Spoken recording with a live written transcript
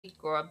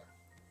grub. Do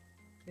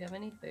we have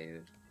any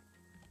food?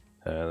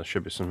 There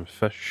should be some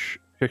fish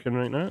cooking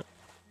right now.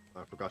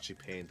 I forgot she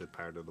painted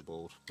part of the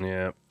boat.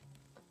 Yeah.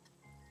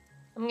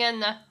 I'm getting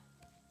there.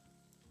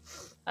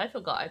 I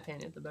forgot I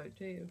painted the boat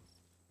too.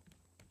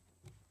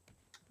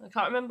 I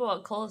can't remember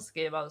what colour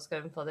scheme I was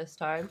going for this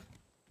time.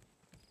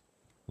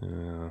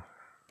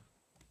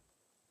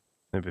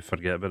 Maybe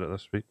forget about it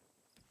this week.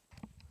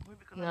 We'll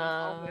be gonna move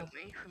home, won't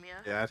we, from here?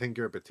 Yeah, I think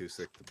you're a bit too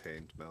sick to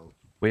paint, Mel.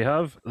 We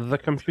have the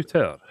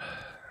computer.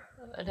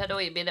 I don't know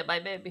what you mean. It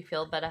might make me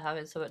feel better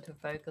having something to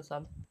focus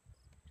on.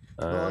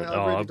 I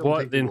really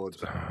don't think you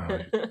would.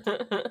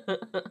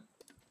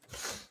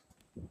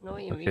 Know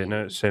what you Okay, mean.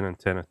 now it's saying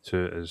antenna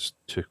 2 is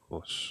too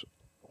close.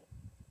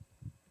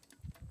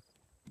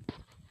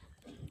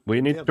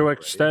 We need to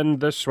extend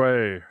this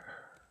way.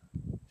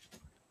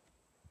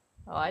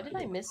 Oh, why did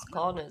I miss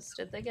corners?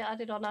 Did they get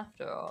added on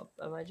after, or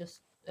am I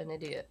just an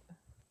idiot?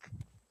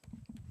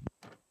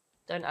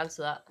 Don't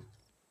answer that.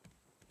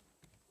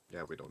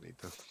 Yeah, we don't need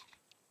to.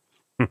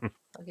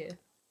 Okay.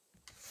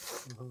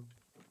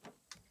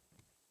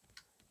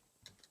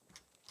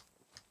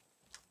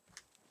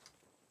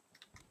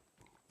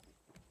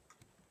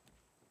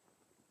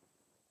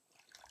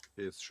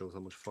 It shows how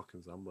much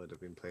fucking Zomboid I've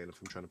been playing if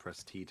I'm trying to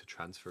press T to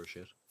transfer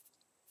shit.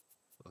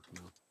 Fucking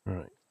hell.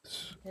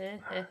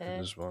 Right.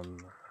 There's one.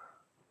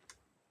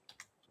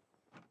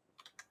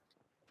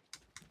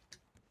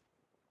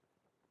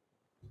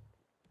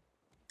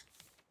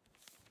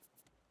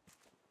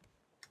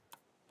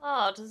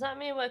 Oh, does that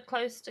mean we're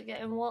close to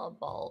getting water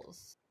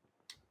balls?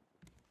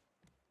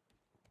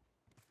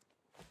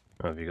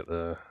 Oh, have you got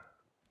the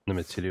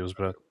materials,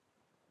 Brad?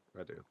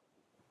 I do.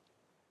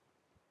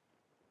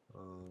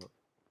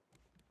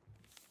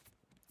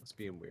 It's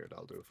being weird,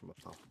 I'll do it from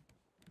up top.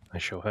 I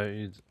shall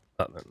hide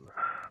that then.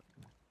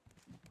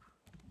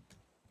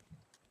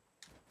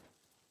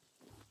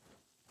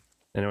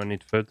 Anyone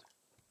need food?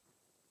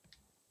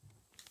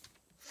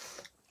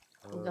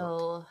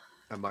 No.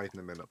 I might in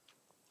a minute.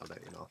 I'll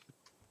let you know.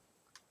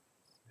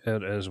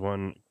 Here is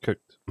one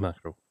cooked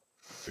mackerel.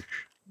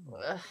 Fish.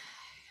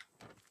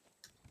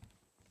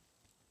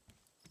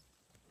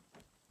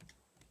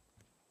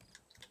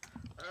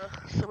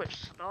 So much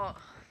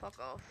snot. Fuck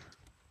off.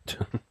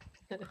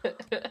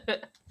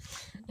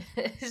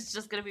 It's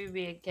just gonna be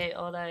me and Kate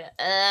all night.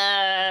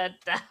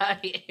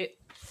 Die.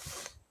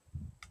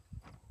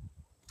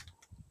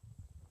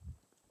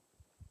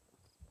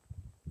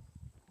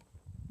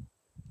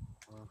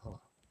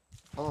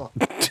 Oh.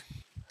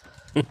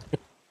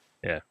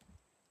 Yeah.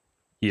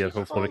 Here, Did you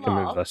hopefully we fall can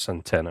move off? this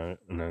antenna out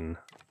and then.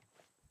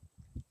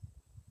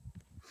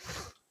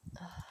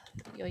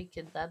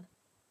 Yoiking then.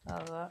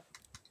 Alright.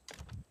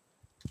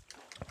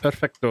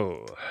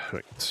 Perfecto.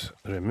 Right.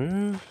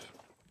 Remove.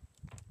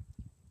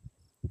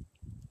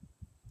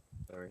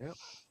 There we go.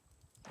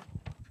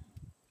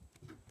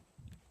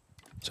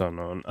 Turn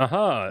on.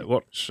 Aha! It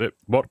works. It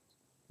worked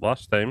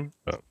last time,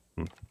 but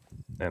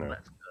anyway.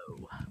 Let's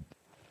go.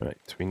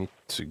 Right, we need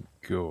to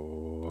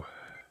go.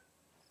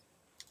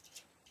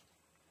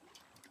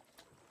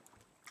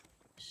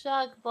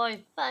 Shark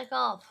boy, back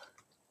off.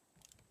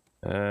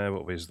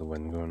 What way's the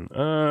wind going?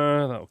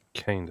 That'll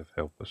kind of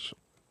help us.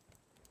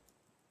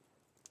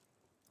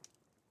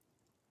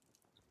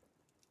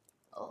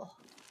 Oh.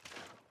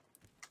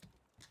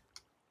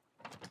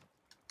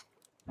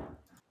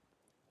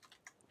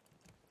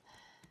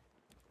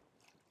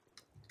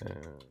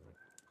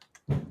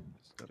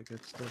 Just gotta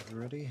get stuff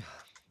ready.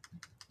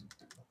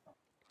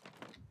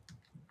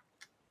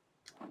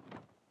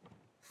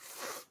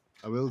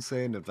 I will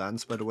say in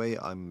advance, by the way,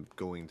 I'm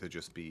going to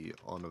just be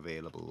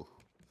unavailable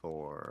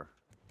for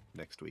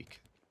next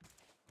week.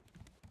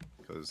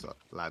 Because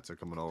lads are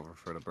coming over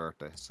for the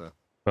birthday, so...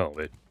 Well,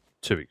 wait,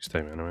 2 weeks'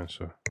 time anyway,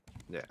 so...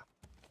 Yeah.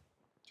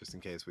 Just in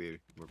case we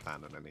were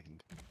planning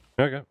anything.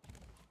 Okay.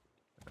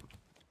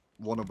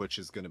 One of which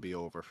is going to be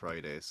over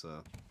Friday,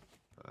 so...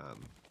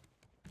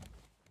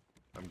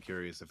 I'm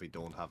curious if we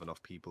don't have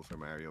enough people for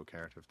Mario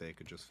Kart, if they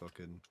could just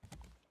fucking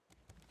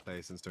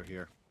play since they're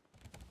here.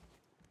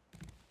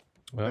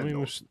 Well, I mean,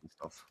 we'll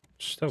stuff.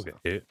 still get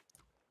 8.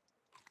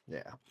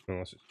 Yeah.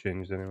 Unless it's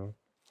changed anymore.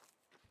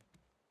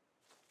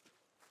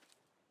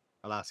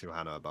 I'll ask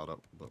Johanna about it,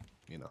 but,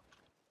 you know.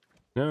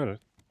 No, right.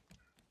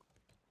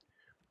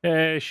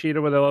 Hey, Sheeta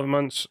with 11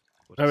 months.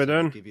 How we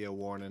doing? Give you a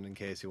warning in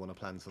case you want to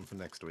plan something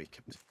next week.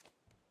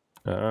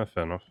 Fair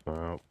enough.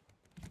 Well,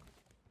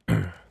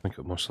 I think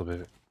it'll mostly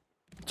be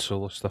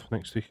solo stuff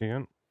next week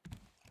again.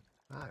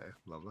 Ah, yeah,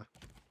 lovely.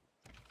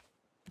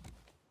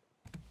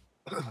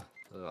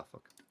 Oh,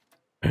 fuck.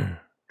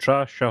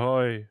 Trash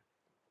ahoy!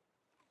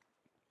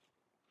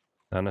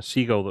 And a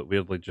seagull that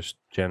weirdly just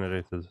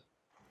generated.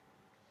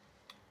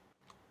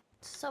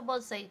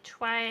 Someone say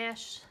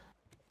trash.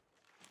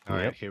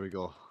 Alright, Yep. here we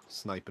go.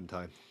 Sniping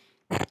time.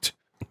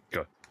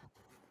 Go.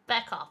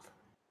 Back off.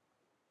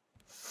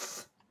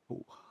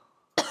 Ooh.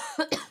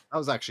 That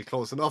was actually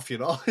close enough, you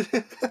know.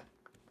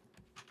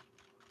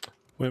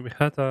 Wait, we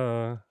had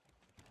a...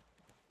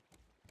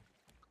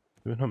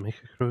 Did we not make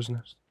a crow's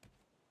nest?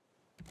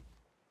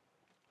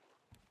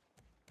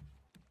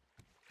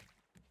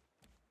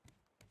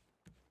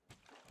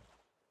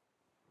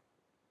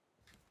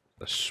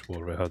 I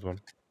swore we had one.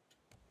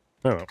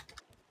 Oh well.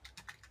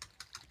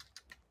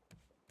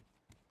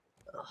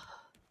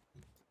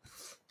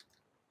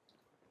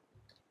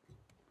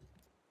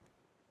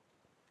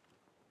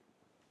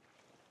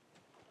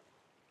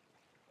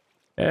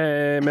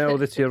 Hey, Mel,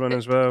 the tier one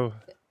as well.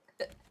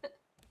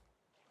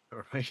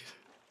 Alright.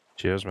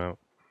 Cheers, Mel.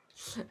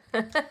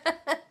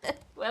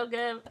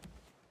 Welcome.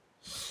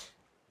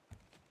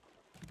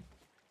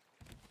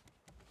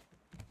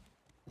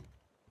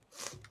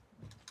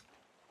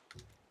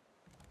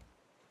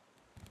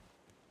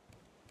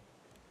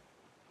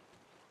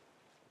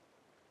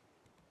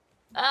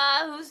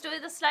 Who's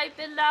doing the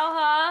sniping now,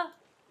 huh?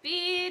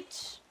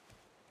 Beach.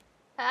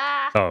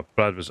 Ah. Oh,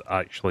 Brad was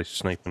actually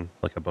sniping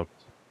like a bird.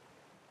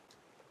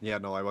 Yeah,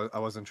 no, I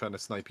wasn't trying to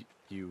snipe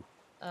you.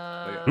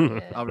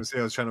 Okay. Obviously,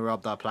 I was trying to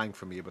rob that plank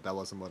from you, but that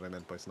wasn't what I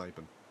meant by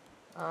sniping.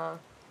 Uh.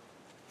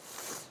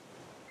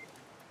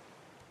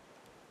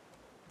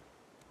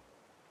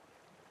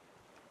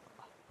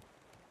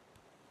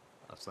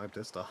 I've sniped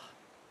this stuff.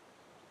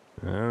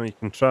 Oh, you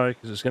can try,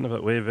 because it's getting a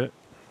bit wavy.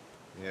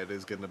 Yeah, it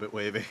is getting a bit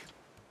wavy.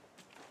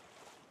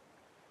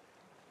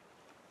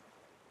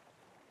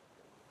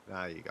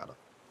 Ah, you got it.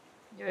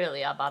 You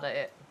really are bad at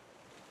it.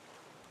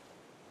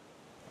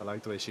 I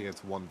like the way she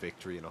gets 1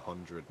 victory in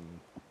 100 and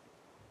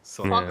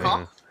so. Fuck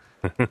off.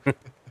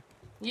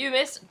 You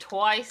missed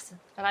twice,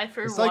 and I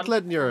threw It's one. like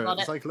letting your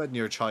Got it. like letting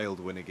your child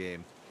win a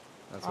game.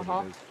 That's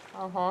what it is.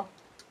 Ah,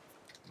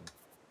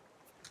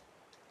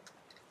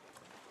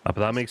 but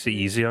that makes it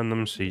easy on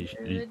them, so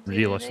you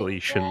realistically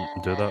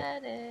shouldn't do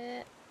that.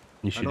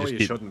 You I should know just you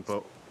keep... shouldn't,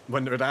 but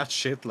when they're that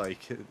shit,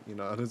 like, you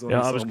know, there's only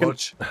Yeah, so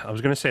much. I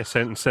was gonna say a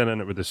sentence then,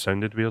 and it would have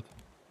sounded weird.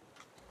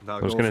 No, I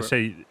was go gonna for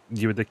it. say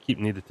you would have keep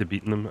needed to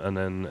beating them, and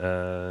then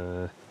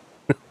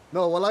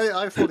No, well,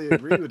 I fully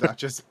agree with that.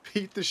 Just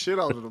beat the shit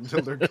out of them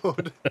till they're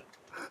good.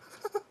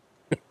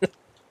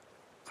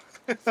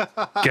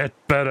 get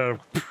better.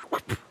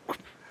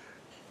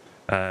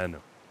 No.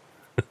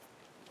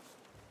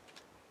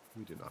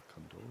 We do not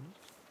condone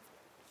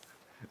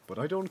it. But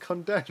I don't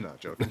condemn that,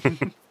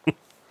 joking.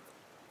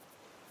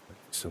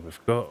 So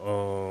we've got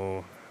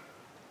all.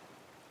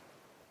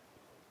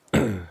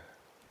 I'm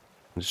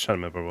just trying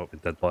to remember what we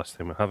did last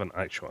time. We have an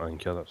actual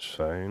anchor, that's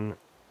fine.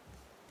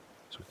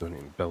 So we don't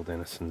need to build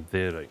anything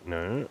there right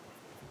now.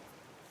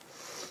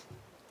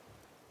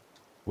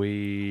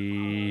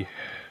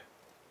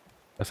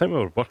 I think we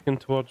were working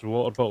towards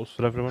water bottles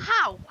for everyone.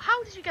 How?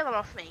 How did you get that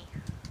off me?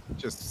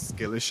 Just a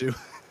skill issue.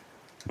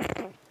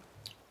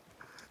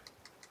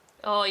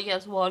 Oh, he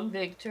has 1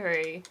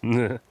 victory.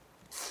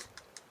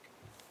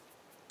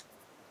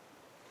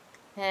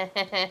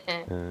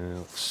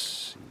 Let's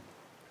see.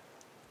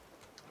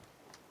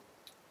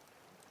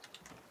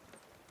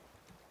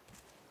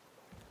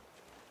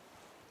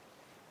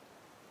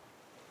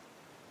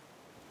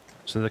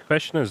 So the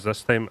question is,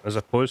 this time, as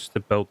opposed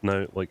to building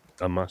out like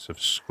a massive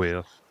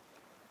square,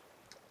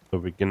 are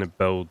we going to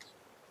build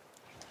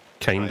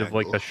kind of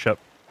like a Triangle. ship?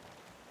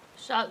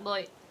 Shark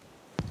boy.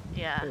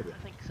 Yeah, Maybe. I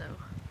think so.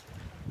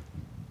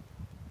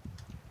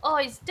 Oh,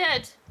 he's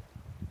dead.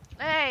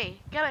 Hey,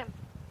 get him.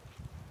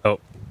 Oh,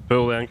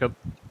 fully anchored.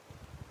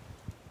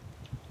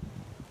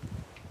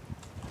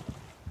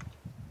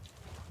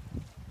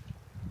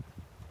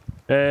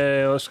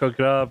 Hey, let's go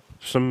grab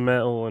some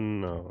metal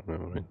and... No,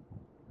 never mind.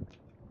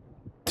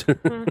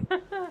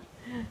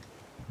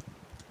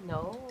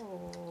 No.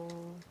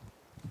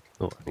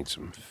 Oh, I need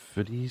some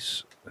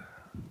foodies.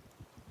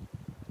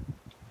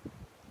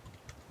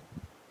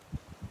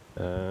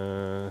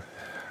 Ow.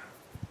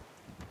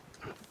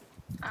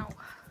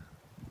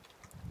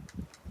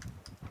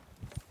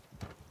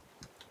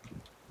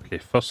 Okay,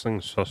 first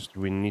things first,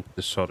 we need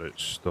to sort out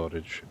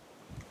storage.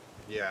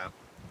 Yeah.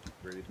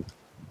 Agreed.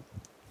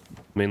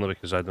 Mainly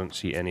because I don't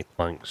see any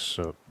planks,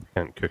 so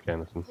can't cook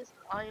anything. This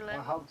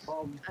island.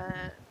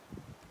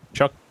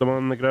 Chuck them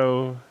on the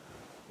ground.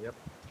 Yep.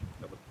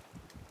 Got it.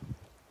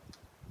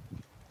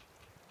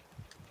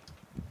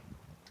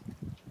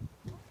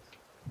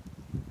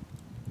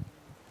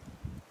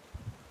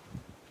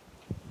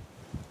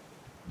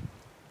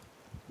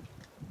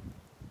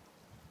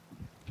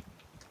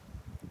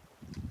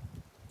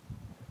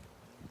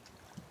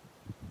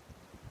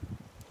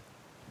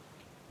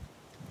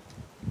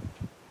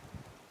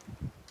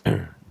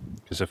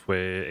 Because if we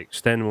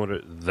extend more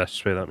out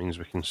this way, that means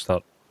we can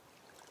start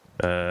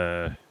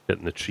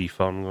getting the tree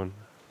farm going.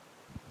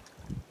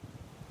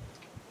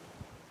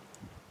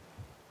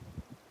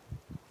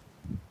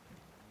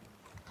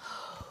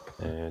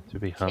 Do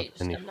we have Okay,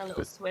 just any having a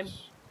little swim.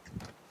 foods?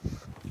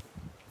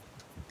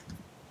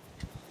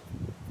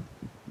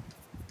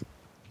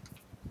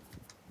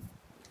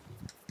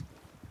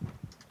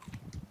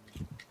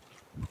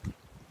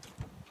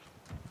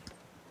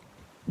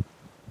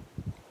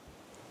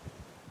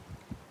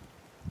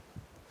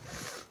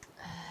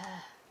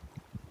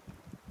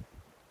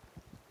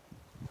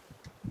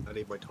 I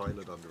need my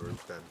toilet on the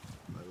roof then.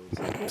 I will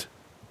say.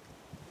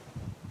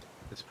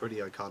 It's pretty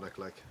iconic,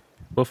 like.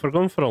 Well, if we're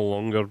going for a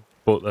longer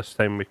boat this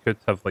time, we could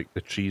have like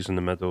the trees in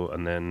the middle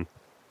and then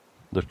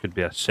there could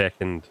be a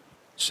second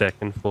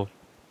floor.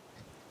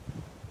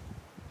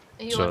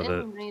 Are you So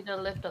wanting me to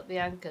lift up the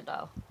anchor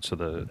now? So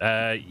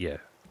the yeah.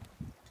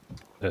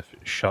 If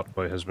Shark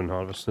Boy has been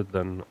harvested,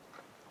 then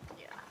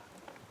Yeah.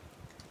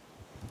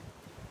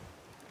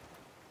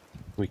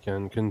 we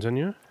can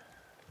continue.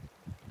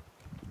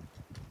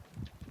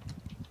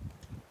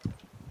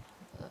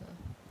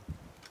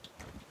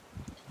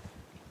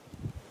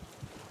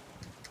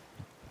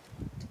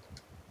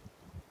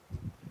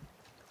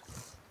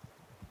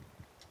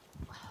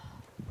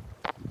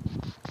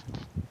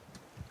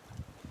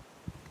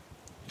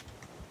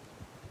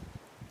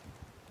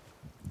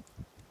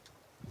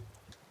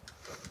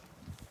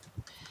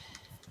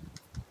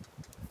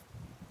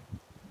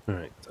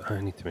 Right,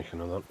 I need to make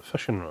another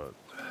fishing rod.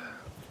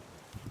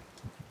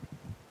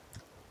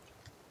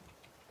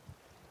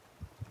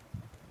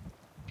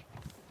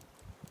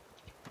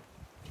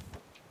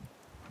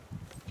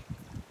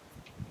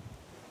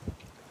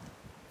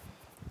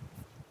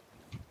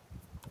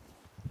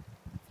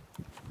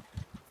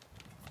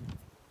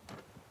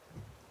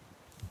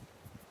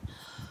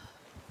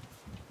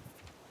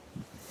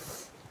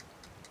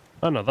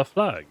 Another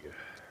flag.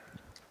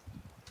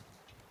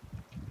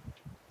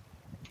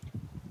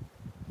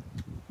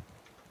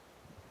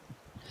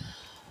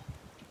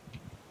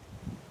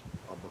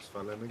 Almost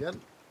fell in again.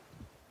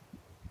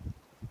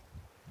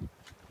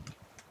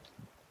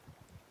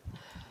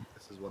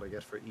 This is what I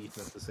get for eating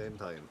at the same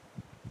time.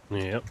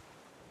 Yep.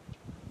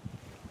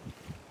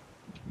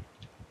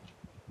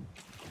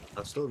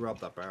 I've still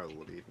robbed that barrel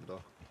wood even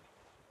though.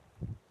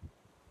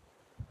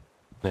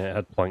 Yeah, it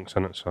had planks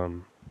in it,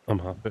 so I'm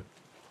happy.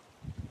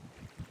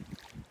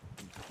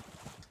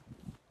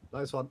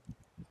 Nice one.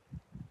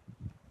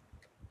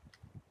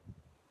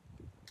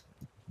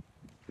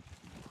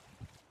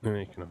 Yeah,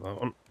 you can have that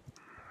one.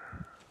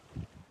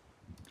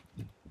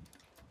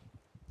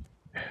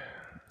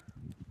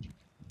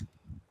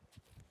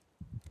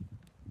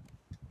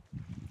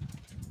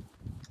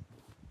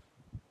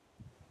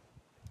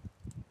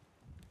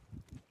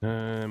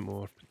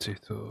 More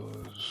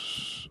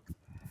potatoes.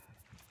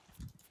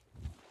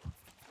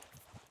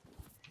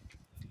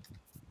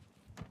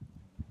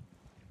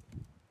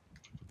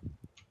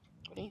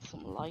 We need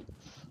some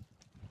lights.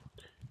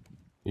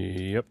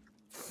 Yep.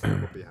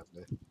 Would be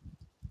handy.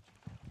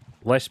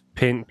 Less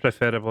paint,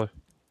 preferably.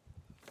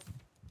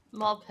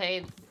 More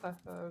paint,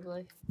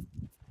 preferably.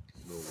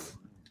 No.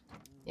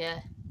 Yeah.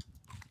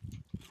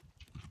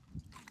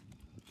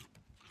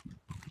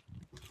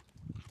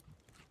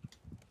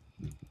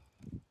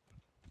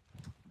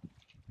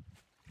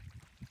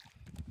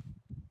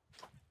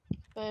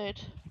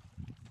 Bird.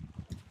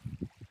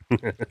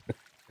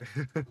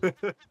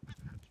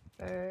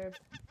 Herb.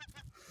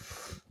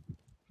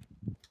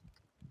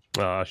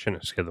 Oh, I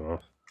shouldn't have scared them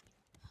off.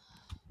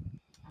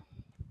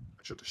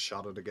 I should have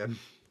shot it again.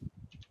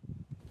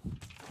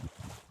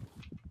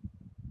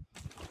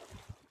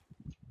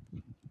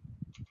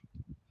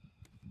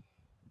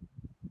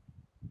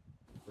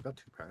 I got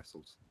 2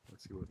 parcels.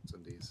 Let's see what's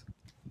in these.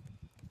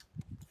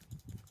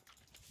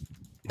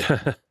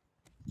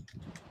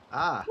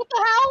 Ah! What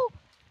the hell?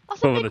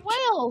 That's a Oh, big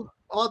whale!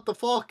 What the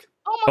fuck?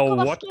 Oh my Oh,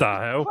 god, what that the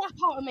scared hell? crap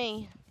out of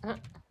me.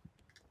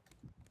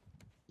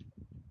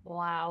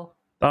 Wow.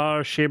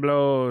 There she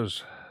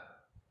blows.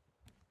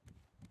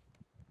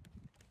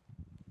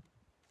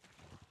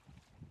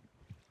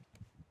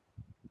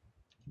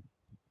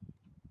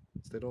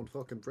 They don't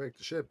fucking break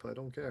the ship. I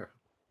don't care.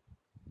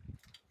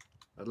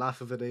 I'd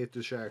laugh if it ate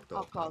the shark though.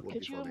 Oh god, That would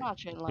could be you funny.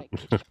 imagine, like,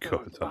 it just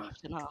God, broke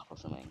laughed in half or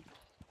something?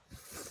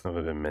 That would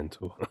have been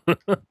mental. I'd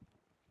have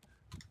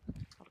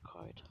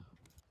cried.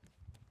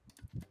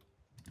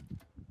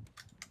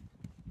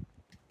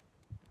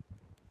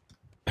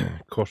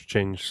 Course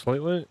changed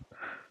slightly.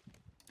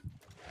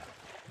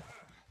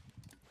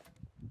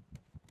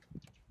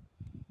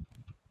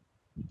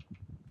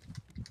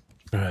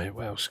 Right,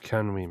 what else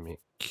can we make?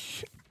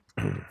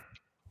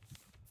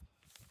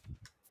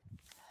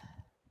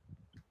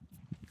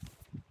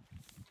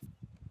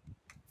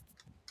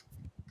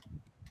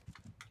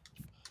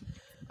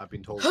 I've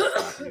been told to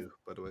stab you,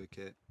 by the way,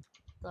 Kate.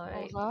 What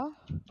Sorry. was that?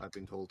 I've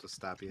been told to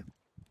stab you.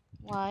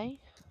 Why?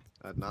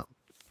 I'd not.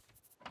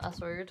 That's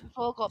rude. We've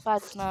all got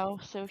beds now,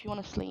 so if you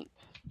want to sleep.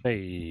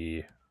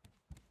 Hey.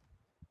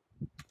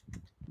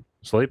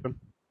 Sleeping.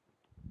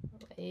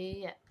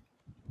 Yeah.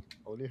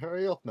 Only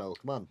hurry up now,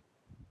 come on.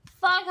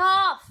 Fuck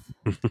off!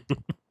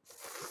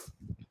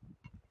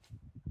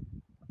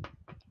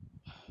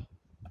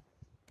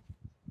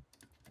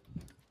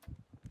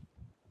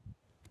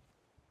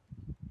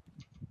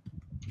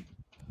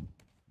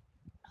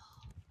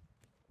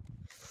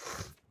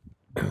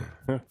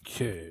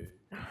 Okay.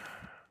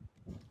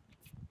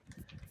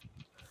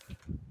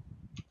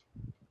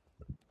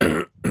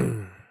 This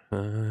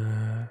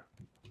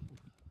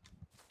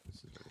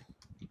is ready.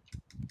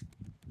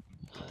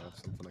 I have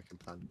something I can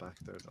plant back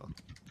there though.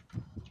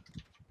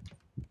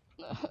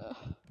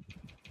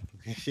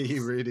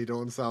 You really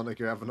don't sound like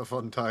you're having a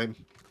fun time.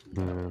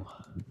 No.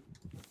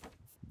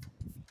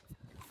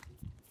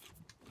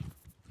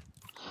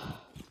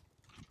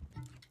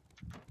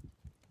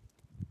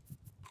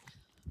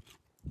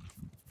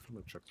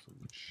 chuck some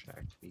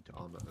shark meat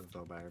on the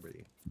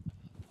barbie.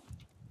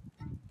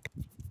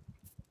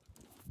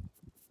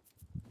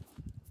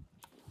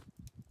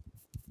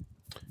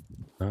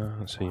 Ah,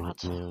 let's see What?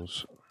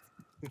 McNeil's.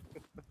 You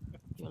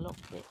little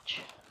bitch.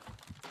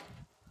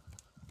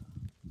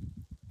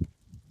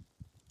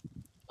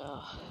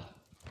 Ugh.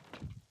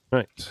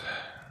 Right.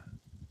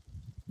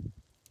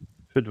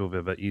 Food will be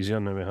a bit easier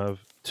now we have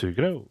 2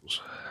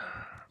 grills.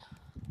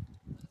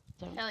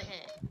 Don't. Hell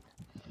yeah.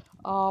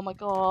 Oh my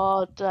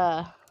god.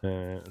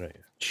 Right,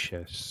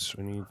 chests.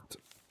 We need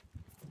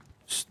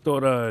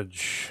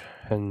storage.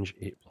 Hinge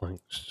 8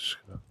 planks to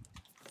scrap.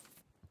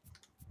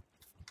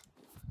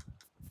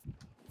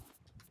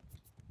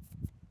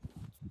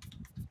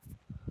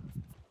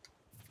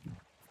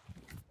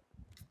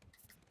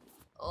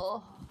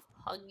 Oh,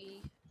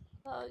 huggy.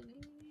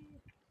 Huggy.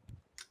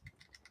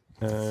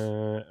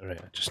 Right,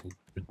 I just need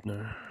wood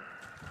now.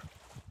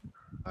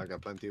 I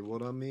got plenty of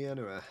wood on me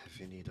anyway, if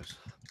you need it.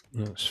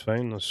 That's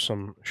fine, there's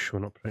some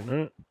showing up right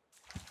now.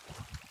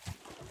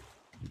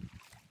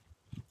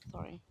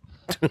 Sorry.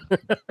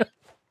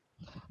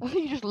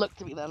 You just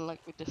looked at me then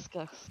like with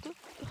disgust.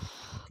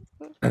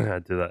 I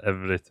do that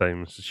every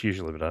time, it's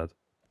usually Brad.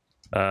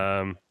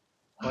 Why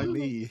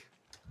me?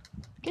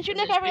 Cause you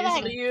And nick it's everything.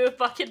 usually you who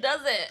fucking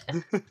does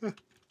it.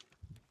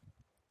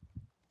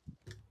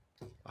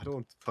 I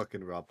don't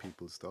fucking rob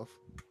people's stuff.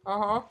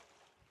 Uh-huh.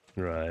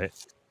 Right.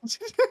 I'm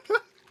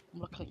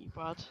looking at you,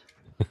 Brad.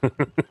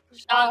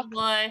 Shark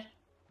boy.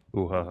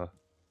 Ooh, haha.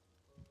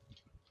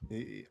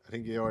 I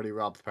think you already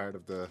robbed part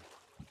of the...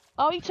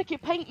 Oh, you took your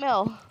paint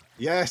mill.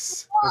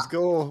 Yes! Let's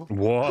go!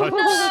 What? No!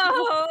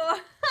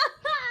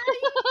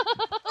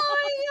 Oh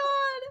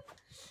my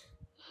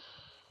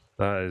god!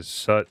 That is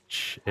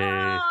such a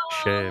Oh,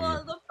 shame. what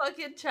are the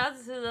fucking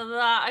chances of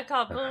that? I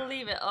can't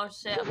believe it. Oh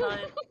shit, I'm not...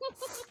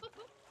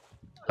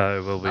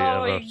 How will we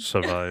Oh ever my-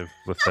 survive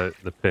without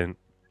the paint?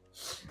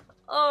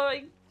 Oh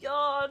my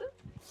god.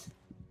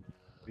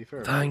 To be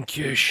fair, Thank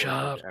you, for, like,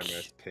 Shark.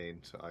 MS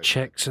Paint.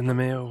 Checks in the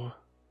mail.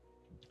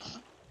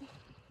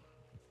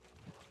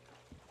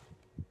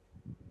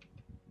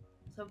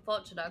 It's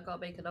unfortunate I gotta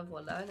make another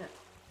one now, isn't it?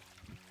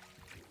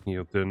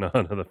 You'll do none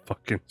of the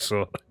fucking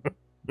sort.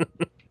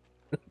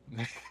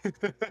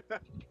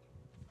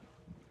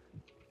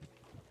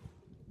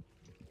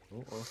 Oh,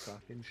 a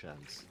fucking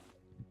chance.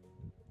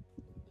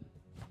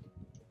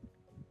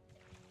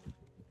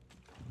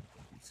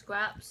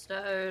 Scrap,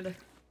 stone,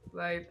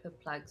 rope, and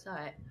planks.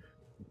 Alright.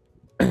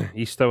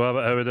 You still have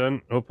it? How we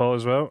doing? Hope all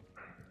is well.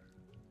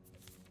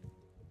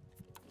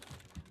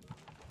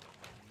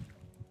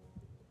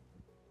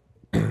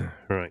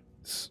 Right.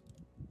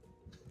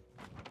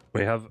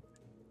 We have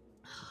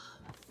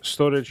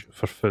storage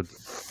for food.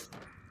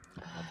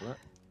 Lovely.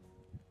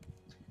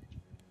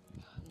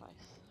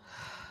 Nice.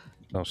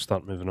 I'll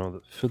start moving all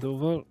the food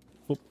over.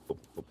 Boop, boop,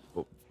 boop,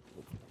 boop.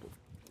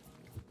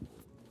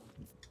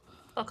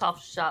 Fuck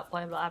off, Shark boy.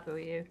 I'm not happy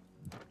with you. You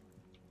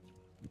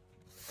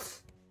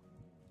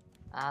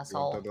want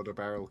Asshole. another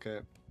barrel,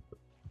 Kate?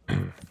 Uh,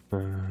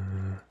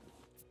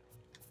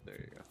 There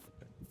you go.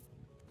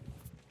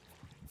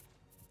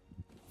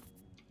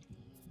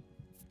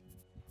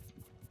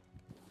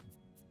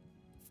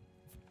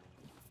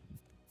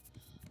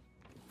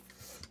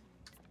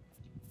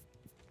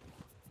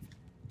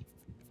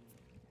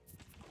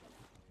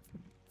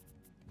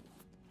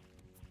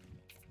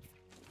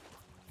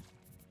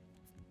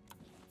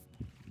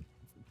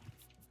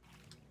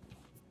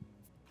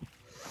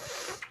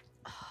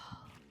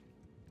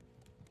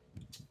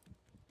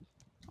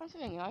 I haven't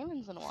seen any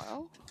islands in a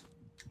while.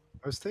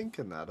 I was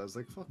thinking that. I was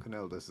like, fucking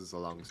hell, this is a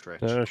long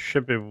stretch. there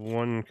should be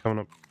one coming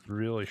up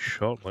really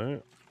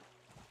shortly.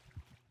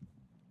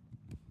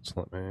 Just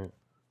let me. I'm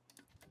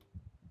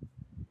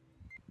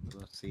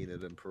not seeing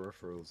it in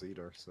peripherals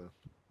either, so...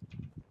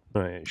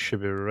 Right, it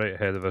should be right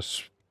ahead of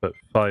us, about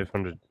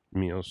 500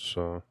 meters,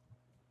 so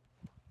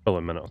probably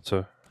a minute or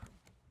two.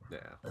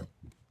 Yeah.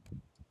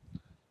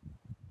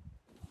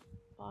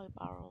 5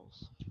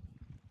 barrels.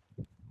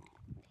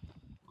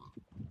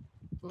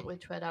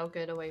 Which way now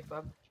going away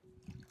from?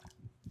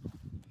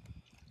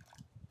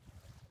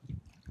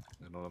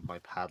 I don't have my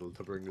paddle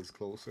to bring us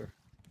closer.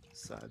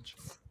 Sag.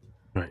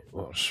 Right,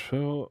 water's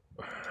full.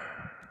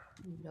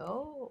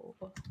 No.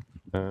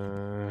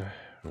 Right.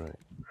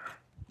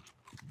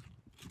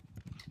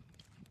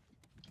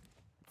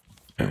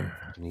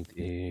 I need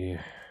a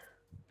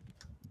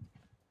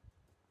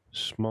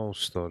small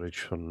storage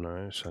for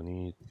now, so I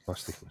need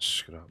plastic and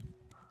scrap.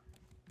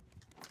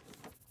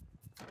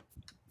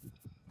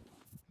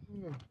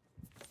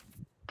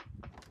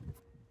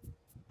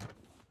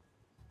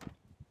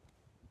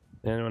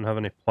 Anyone have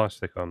any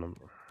plastic on them?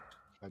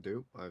 I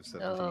do. I have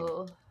 17.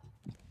 No.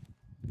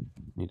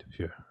 Need a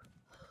few.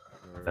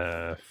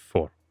 Or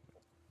 4.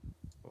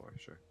 4,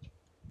 sure.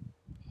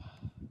 2,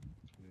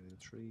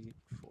 3,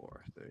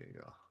 4. There you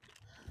go.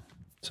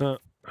 So,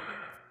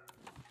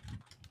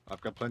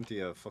 I've got plenty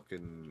of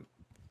fucking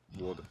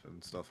wood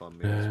and stuff on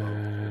me as well.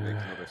 We'll make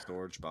another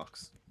storage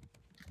box.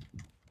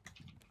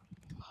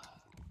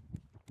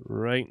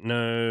 right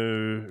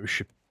now, we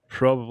should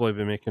probably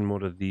be making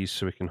more of these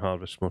so we can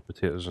harvest more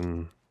potatoes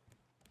and...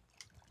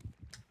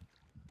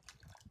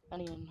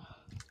 Onion.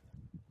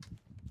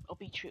 Or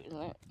beetroot,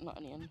 isn't it? Not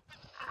onion.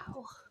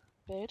 Ow.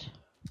 Bird.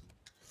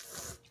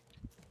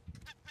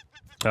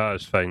 Ah,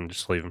 it's fine,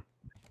 just leave them.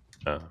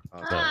 Oh,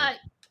 Ah,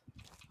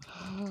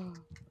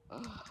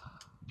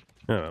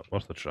 Yeah,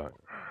 worth a try.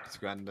 it's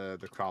grand. The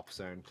crops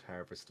aren't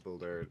harvestable.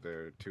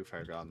 They're too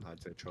far gone.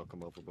 I'd say chuck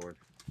them overboard.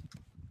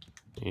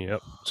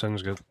 Yep,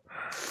 sounds good.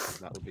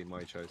 That would be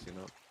my choice, you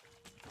know.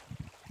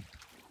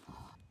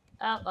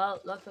 oh,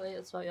 well, luckily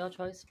it's not your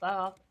choice. Back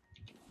off.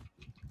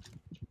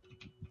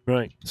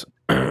 Right,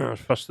 our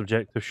first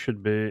objective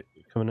should be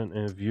coming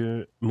into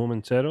view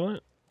momentarily.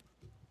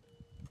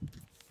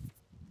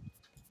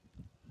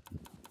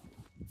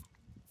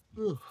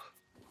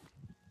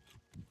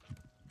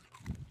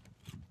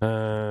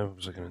 What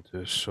was I going to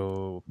do? So,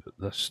 we'll put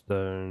this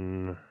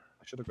down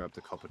I should have grabbed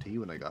a cup of tea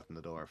when I got in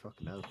the door.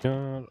 Fucking hell.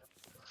 here.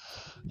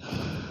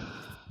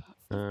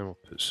 And we'll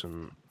put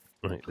some...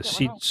 Right, the Get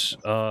one out. seeds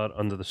are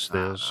under the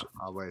stairs.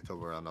 I'll wait till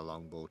we're on a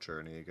long boat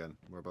journey again.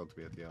 We're about to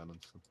be at the island.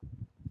 So.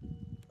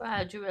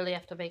 Wow, do you really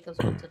have to make us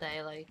one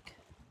today? Like,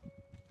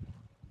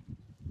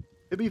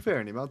 To be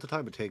fair, in the amount of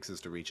time it takes us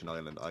to reach an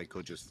island, I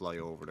could just fly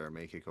over there,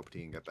 make a cup of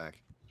tea, and get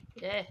back.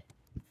 yeah.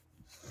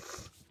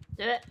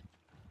 Do it.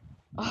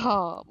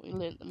 Oh, we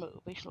learnt the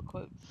motivational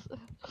quotes.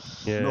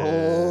 Yeah.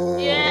 No.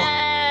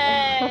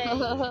 Yay!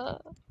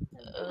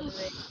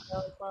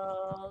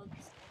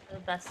 The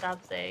best damn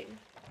thing.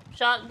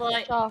 Shark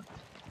boy. Shark.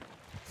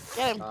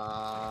 Get him.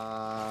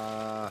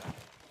 I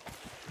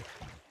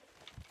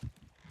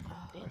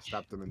Bitch.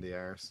 stabbed them in the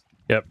arse.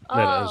 Yep, there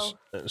it is. Oh.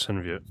 It's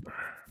in view.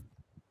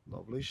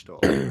 Lovely stuff.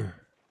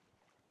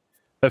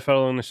 How far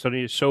along the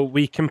story? So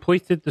we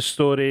completed the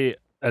story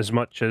as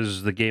much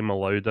as the game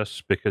allowed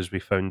us because we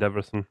found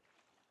everything.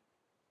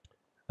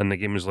 And the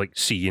game was like,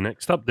 see you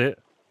next update.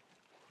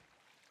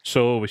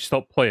 So we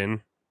stopped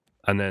playing,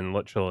 and then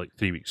literally like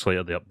 3 weeks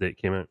later the update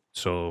came out.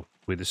 So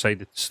we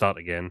decided to start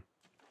again.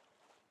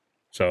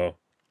 So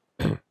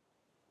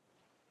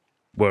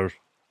we've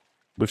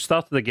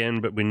started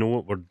again, but we know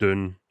what we're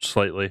doing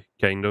slightly,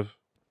 kind of.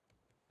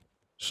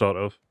 Sort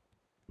of.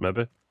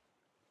 Maybe.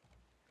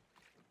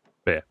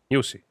 But yeah,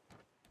 you'll see.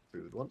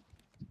 Food one.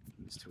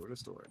 These two are the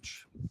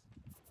storage.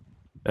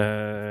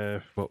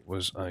 What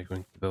was I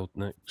going to build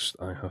next?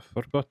 I have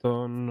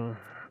forgotten.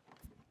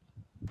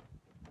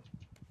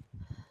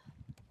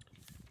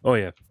 Oh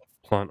yeah,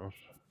 planters.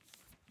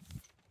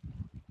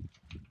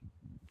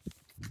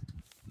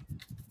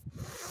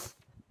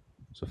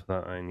 So for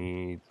that I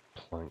need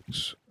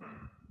planks.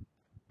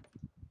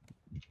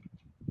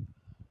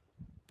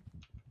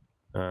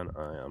 And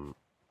I am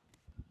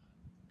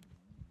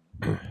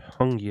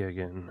hungry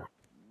again.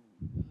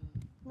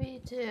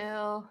 Me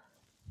too.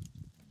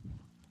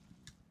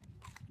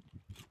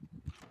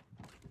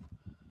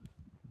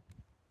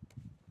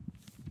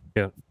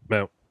 Yeah,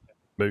 well,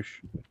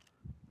 moosh.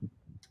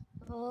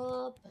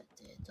 Oh,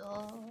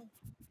 potato.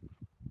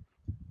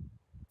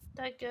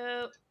 Thank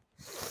you.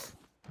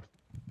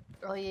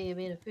 Oh yeah, you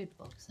made a food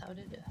box. How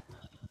did you?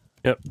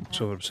 Yep,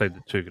 so we're beside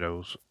the 2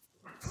 grills.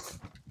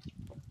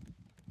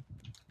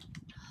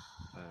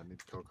 I need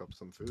to cook up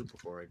some food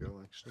before I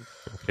go, actually.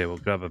 Okay, we'll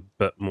grab a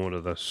bit more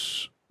of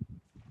this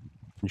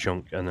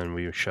junk and then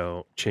we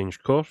shall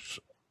change course.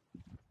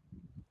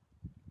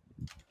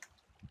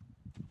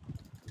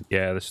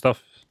 Yeah, the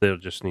stuff there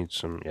just needs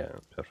some... Yeah,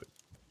 perfect.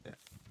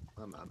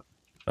 I'm on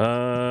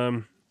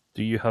it.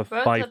 Do you have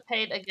Broke 5? the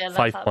paint again. 5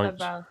 Let's have points.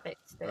 my brown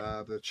fixed it.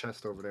 The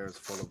chest over there is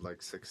full of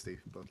like 60,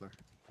 Butler.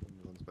 And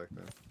the one's back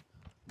there.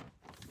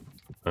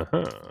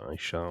 I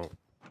shall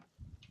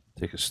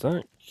take a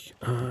stack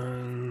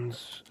and...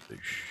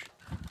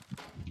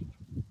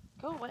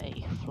 Go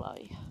away,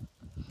 fly.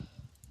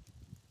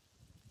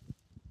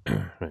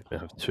 Right, we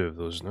have 2 of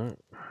those now.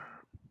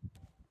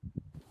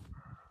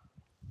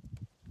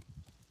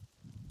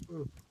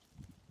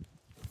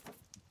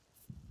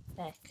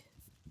 Heck.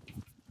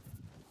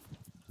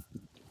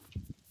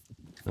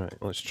 Right,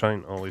 let's try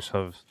and always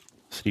have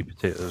 3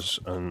 potatoes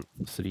and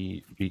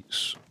 3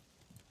 beets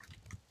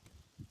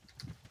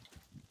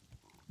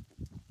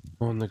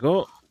on the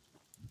go.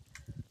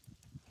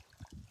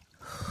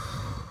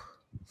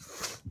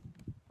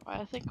 Right,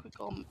 I think we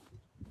got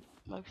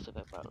most of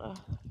it, Butler.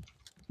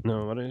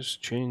 No worries,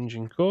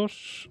 changing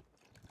course.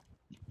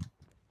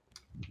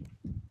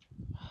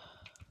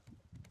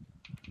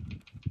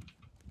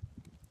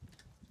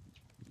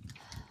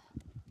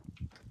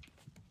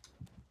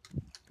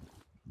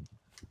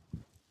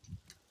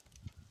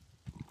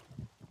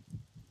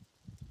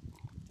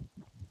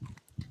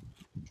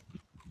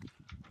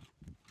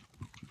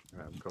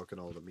 I'm cooking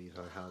all the meat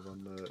I have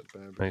on the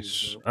barbecue.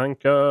 Nice now.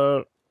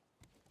 anchor.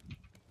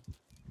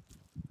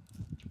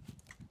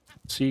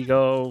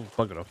 Seagull,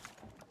 bugger off.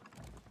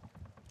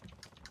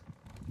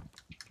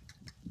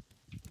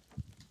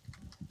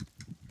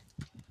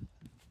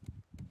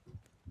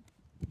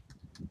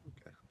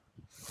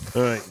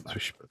 Alright, so we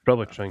should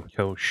probably try and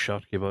kill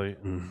Sharky Boy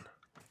and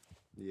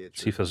Yeah,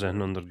 see if there's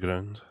anything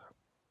underground.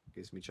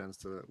 Gives me a chance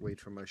to wait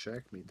for my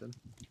shark meat then.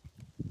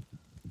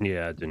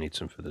 Yeah, I do need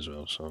some food as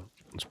well, so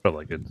it's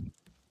probably good.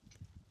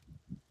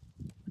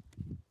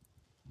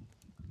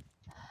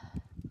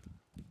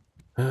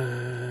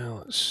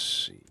 Let's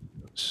see.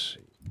 Let's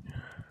see.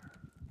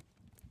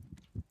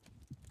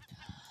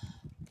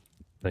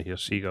 I hear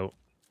seagull.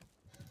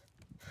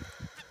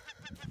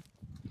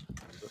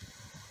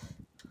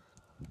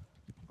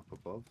 Up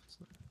above,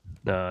 isn't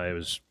it? Nah, it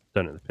was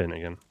down at the pin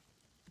again.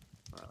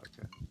 Ah,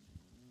 okay.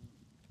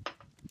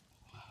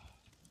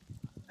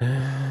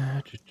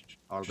 Uh,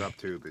 I'll grab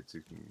 2 bits.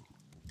 You can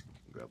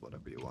grab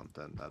whatever you want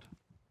then, Dad.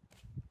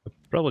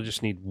 Probably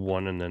just need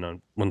one, and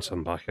then once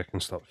I'm back, I can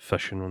start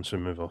fishing once we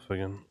move off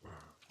again.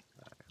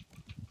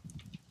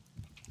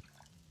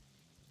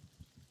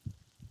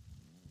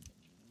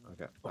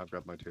 Okay, I've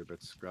grabbed my 2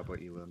 bits. Grab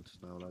what you want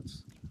now,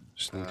 lads.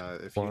 Just need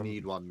If one. you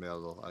need 1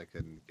 mil, I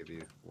can give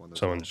you one as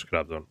Someone well. just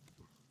grabbed one.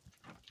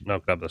 I'll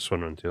grab this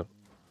one too.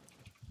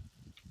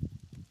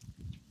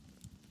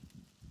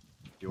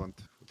 Do you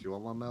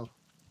want 1 mil?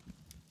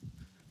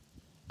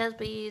 Yes,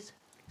 please.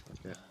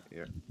 Okay,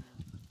 here.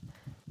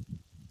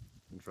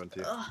 In front of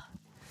you. Ugh.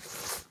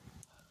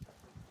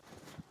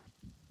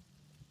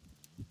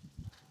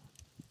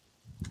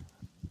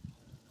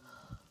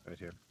 Right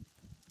here.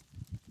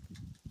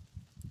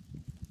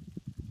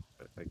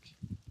 Like,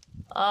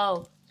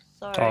 Oh,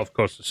 sorry. Oh, of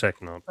course, the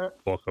second up. Uh.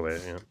 Walk away,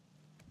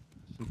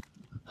 yeah.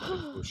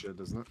 bullshit,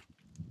 isn't it?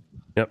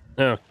 Yep.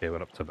 Okay,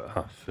 we're up to about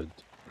half food.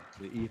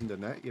 You eating the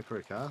net, you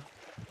prick, huh?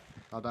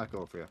 How'd that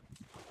go for you?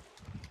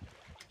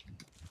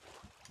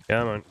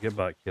 Yeah, man, get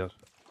back here.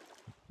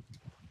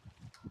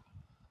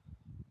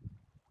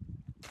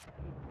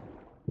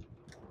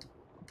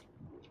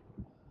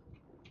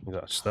 You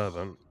got a stab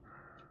in.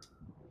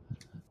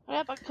 Hurry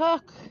up and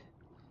cook!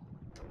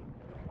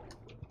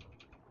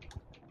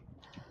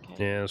 Okay.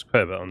 Yeah, there's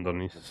quite a bit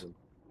underneath.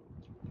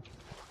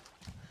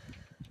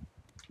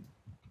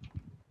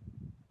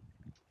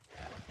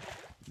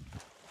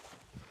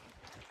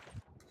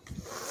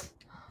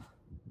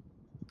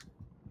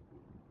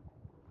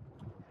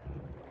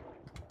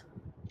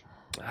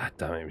 Ah,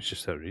 damn it, it was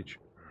just out of reach.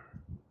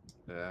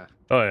 Yeah.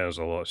 Oh yeah, there's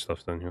a lot of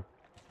stuff down here.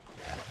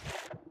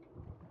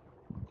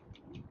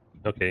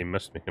 Okay, he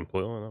missed me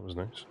completely, that was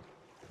nice.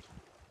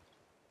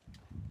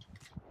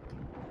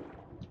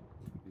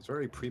 He's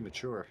very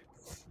premature.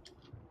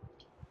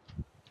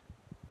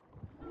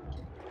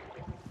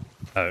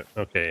 Oh,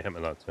 okay, hit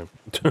me that time.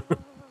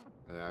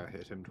 Yeah, I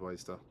hit him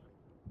twice though.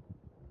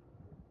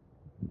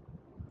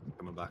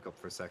 Coming back up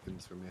for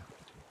seconds from you.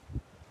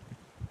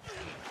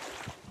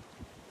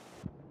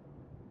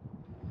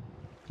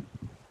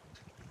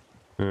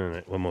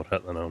 Alright, one more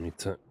hit, then I'll need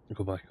to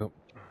go back up.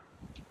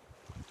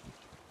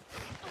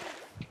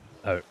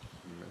 Out.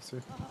 Miss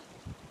you.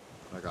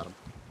 I got him.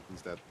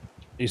 He's dead.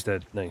 He's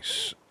dead.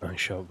 Nice. I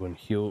shall go and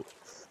heal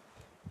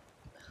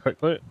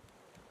quickly.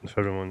 If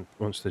everyone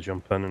wants to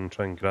jump in and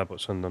try and grab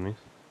what's underneath.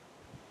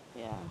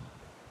 Yeah.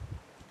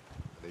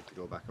 I need to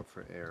go back up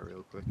for air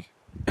real quick.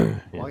 Yeah,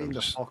 Why in the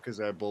just fuck is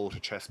there a bowl to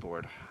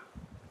chessboard?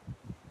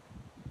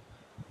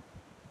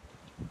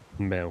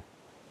 Mel.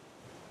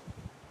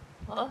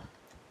 What?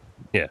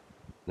 Yeah,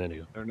 there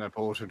you go. Turn that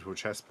bolt into a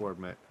chessboard,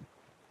 mate.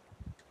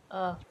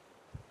 Oh.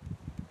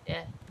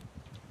 Yeah.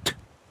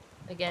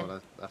 Again. Oh,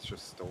 that's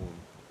just stone.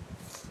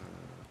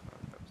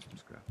 I'll grab some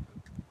scrap.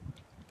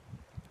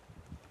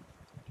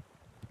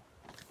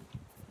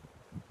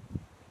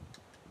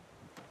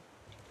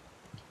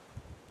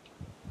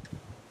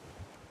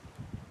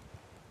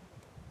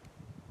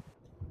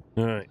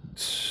 Alright.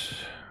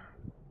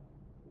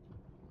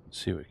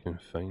 See what we can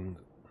find.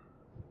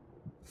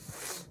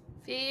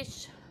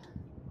 Fish.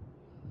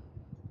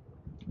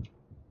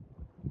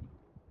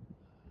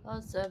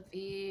 Lots of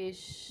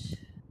fish.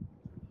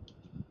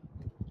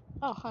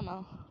 Oh, hi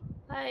Mel.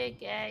 Hi,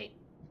 Gay.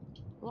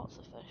 Lots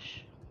of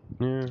fish.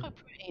 Yeah. Quite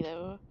pretty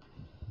though.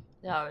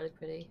 They are really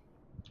pretty.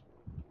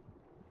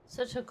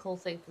 Such a cool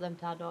thing for them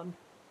to add on.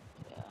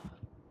 Yeah.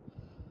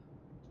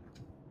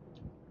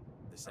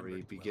 Are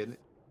we beginning?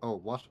 Oh,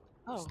 what?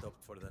 Oh.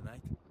 Stopped for the night.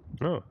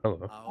 Oh,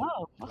 hello.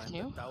 Oh, that's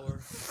climb new. the tower.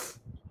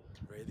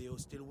 Radio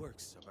still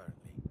works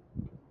apparently.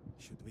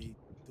 Should we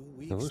 2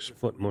 weeks? It looks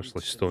before like we mostly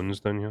reach the stones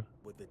down here.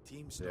 With the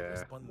team still Yeah.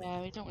 responding.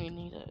 Yeah, we don't really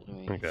need it, do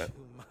we? Okay.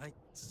 You might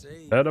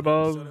say Head things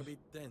above. are a bit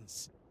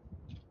tense.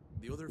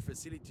 The other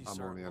facilities I'm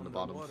are only on the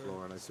bottom underwater,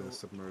 floor and I so feel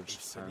submerged.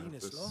 if Celine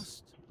is This,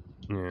 lost,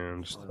 Yeah,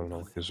 I'm just having a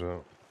look as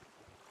well.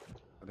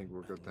 I think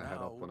we're good to head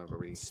now up whenever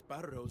we.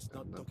 Sparrow's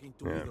not and then- talking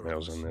to Yeah, either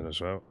Mel's of us. in there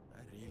as well. I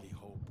really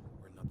hope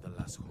we're not the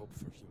last hope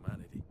for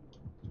humanity.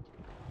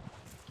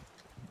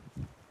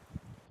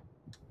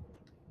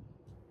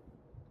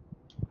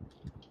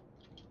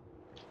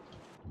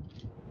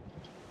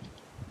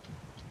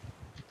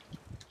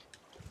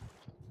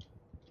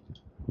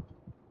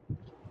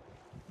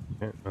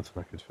 Yeah,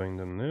 nothing I could find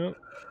in there.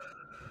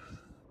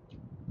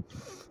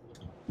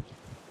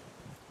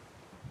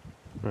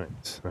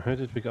 Right, now how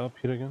did we get up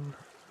here again?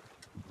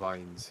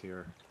 Vines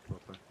here.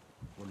 Proper.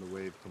 When the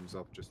wave comes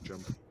up, just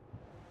jump.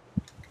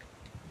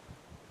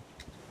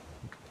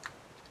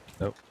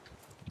 Nope.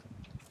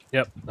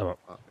 Yep, I'm up.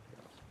 Oh,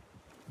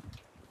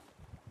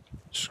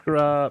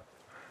 Scrap.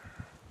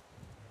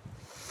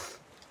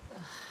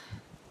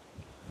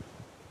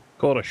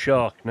 Caught a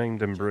shark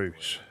named him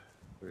Bruce.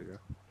 there you go.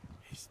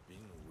 It's been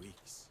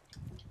weeks.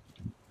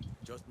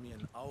 Just me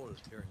and Owl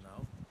here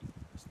now.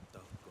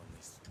 Stuck on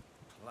this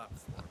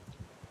platform.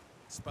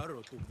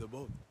 Sparrow took the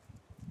boat.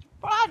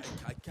 Brad!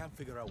 I can't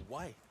figure out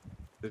why.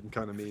 Didn't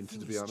kind of mean to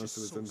Everything be is honest.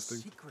 It just was so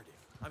instinct. secretive.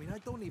 I mean, I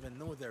don't even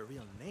know their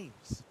real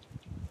names.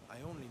 I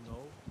only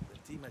know the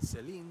team at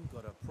Celine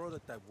got a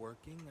prototype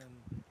working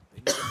and they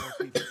needed more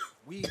people.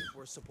 We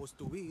were supposed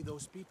to be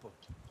those people.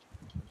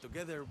 And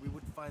together we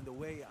would find a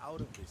way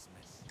out of this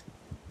mess.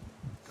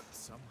 But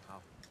somehow.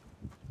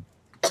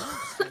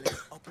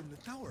 Celine's up in the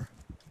tower.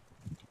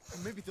 Or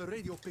maybe the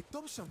radio picked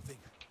up something.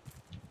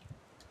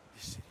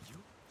 Is it you,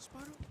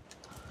 Sparrow?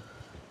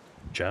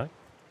 Jack?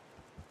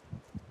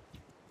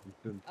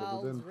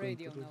 Owl's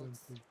radio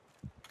notes.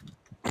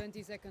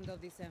 22nd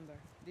of December.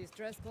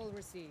 Distress call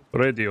received.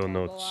 Radio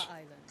Balboa notes.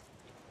 Island.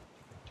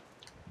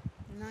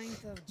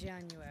 9th of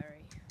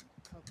January.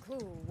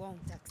 Koku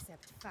won't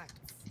accept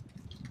facts.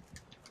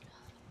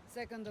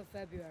 2nd of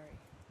February.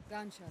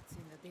 Gunshots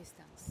in the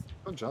distance.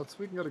 Gunshots.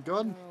 We can get a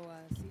gun. Tarawa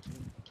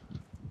City.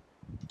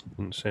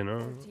 Didn't say no.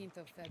 14th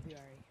of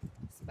February.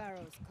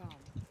 Sparrows calm.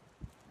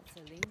 At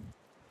Celine.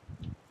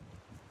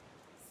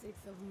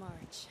 6th of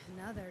March.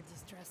 Another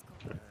distress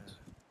call.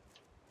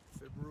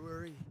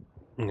 February.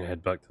 I'm gonna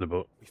head back to the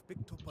boat. We've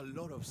picked up a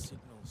lot of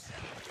signals.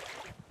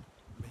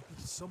 Maybe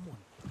someone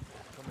can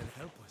come and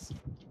help us.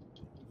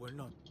 We're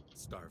not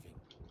starving.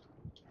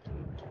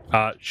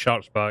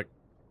 Shark's back.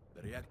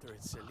 The reactor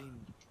at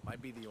Celine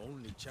might be the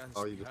only chance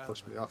Oh, we you just have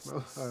pushed me off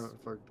against now. this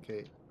For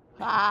Kate.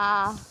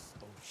 Ah!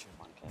 ocean.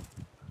 Okay.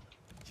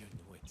 You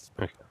knew it,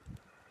 Sparrow. Okay.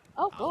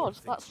 Oh Our god,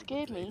 thinks that you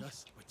scared betrayed me.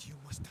 us, but you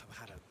must have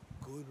had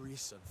a good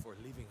reason for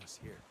leaving us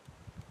here.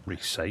 To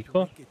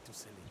Recycler? make it to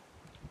Celine.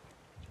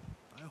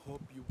 I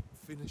hope you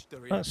finish the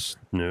reactor. That's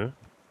new.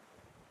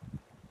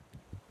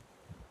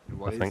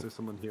 Why is think- there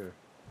someone here?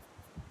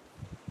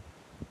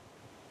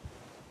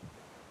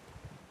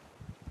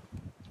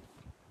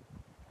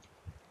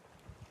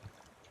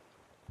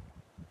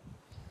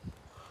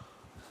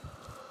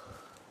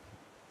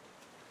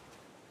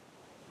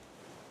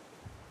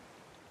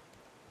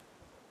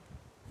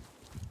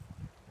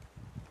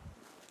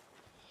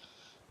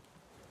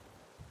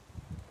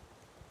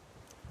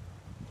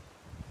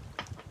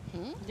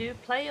 Do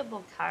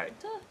playable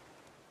character?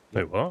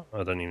 Wait, what? I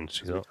didn't even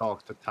see We that.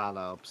 talked to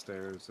Tala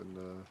upstairs in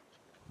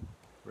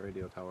the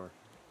radio tower.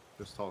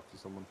 Just talk to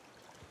someone.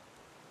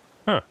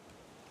 Huh.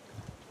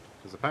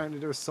 Because apparently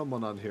there's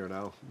someone on here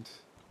now.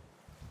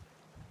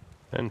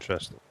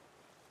 Interesting.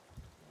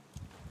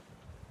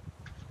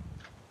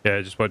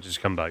 Yeah, just watch us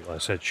come back. Like I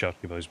said,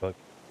 Sharky Boy's back.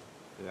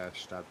 Yeah,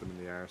 stabbed him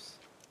in the arse.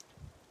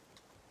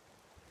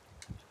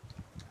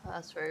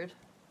 That's rude.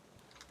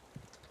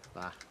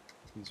 Nah,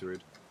 he's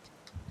rude.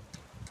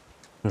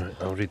 Right,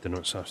 I'll read the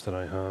notes after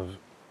I have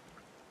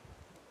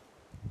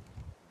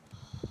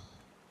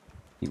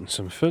eaten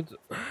some food.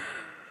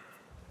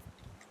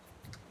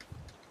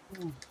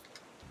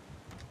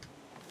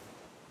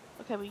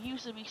 Okay, we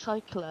use the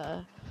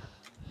recycler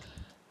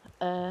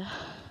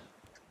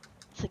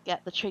to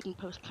get the trading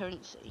post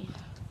currency.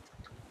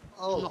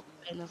 Oh, Not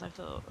the same as I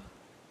thought.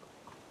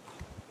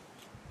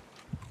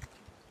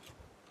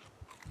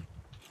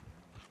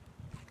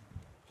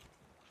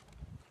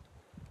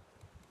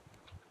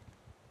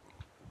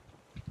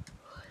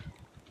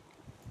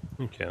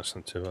 Okay, that's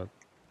not too bad.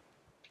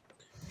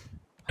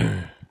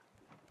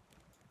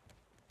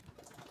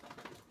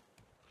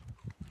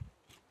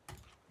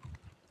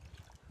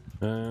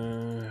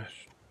 uh,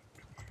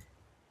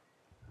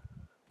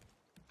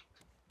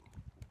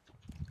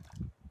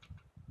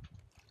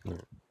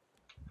 right.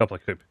 Couple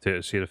of quick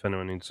potatoes here if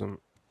anyone needs them.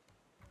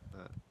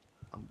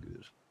 I'm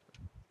good.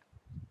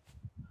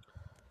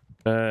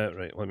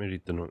 Right, let me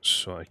read the notes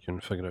so I can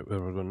figure out where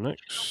we're going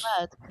next.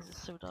 Bad because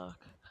it's so dark.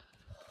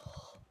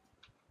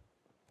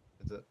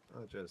 Is it?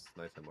 Oh, just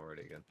nice. I'm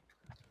already again.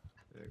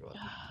 Yeah, go on.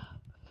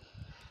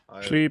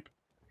 I'll Sleep.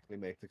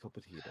 quickly make the cup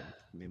of tea then.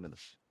 Give me a minute.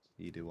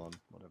 You do one,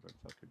 whatever the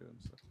fuck you're doing.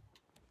 So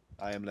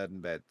I am led in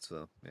bed,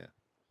 so yeah.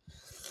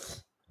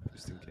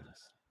 Just in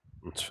case.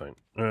 That's fine.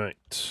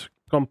 Right,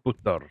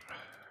 computer.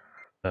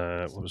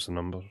 What was the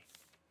number?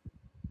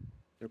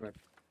 You're back.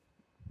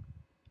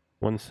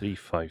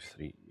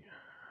 1353.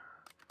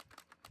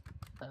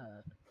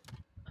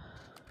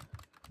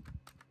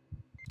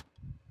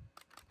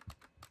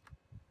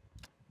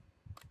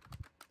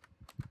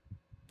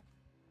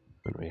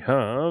 And we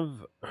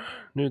have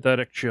new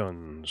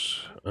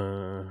directions.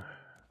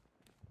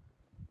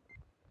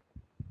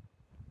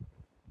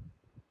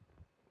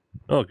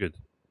 Oh, good.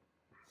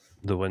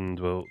 The wind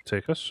will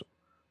take us.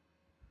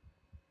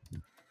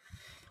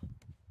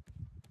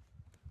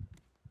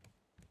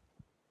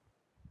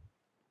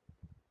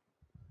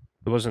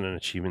 There wasn't an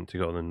achievement to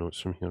get all the notes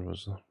from here,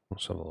 was there?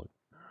 Let's have a look.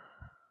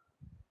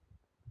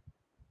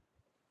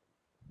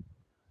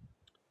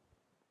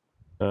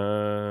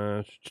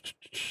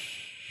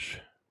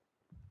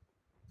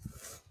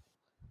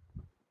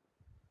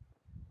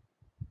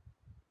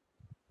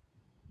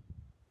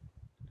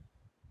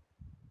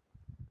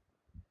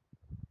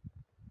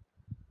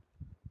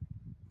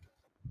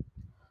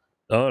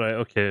 Alright,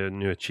 okay,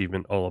 new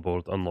achievement, all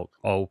aboard, unlock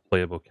all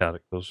playable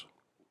characters.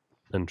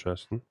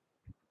 Interesting.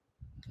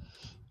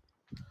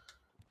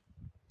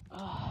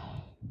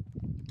 Oh,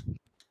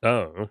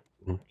 Oh,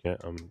 okay,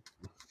 I'm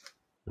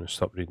gonna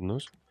stop reading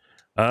those.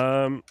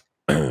 Right,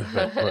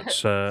 let's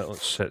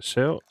set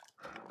sail.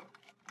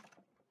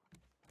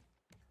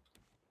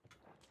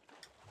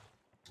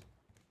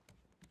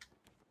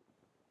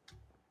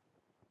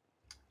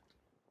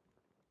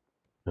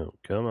 Oh,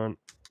 come on.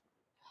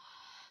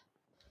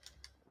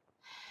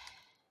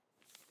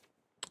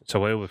 It's a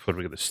while before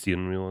we get the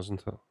steering wheel,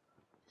 isn't it?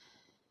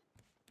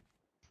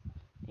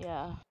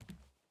 yeah.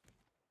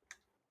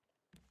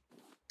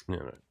 Yeah,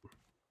 right.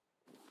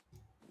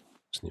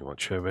 Just need to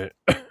watch how we,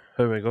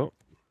 how we go.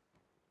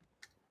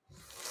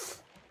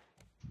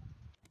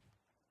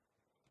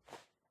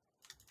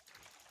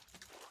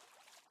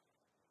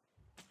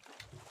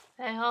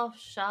 Hey ho,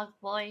 shark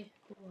boy.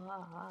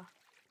 Wow.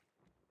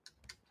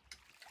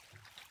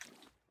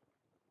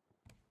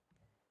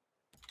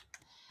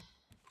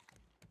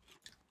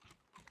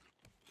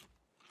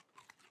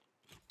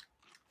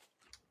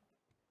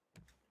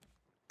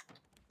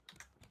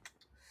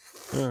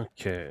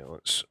 Okay,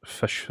 let's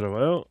fish for a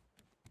while.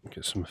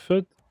 Get some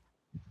food.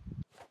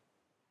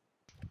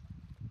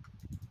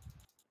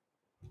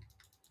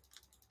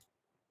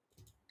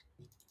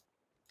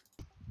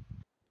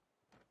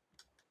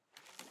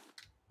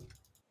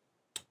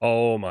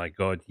 Oh my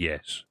god,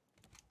 yes.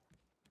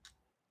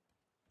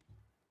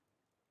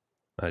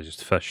 I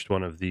just fished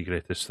one of the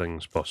greatest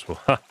things possible.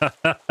 Can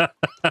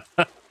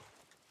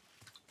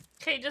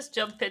you just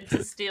jump in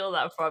to steal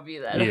that from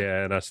you then?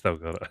 Yeah, and I still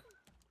got it.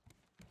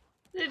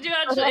 Did you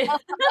actually?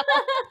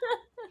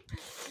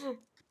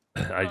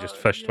 I just Oh,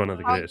 fished one of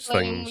the God. greatest Can't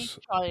blame me things.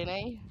 for trying,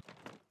 eh?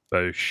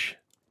 Boosh.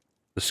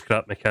 The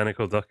scrap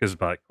mechanical duck is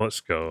back.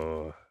 Let's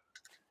go.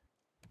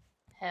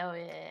 Hell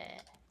yeah.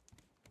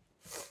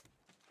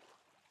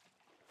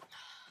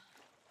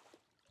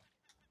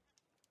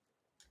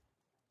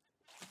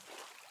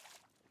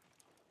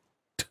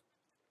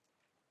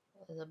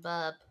 There's a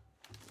bub.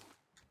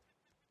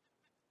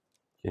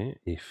 Okay,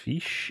 a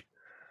fish.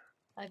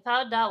 I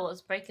found out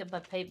what's breaking my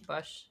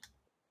paintbrush.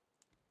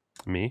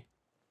 Me.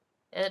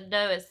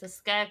 No, it's the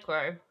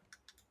scarecrow.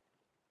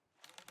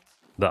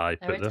 That I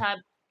put Every there.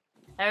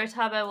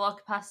 time I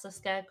walk past the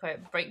scarecrow,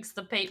 it breaks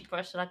the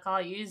paintbrush and I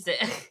can't use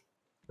it.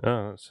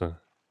 Oh, that's a...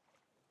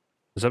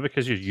 Is that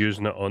because you're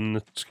using it on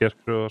the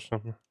scarecrow or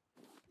something?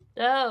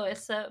 No,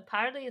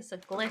 apparently it's a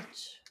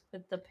glitch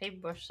with the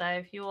paintbrush. So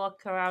if you walk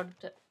around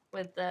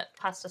with the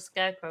past a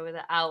scarecrow with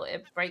it out,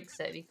 it breaks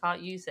it and you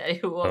can't use it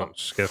anymore. Oh,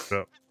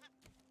 scarecrow.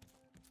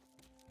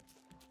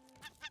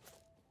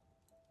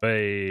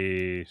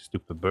 Hey,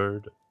 stupid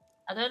bird.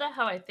 I don't know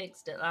how I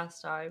fixed it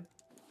last time.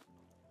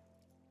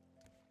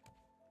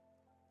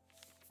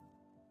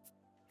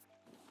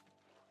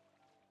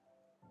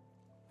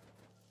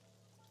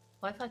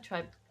 What if I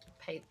try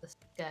paint the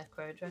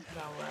scarecrow? Do you reckon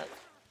that'll work?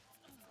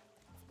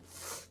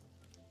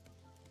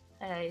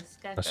 Hey,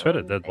 scarecrow. I swear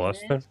want it me did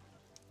last painted? time.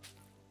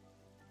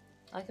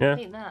 I can Yeah.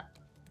 paint that.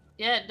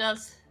 Yeah, it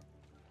does.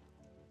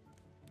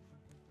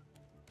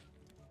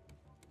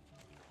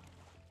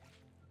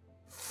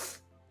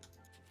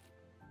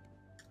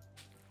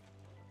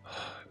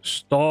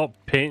 Stop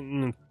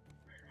painting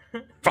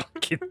and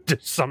fucking do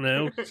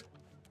something else.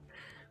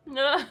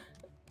 No.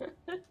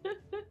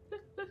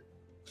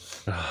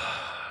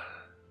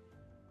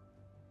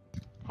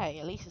 Hey,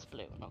 at least it's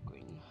blue, not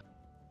green.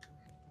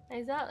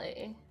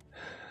 Exactly.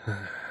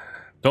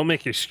 Don't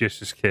make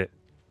excuses, Kit.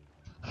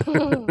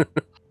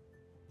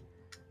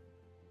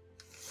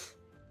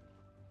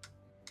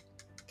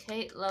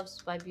 Kate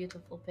loves my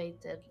beautiful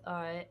painted.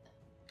 Alright.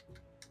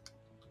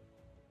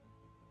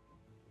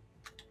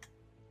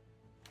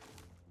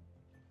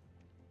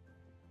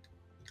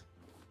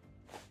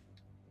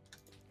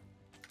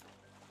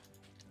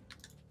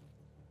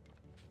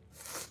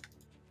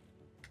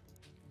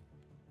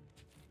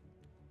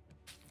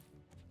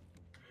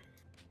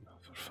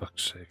 For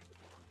fuck's sake.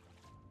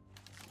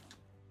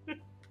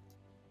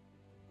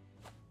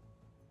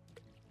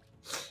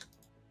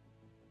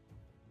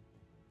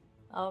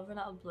 I'll run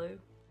out of blue.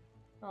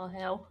 Oh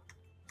hell.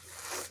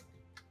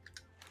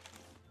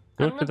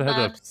 We And the could have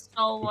had bird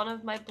stole one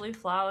of my blue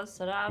flowers,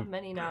 so I don't have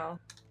many now.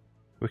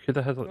 we could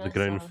have had like the That's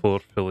ground sad. floor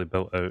fully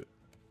built out.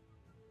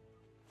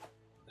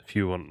 If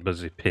you weren't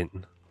busy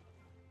painting.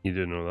 You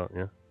do know that,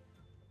 yeah?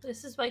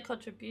 This is my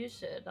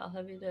contribution, I'll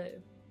have you know.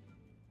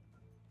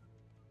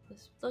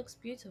 This looks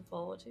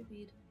beautiful, what do you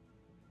mean?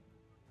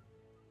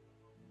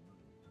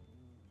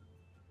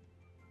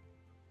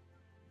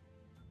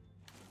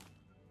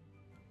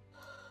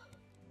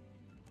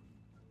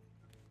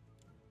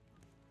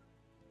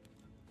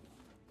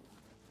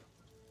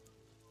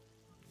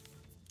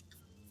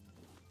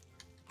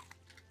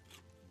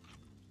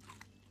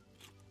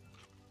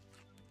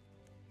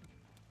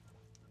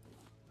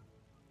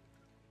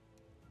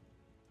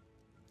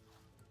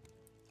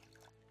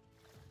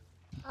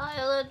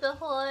 Island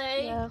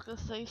ahoy! Yeah, I was gonna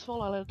say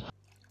Small Island.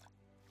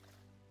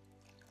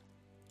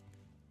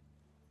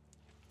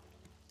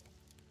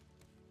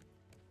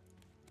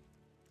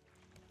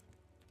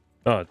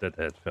 Oh,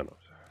 deadhead, fair enough.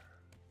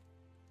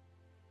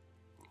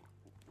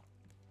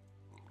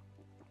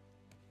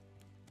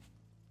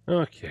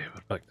 Okay,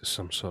 we're back to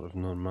some sort of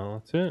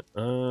normality.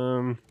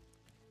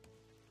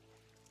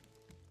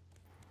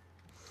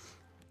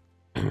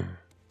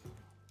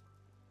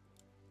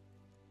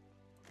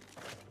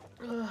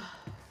 Let's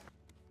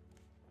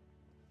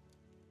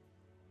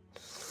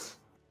see.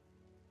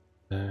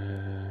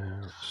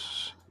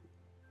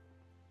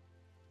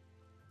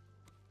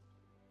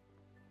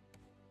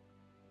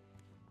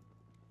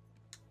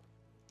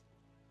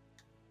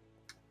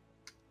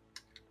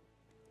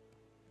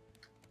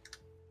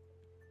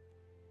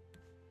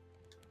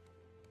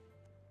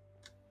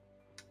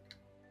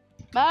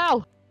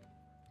 Bow!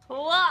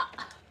 What?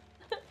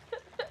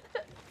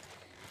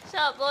 Shut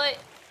up, boy.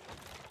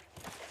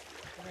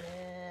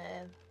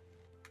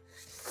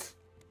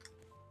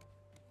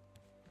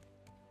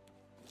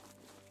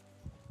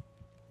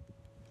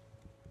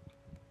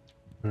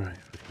 Right,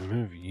 if we can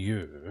move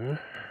you.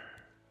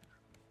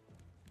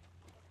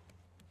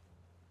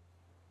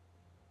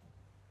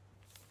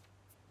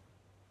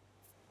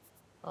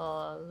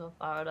 Oh, it's not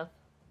far enough.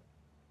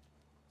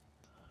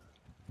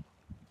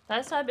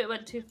 First time it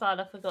went too far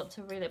and I forgot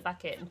to reel it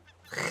back in.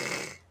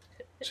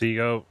 So you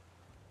go.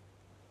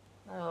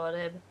 I want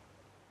him.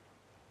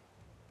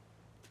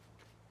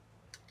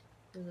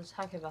 He was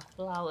attacking my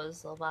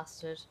flowers, little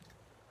bastard.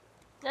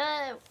 No!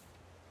 I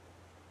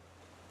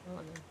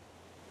want him.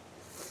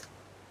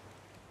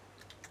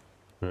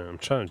 Yeah, I'm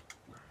trying.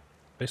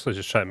 Basically,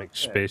 just trying to make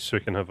space so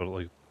we can have our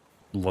like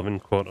living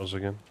quarters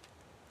again.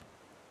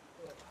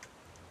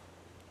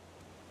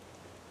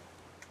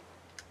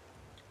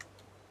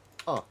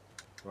 Oh,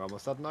 we're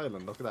almost at an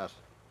island. Look at that.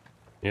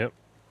 Yep.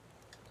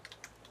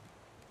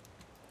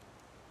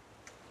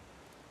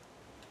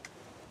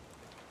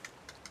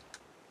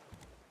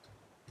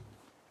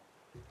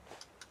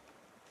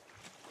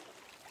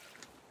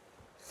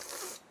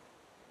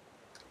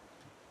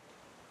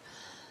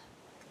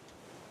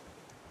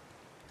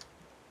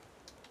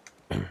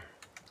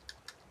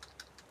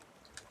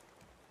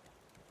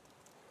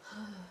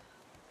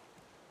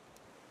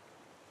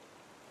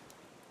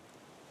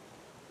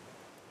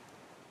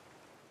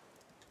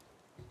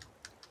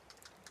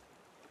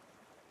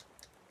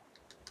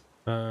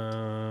 And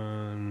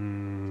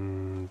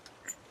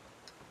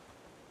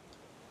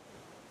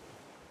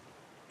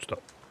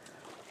stop.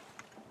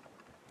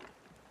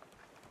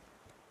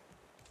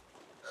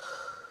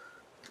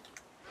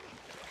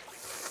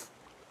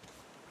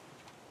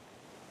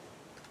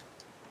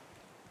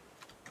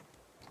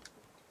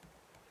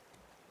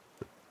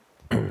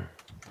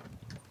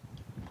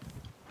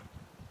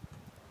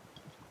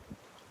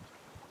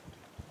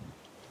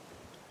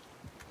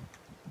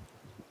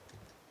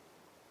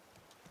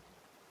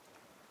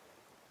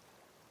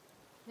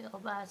 You little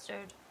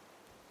bastard.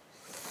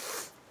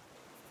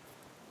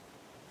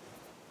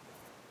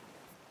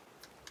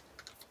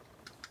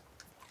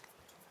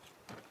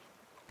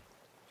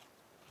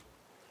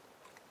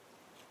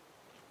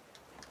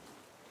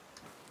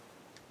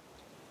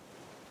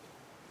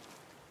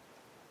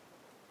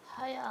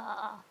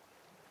 Hiya.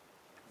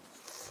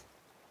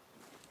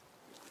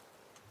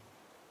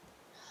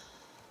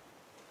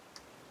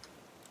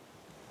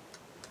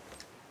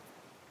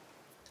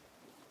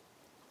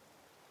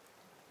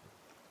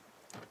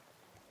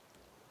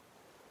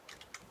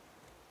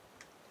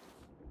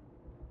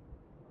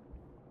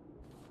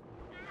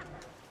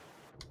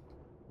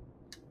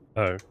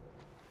 Oh.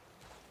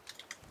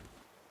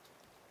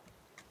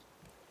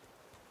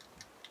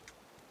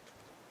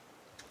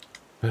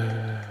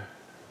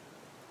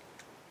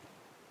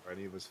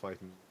 Already was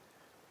fighting.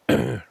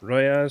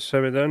 Royaz,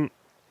 how we doing?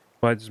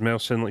 Why does Mel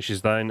sound like she's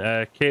dying?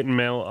 Kate and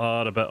Mel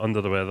are a bit under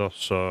the weather,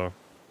 so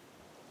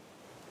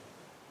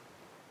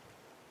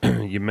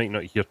you might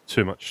not hear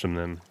too much from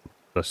them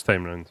this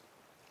time round.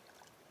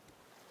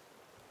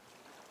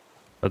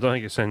 I don't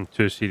think it's anything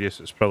too serious.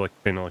 It's probably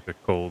kind of like a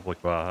cold,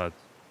 like what I had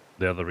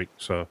the other week.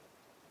 So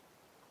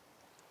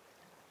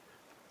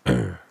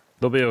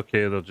they'll be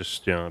okay. They're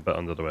just a bit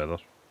under the weather.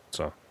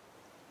 So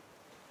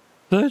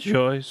the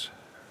joys.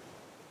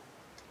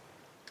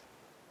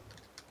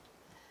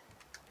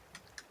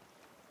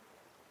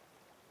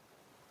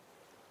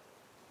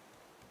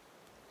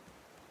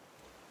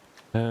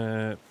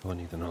 I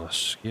need another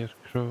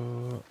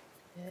scarecrow.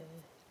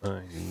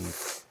 I need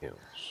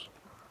nails.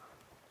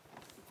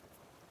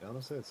 Yeah,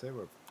 honestly, I'd say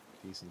we're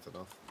decent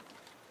enough.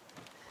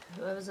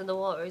 Whoever's in the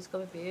water, he's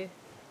coming for you.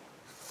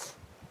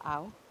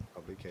 Ow.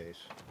 Probably Kate.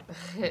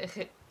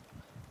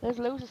 There's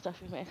loads of stuff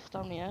we've missed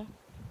on here.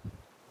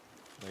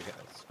 Like a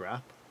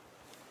scrap.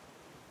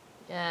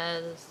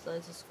 Yeah,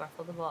 there's a scrap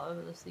on the bottom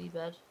of the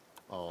seabed.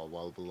 Oh,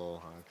 well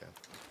below. Okay.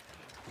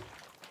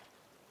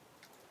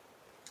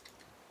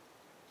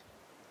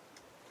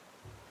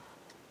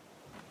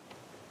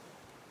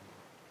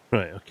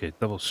 Right. Okay.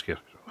 Double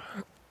scarecrow.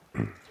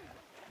 Fucking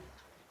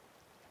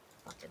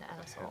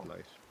asshole.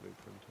 Headlight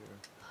blueprint here.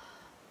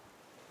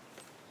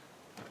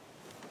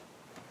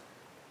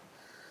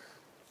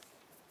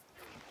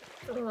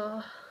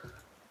 Ugh.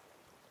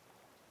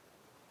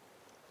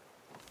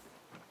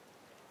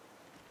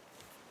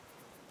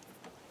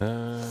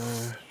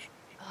 Uh,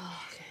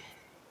 Oh, okay.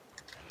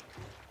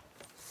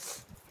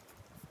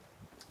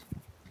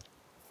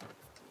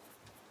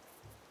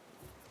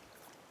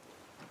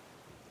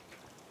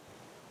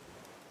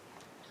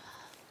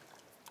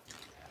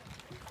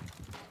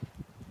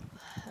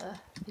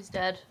 He's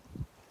dead.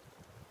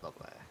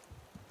 Lovely.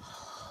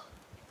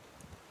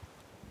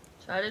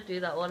 Trying to do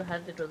that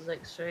one-handed was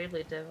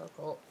extremely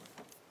difficult.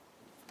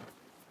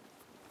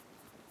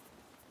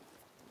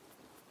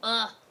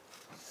 Ugh.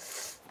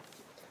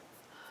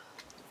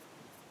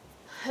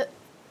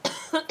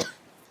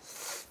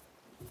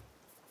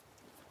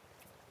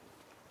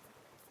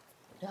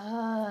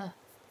 Ah.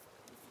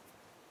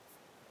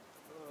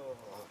 Oh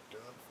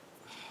god.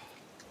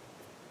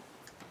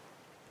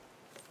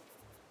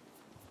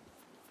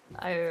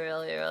 I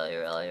really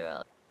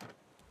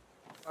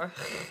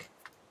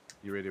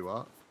You ready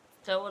what?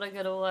 don't want to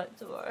go to work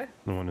tomorrow.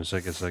 no one is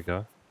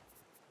zigga.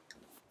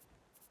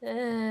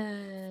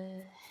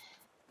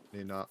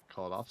 You're not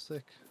called off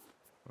sick?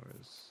 Or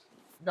is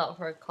Not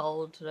for a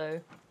cold, no.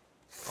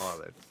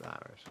 oh that's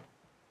that right.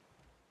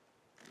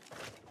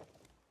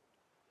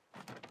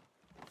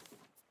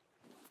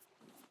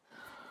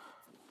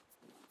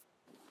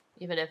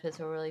 Even if it's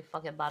a really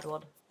fucking bad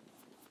one.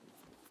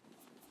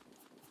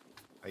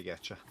 I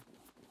getcha.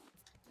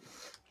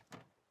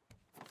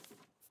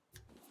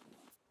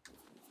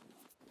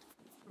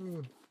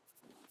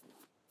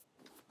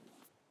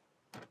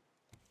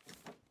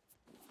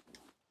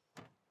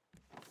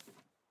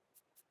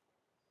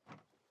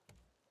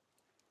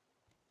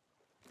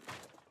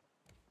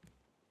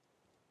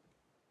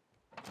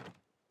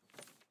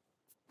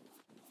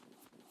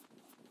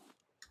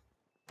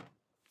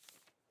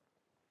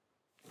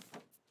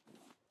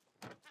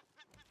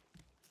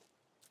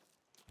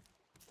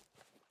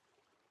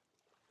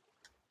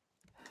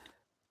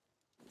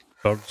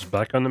 Birds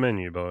back on the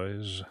menu,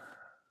 boys.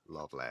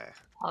 Lovely.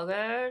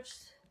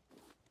 Hoggers.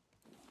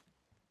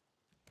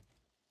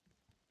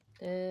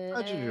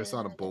 Imagine you're just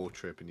on a boat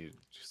trip and you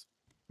just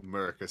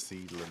murk a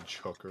seedling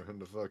chucker on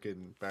the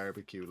fucking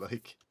barbecue,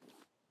 like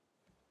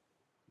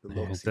the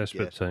Yeah, looks you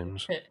desperate get.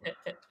 times.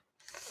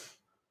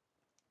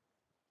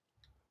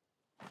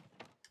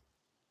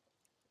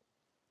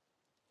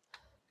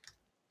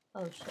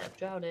 Oh shit, I've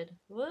drowned.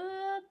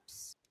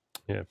 Whoops.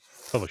 Yeah,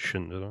 probably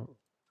shouldn't do that.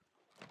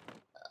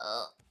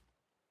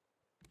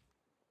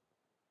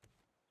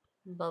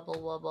 Bubble,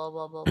 bubble,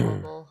 bubble,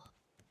 bubble.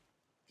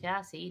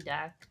 Cassie,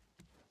 Dak.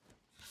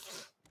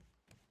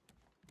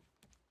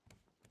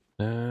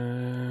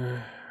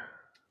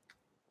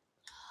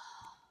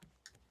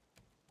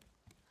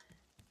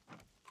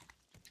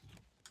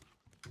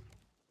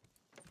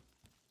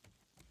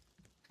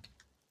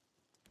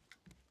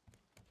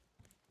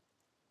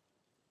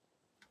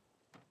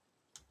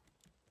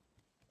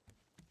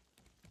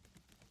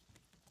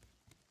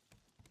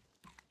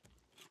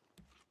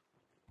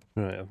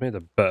 Right, I've made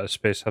a bit of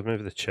space. I've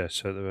moved the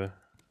chest out of the way.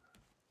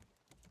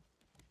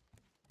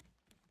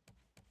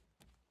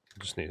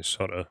 Just need to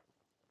sort of,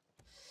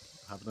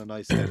 Having a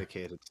nice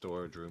dedicated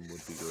storage room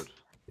would be good.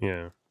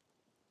 yeah.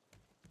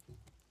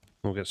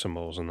 We'll get some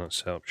balls in that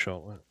setup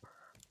shortly.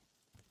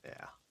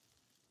 Yeah.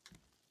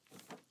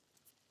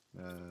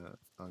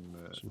 I'm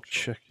Some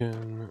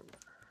chicken.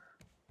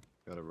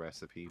 got a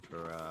recipe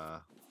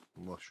for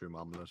mushroom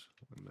omelette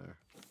in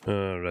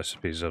there.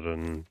 Recipes are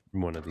in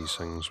one of these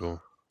things.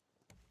 We'll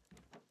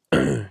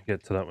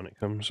get to that when it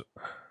comes.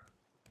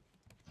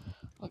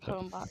 I'm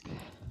coming back.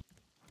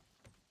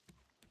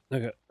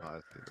 Okay. Oh, I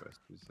see the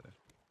recipes there.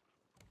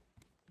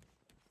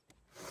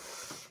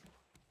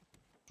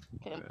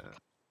 Okay. Yeah.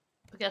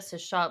 I guess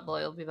his shark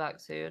boy will be back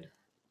soon.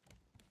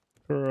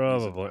 He's in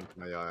Probably. front of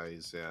my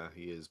eyes. Yeah,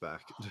 he is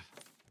back.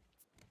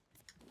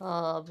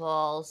 Oh,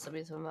 balls. That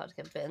means I'm about to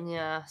get bit in the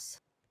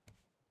ass.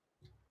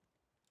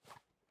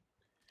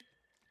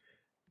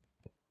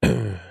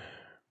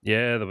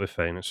 Yeah, they'll be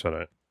fine. It's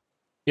alright.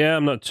 Yeah,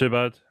 I'm not too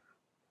bad.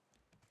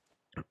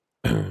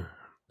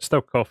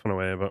 Still coughing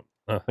away, but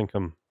I think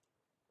I'm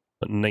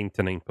at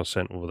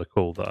 99% over the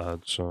cold that I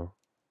had, so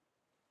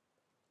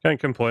can't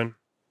complain.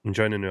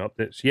 Enjoying the new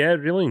updates. Yeah,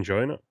 really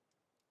enjoying it.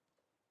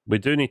 We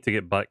do need to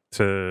get back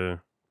to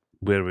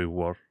where we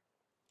were.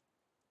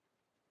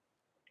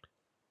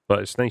 But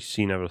it's nice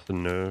seeing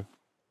everything new.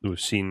 We've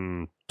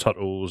seen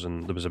turtles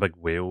and there was a big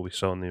whale we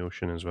saw in the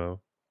ocean as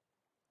well.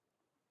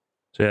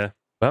 So yeah,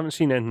 we haven't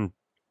seen anything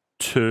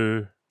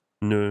too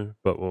new,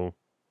 but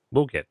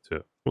we'll get to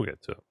it. We'll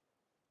get to it.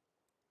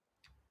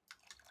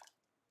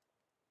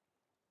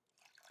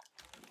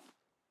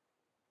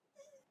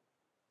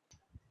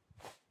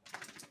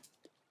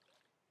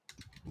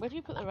 Where do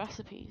you put the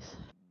recipes?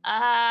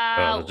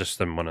 Ow! They're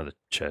just in one of the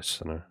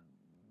chests now.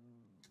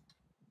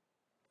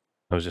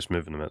 I was just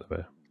moving them out of the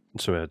way,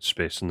 so we had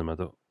space in the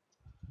middle.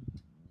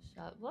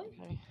 Shark boy?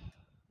 Okay.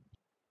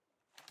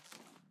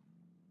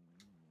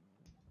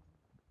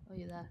 Oh,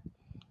 you there?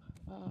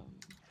 Um,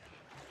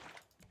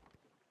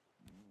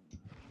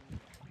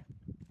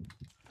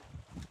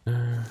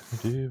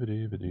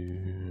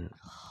 Ba-doo-ba-doo-ba-doo.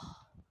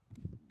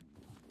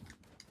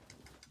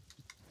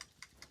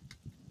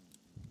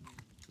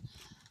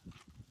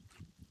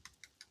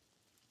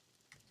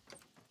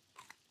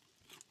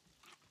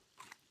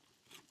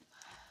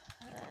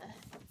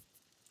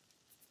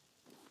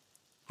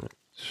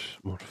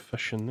 more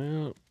fish in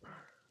there.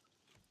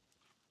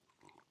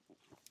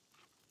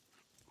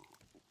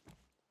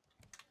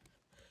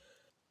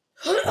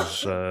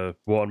 There's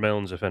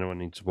watermelons if anyone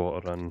needs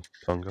water and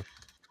hunger.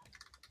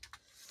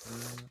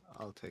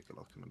 I'll take a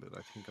look in a bit.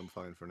 I think I'm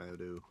fine for now,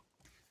 dude.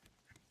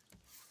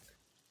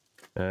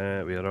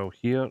 We are all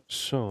here,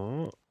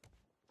 so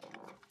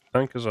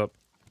tank is up.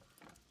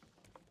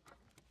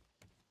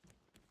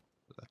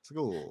 Let's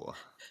go.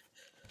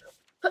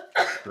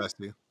 Bless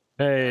you.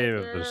 Hey,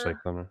 we've got a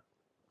cyclone.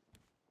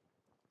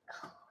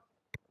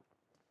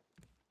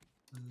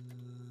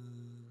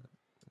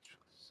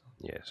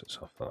 Yes, it's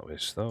off that way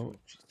still.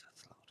 Jeez,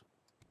 that's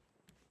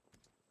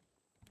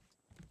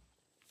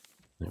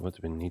loud. What do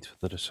we need for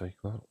the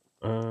recycler?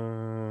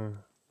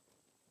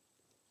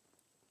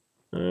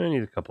 I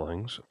need a couple of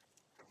things.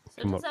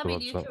 So Come does up that mean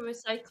towards you that. can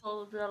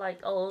recycle the like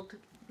old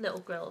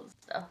little grills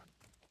stuff?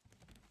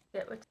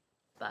 Get rid of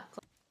back.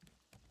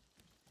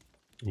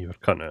 You were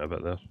cutting out a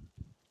bit there.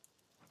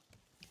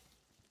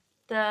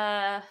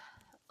 The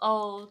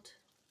old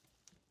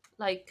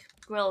like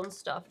grill and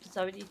stuff. Does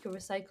that mean you can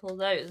recycle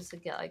those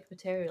and get like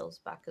materials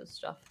back and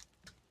stuff?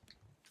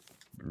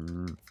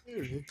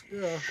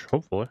 Yeah.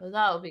 Hopefully. So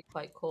that would be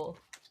quite cool.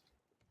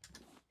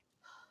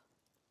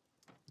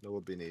 That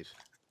would be neat.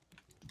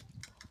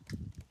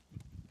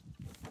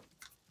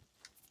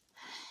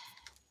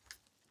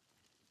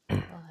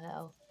 Oh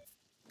hell.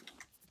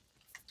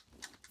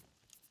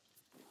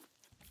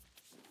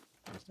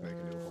 Just make a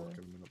new Hulk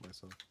in a minute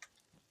myself.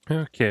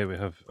 Okay, we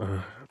have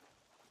a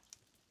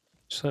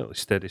slightly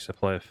steady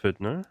supply of food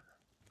now.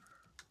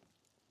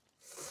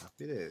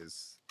 Happy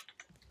days.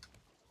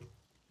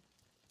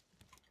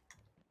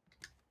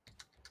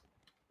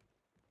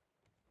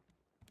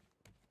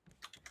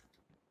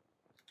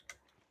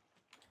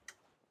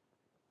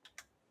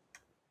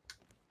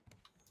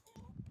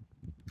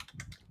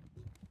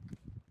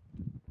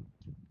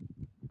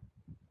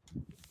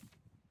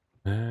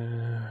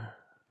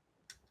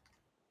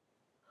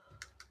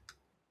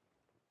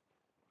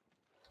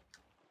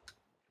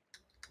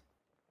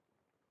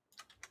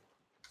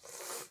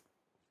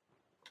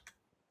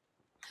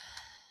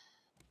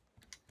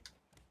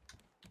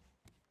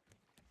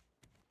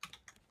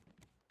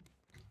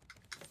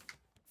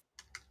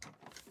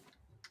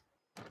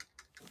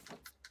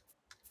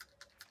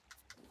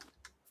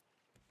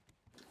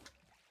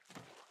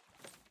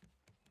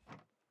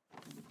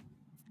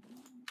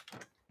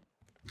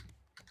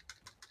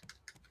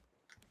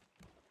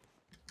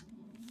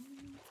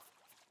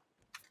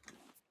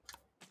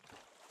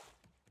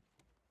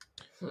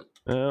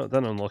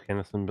 Didn't unlock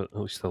anything, but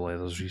at least the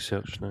leather's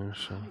researched now,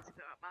 so. I need to put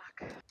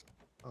that back.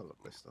 Oh,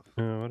 lovely stuff.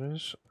 What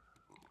is?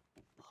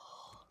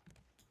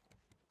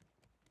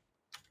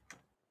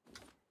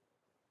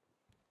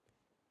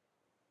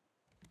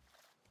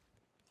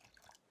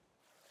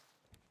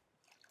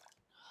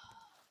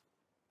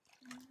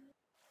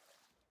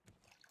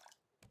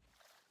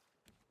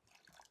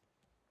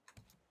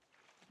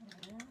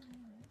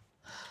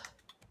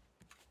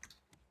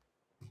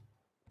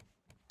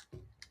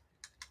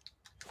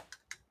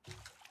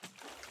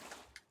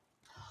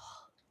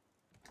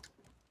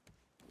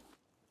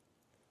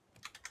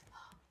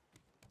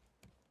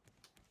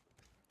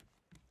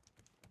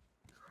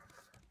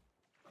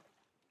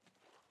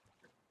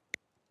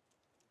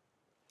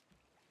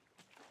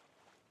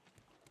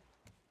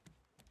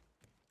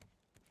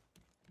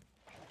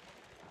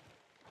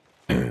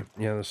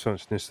 Yeah, there's so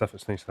much new stuff.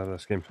 It's nice to have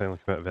this game finally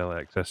come out of early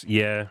access.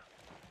 Yeah.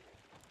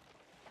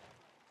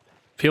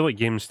 I feel like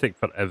games take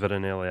forever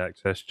in early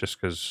access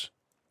just because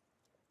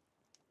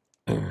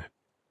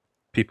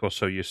people are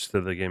so used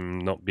to the game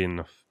not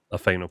being a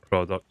final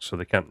product, so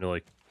they can't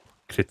really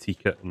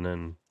critique it and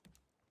then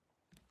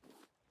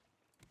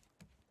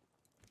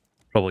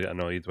probably get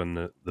annoyed when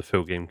the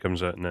full game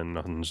comes out and then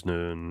nothing's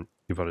new and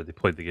you've already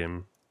played the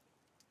game.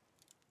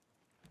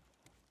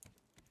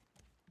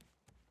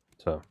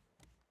 So,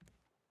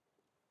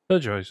 the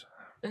joys.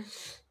 Ugh.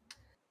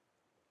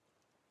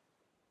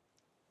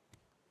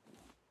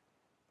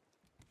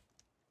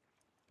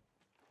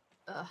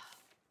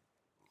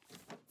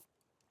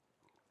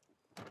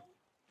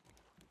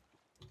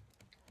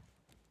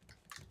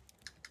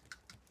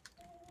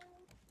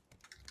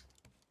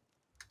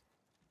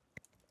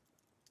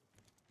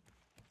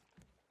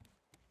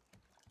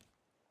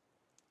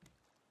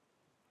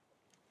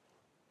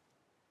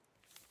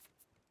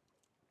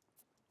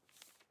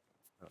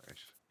 Alright.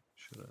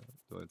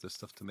 Do I have the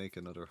stuff to make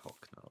another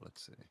hook now?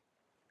 Let's see.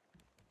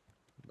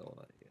 No,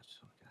 not yet.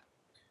 Okay.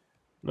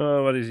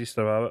 No worries,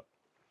 Easter Rabbit.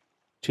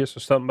 Cheers for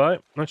stopping by.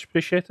 Much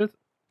appreciated.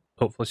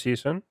 Hopefully see you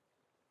soon.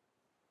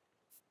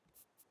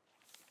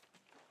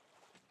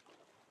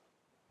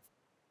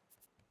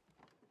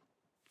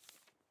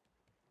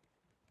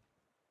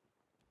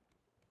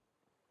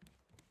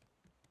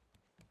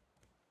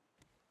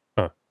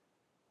 Huh.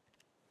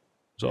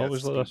 Is it Yeah,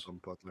 always it's like speed this?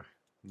 bump butler.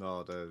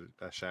 No, the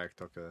shark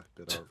took a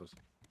bit out of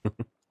it.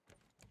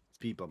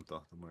 Speed bump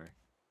though, don't worry.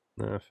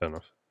 Fair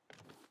enough.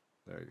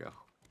 There you go.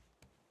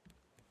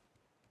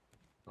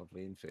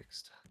 Lovely and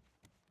fixed.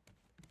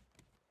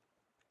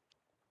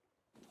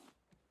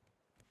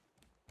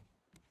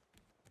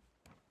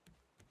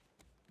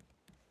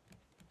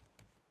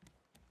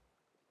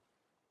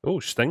 Oh,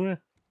 stingray.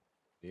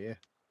 Yeah.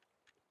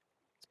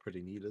 It's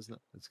pretty neat, isn't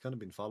it? It's kind of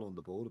been following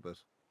the boat a bit.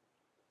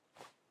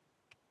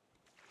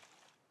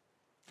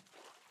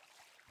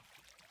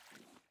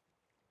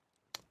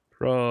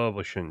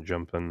 Probably shouldn't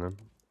jump in then.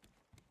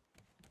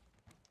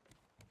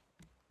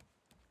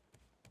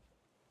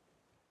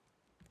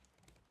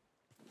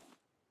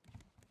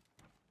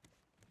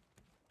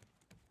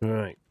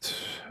 Right,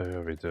 how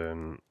are we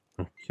doing?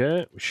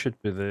 Okay, we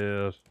should be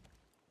there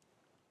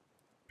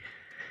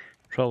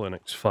probably the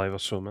next 5 or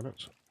so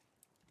minutes.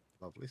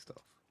 Lovely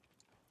stuff.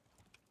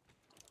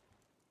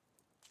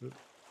 Oop.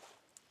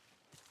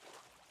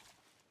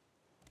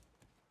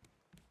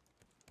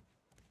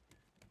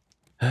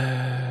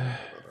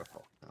 Another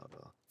hawk now,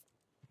 though.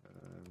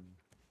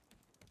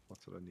 What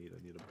do I need?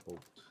 I need a bolt.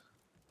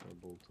 A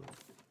bolt.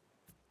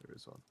 There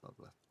is one.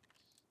 Lovely.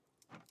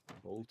 A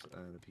bolt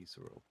and a piece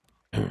of rope.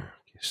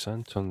 Okay,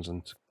 sand turns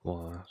into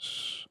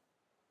glass.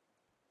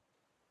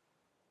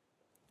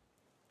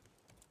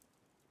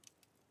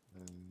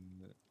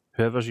 And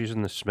Whoever's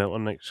using the smelter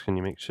next, can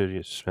you make sure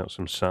you smelt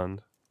some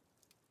sand?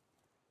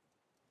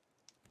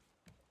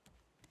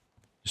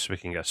 Just so we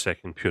can get a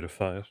second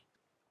purifier.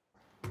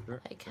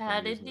 sure, I if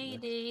I'm can using it next.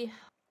 indeed.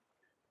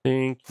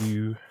 Thank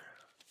you.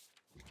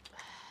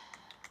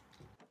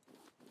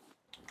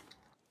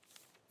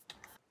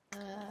 Oh,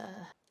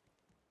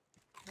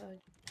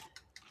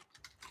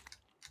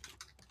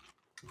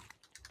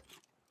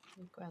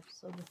 I'll grab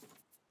some.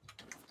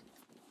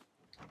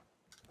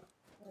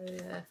 Oh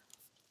yeah.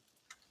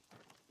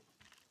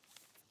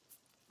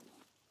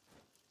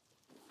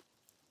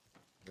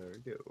 There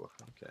we go.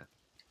 Okay.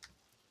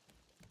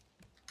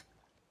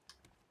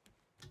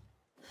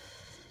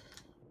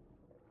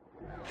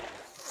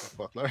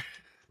 Butler.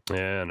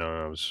 Yeah,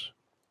 no, I was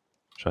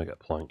trying to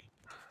get a plank.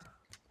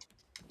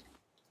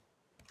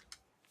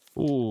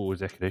 Ooh,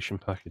 decoration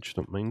package.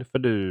 Don't mind if I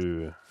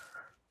do.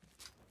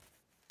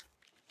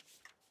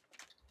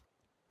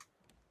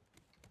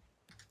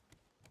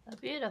 A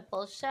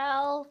beautiful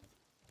shell.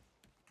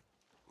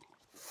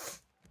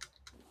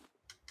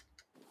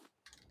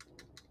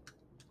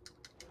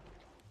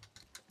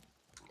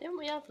 Didn't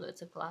we have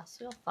loads of glass?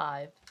 We got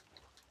 5.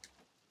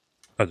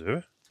 I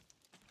do?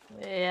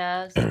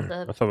 Yes,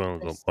 I thought we only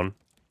got this, one.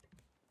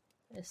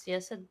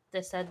 yes,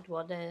 this end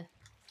one here.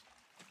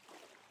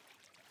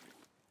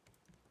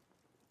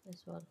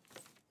 This one.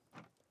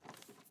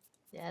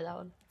 Yeah, that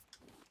one.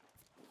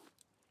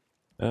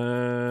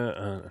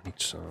 I need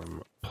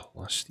some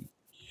plastic.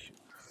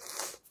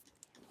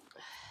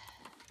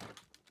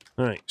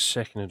 Alright,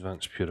 second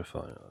advanced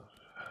purifier.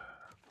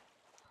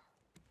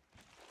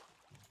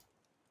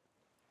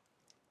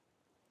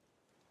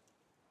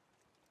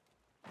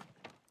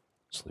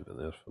 Let's leave it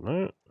there for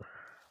now.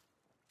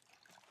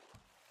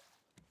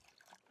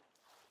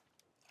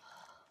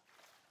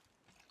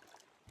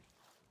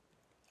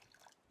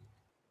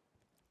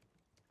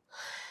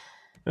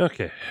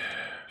 Okay,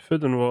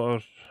 food and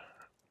water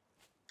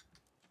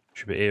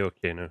should be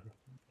A-okay now.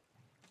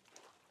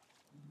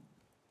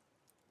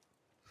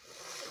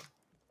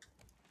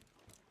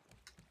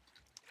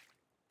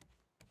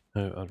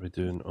 How are we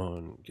doing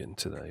on getting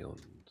to the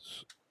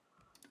islands?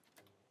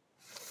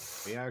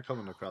 We are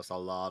coming across a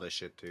lot of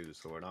shit too,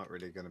 so we're not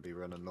really going to be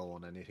running low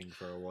on anything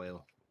for a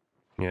while.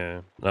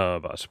 Yeah,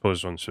 but I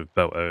suppose once we've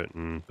built out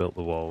and built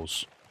the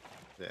walls.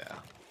 Yeah.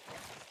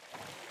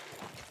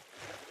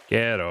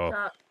 Get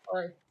off.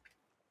 Oi.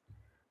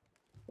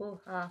 Ooh,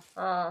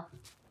 ah.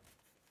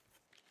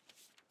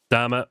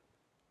 Damn it.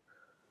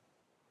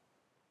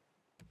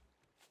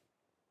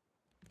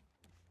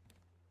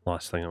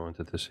 Last thing I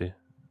wanted to see.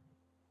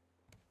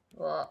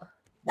 What?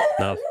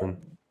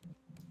 Nothing.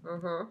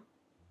 Mm-hmm.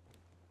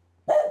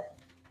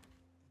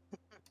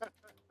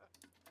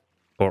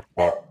 Bork,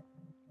 bork.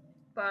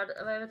 But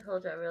have I ever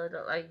told you I really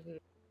don't like you?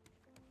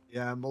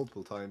 Yeah,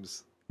 multiple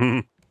times.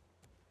 I've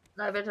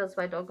been told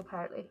my dog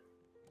apparently.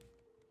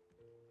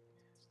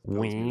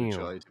 Fills me with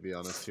Wow. joy, to be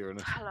honest, hearing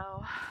it.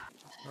 Hello.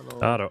 Hello.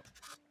 Aro.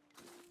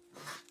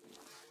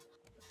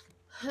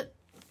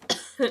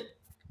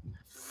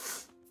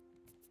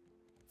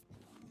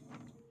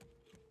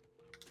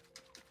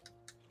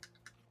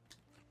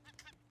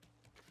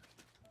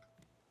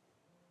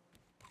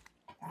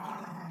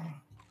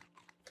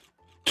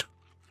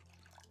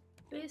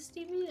 Where's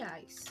Stevie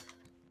Nice?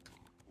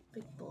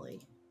 Big boy.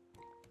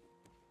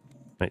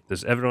 Right,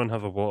 does everyone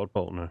have a water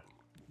bottle now?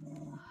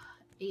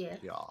 Yeah.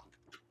 Yeah.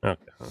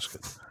 Okay, that's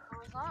good.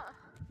 What was that?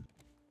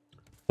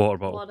 Water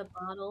bottle. Water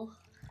bottle.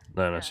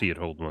 Then I Yeah. see you're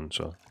holding one,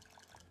 so.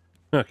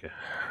 Okay,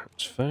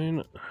 that's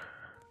fine.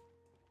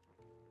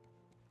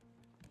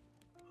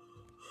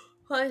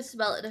 I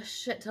smelled a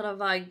shit ton of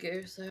vine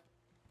goo, so.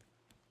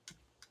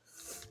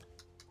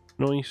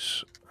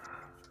 Nice.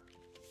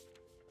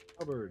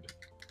 Cupboard.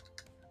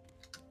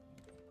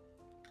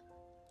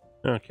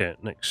 Okay,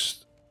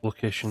 next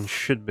location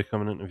should be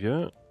coming into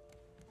view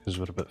because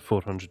we're about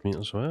 400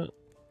 meters away.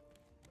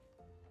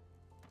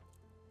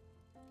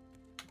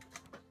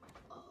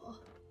 Oh.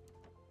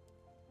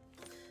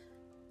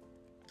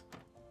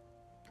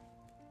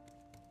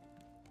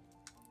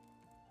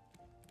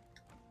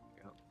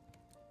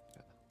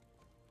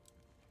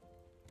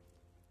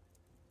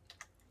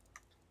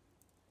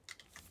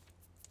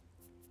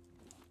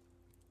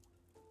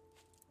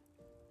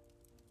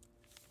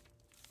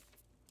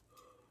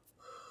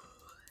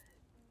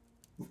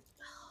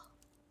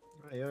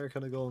 You're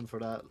kind of going for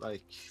that,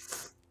 like,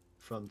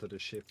 front of the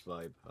ship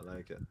vibe. I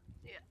like it.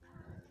 Yeah.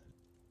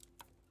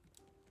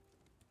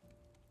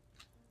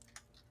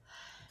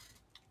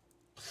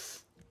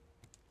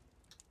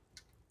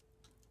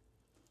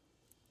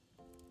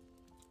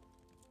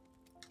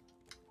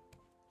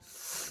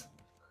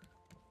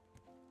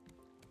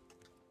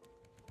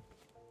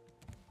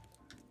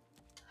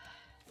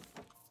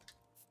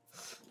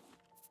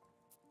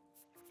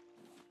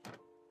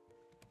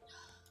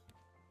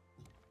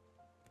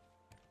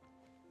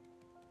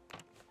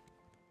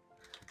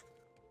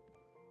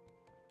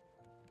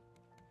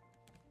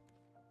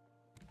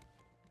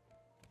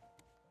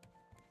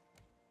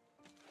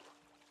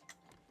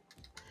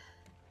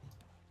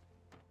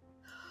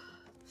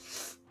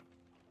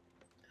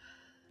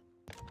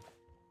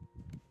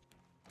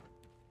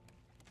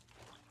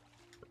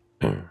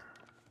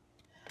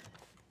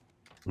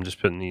 I'm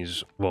just putting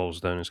these walls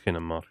down as kind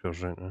of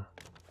markers right now.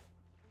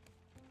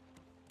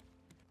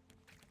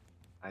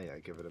 I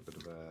give it a bit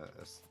of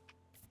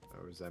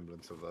a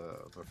resemblance of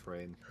a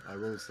frame. I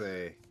will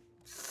say,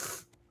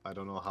 I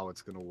don't know how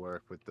it's gonna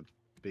work with the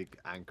big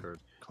anchor.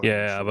 cutting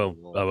Yeah, I through the will.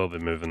 wall. I will be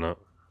moving that.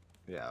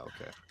 Yeah,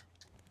 okay.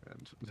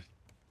 And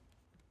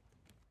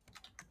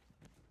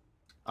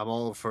I'm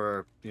all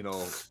for, you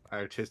know,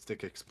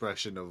 artistic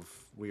expression of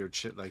weird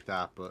shit like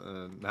that, but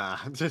nah.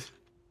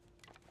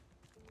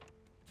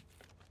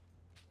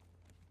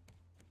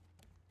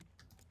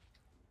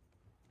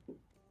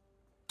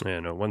 Yeah,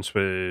 no. Once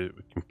we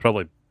can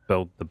probably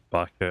build the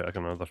back out like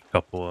another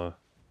couple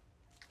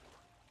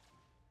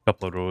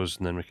of rows,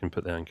 and then we can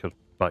put the anchor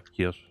back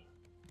here.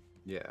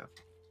 Yeah.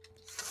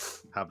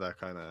 Have that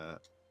kind of,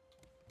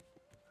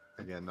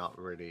 again, not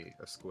really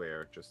a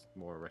square, just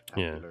more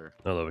rectangular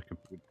Although we could,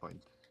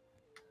 midpoint.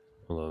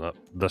 although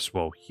this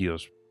wall here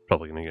is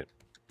probably going to get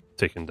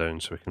taken down,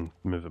 so we can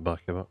move it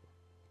back a bit.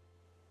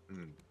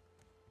 Mm.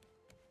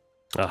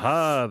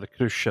 Aha! The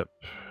cruise ship.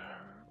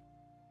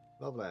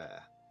 Lovely.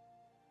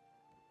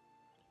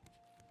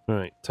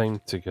 Right, time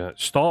to get.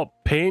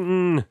 Stop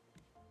painting.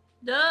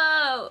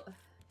 No!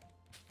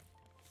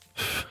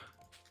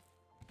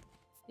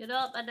 You're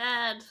not my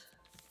dad.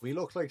 We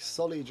look like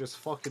Sully just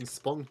fucking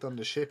spunked on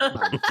the ship,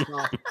 man.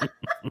 Stop.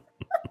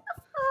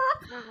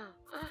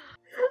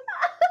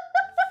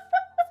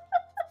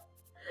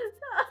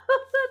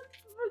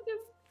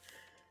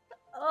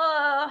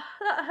 Oh,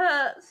 that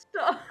hurts.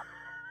 Stop.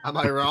 Am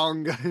I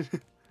wrong?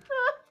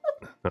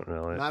 Not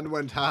really. Man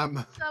went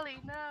ham. Sully,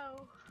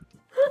 no.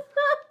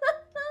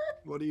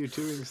 What are you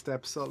doing,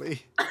 Step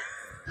Sully?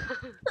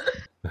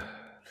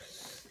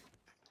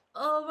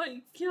 Oh my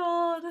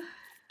god.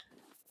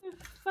 You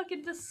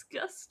fucking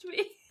disgust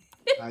me.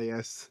 Ah,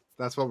 yes.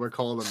 That's what we're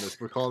calling this.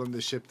 We're calling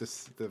the ship the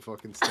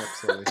fucking Step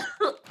Sully.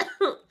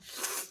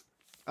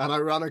 And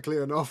ironically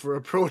enough, we're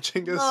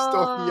approaching a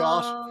stuck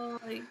yacht. Oh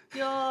my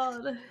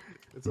god.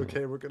 It's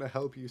okay, we're gonna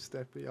help you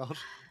step yacht.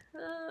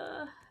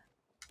 Uh,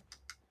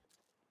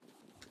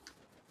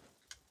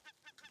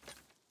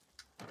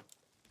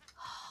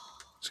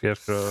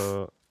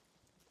 Scarecrow.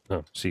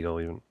 Oh,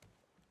 seagull even.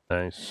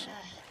 Nice.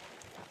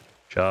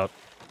 Sharp.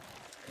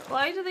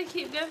 why do they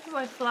keep going for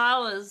my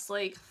flowers?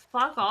 Like,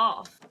 fuck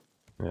off.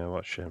 Yeah,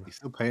 what a shame. You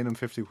still paying him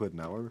 50 quid an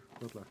hour?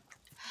 Good luck.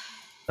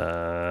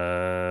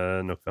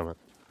 No comment.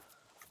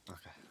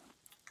 Okay.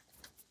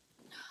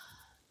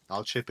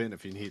 I'll chip in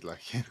if you need, like.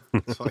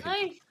 It's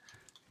fine.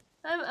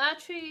 I'm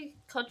actually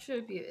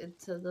contributing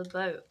to the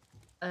boat,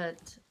 and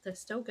they're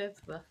still going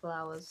for my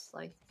flowers.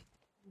 Like,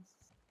 it's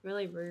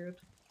really rude.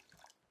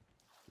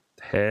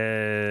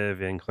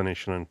 Heavy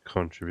inclination on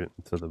contributing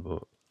to the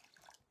boat.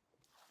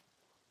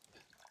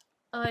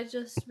 I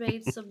just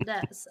made some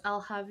nets,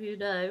 I'll have you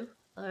know.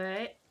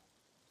 Alright?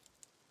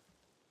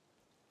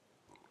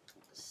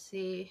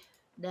 See,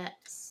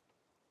 nets.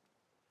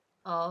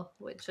 Oh,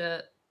 which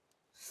are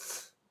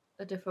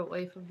a different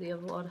way from the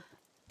other one.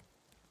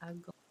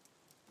 Angle.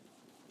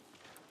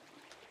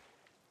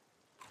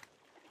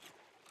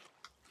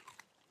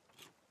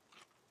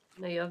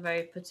 No, you're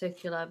very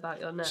particular about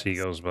your nets.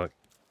 Seagull's back.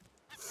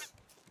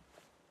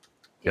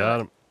 Yeah.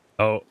 Got him.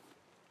 Oh.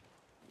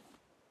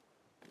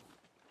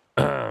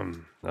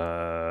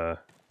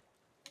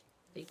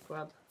 Big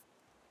grub.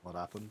 What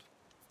happened?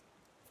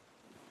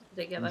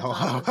 Did I get my No,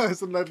 flowers? I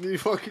wasn't letting you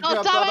fucking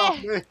God grab that off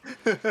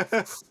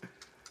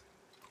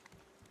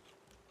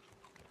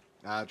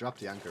damn me. Drop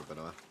the anchor, by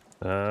the way.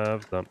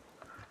 I've done.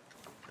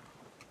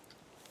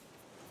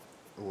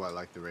 Oh, I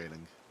like the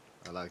railing.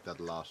 I like that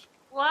a lot.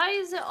 Why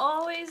is it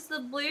always the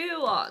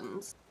blue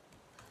ones?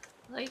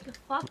 Like,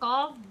 fuck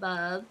off,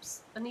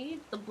 Babs. I need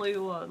the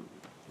blue one.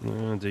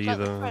 Do you Like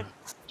the the... front.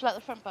 It's like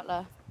the front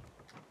butler.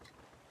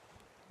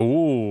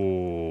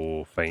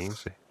 Ooh,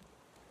 fancy.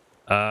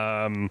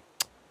 Chop,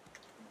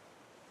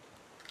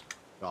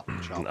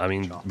 chop, I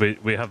mean, chop.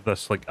 we have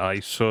this like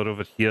eyesore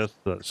over here.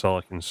 That's all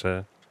I can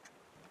say.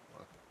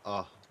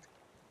 Oh,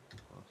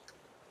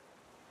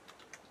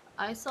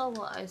 I saw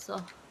what I saw.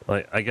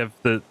 Like I give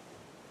the.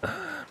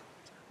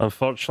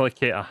 Unfortunately,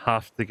 Kate, I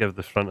have to give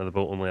the front of the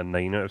boat only a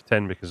 9 out of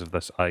 10 because of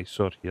this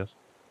eyesore here.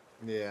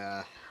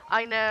 yeah.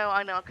 I know,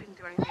 I couldn't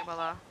do anything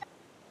about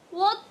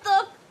What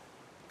the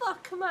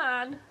fuck,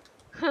 man?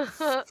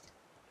 that.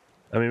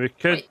 I mean, we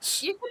could. Wait,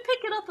 you can pick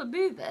it up and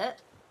move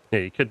it. Yeah,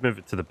 you could move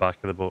it to the back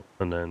of the boat,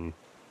 and then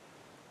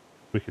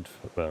we could.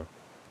 Well,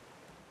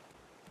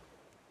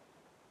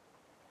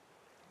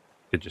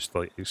 could just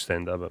like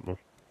extend it a bit more.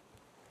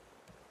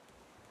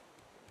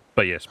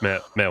 But yes,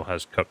 Mel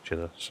has cooked you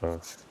this,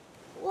 so.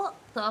 What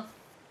the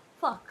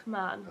fuck,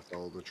 man? That's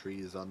all the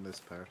trees on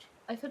this part.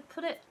 I could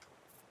put it.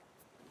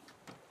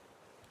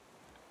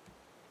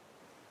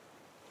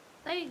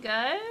 There you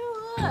go.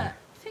 Look,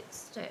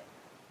 fixed it.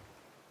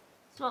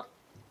 It's not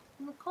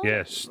in the corner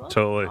Yes, anymore.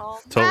 totally, Oh,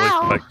 totally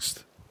Mel!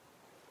 fixed.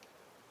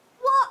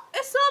 What?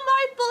 It's not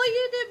my fault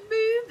you didn't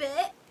move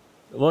it.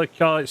 Look,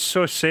 oh, it's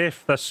so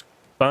safe. This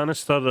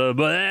banister. Do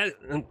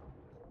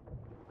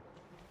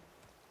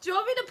you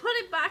want me to put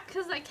it back?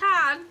 Because I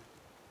can.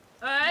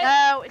 Alright?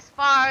 No, it's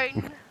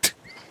fine.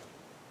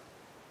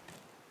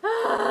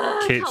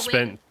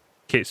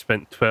 Kate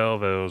spent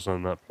 12 hours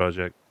on that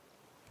project.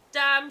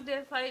 Damned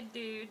if I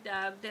do,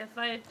 damned if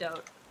I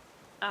don't.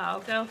 I'll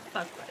go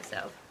fuck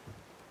myself.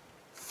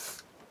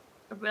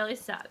 I'm really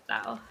sad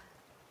now.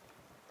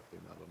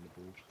 They're not on the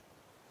boat.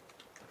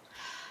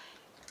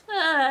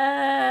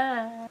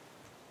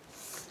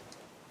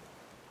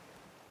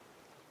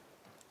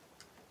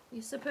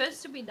 You're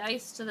supposed to be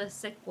nice to the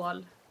sick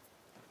one.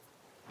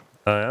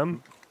 I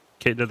am.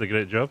 Kate did a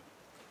great job.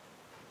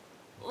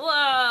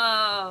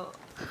 Whoa!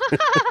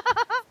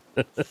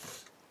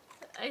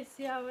 I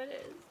see how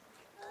it is.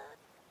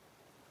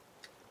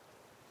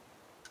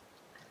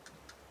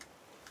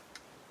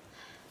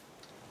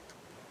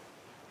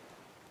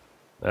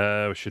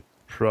 We should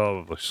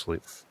probably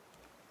sleep.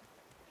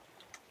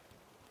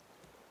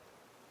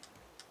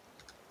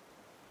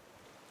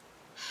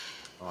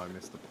 Oh, I'm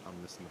missing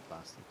the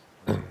plastic.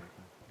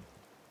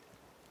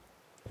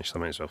 Actually,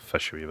 I might as well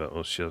fish a wee bit.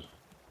 Let's just...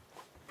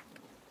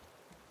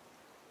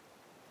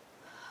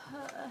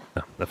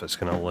 if it's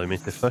going to allow me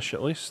to fish,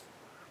 at least.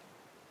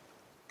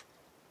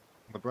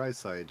 On the bright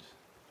side,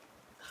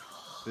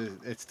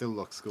 it still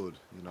looks good,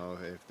 you know,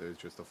 if there's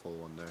just a full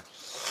one there.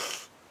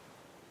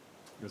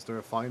 Is there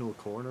a final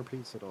corner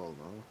piece at all?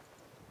 No?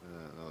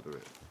 No, there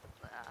is.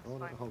 Oh,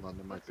 no, hold on,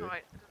 there might be.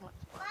 Alright.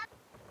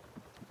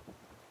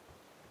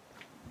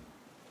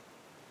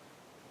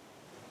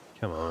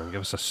 Come on, give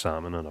us a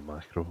salmon and a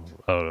mackerel.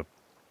 Or a...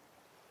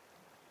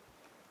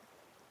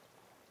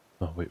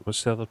 Oh, wait,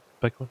 what's the other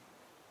big one?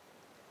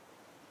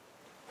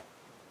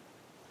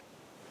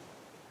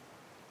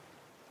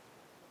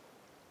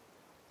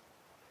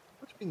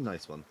 What's been a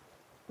nice one?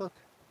 Look.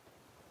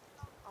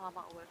 Oh, I'm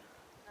out of wood.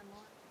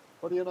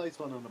 What are you a nice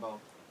one on about?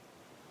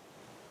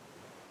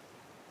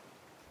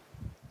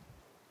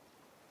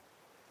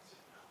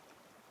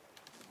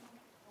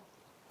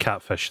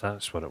 Catfish,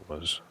 that's what it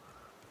was.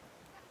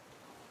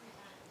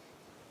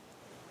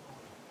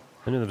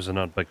 I knew there was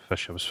another big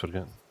fish I was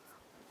forgetting.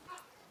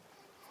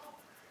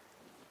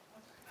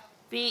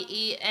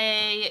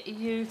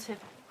 BEAU.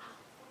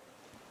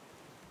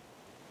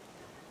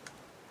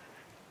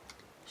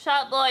 Shut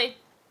up, boy.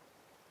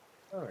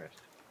 Alright.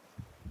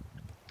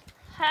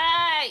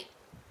 Hey!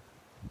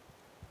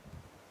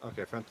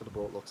 Okay, front of the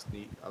boat looks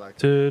neat. I like it.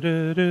 Shut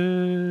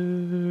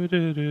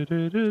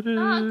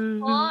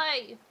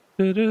boy.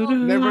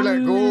 Never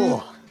let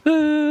go!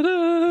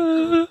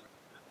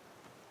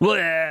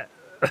 Bleh.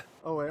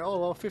 Oh wait,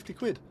 oh, 50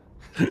 quid.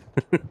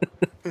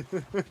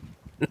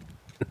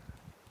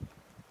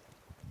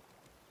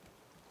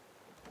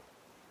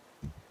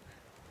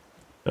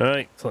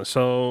 Alright, let's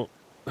all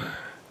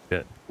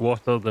get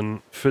watered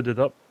and fooded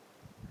up.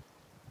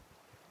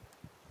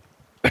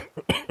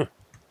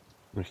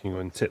 We can go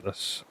and take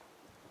this.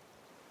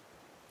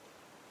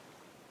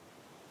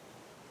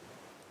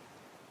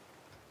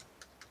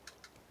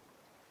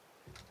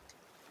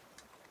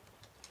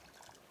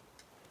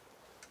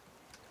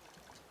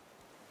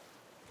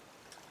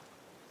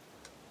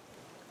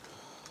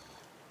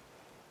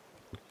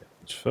 Okay,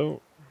 it's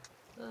full.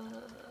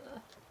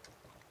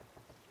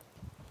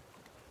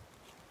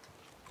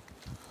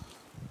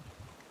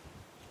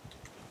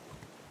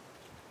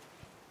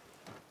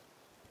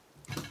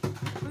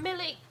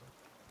 Millie.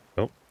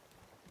 Oh.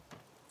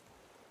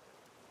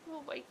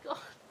 Oh my god.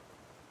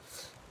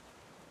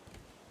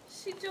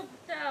 She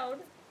jumped down,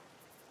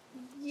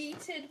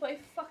 yeeted my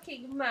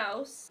fucking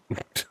mouse,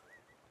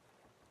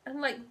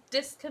 and like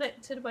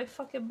disconnected my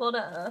fucking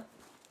monitor.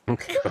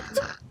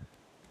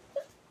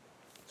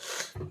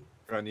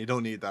 Gran, you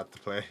don't need that to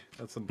play.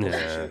 That's some bullshit.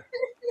 Yeah.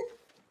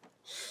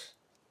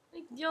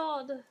 My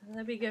god.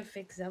 Let me go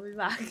fix it. I'll be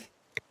back.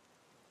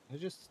 I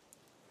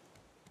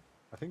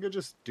think I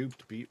just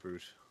duped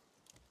beetroot.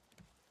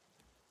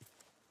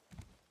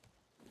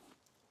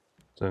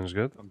 Sounds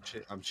good.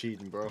 I'm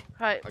cheating, bro.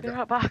 Right, I be got-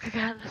 right back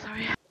again,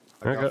 sorry. I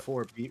Okay. got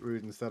 4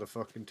 beetroot instead of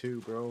fucking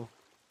 2, bro.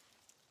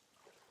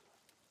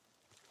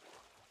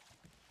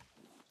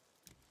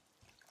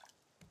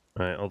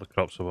 Right, all the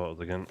crops are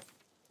watered again.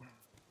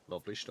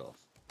 Lovely stuff.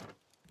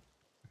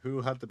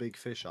 Who had the big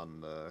fish on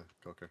the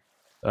cooker?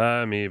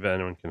 Me, but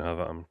anyone can have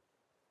it. I'm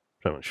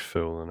Pretty much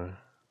full now.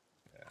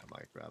 Yeah, I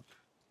might grab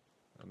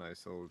a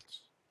nice old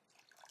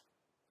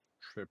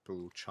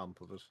triple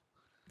chomp of it.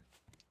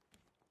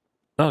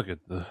 Oh, good.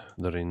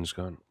 The rain's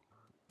gone.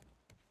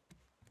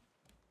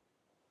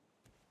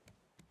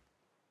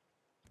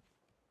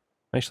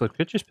 Actually, we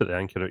could just put the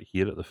anchor out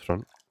here at the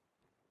front.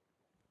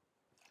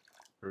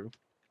 True.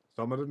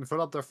 Someone didn't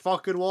fill up their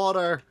fucking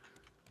water.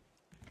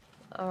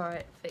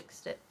 Alright,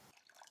 fixed it.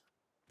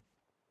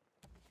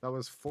 That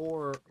was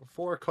four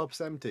cups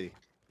empty.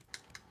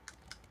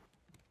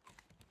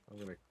 I'm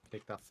gonna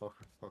kick that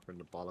fucker in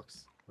the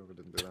bollocks. Whoever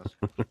didn't do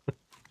that.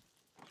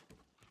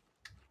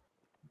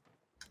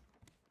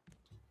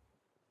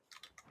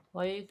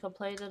 What are you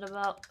complaining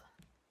about?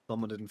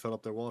 Someone didn't fill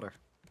up their water.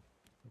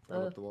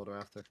 Fill up the water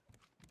after.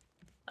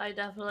 I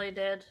definitely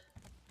did.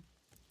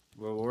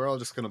 Well, we're all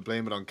just gonna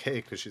blame it on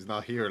Kate because she's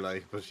not here,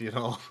 like. But you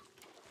know.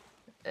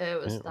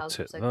 It was Yeah, I'll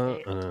take 1000% that,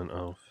 Kate. and then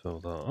I'll fill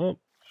that up.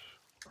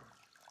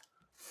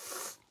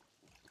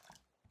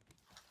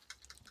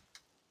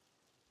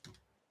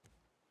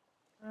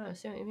 Oh, I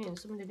see what you mean.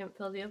 Somebody didn't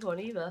fill the other one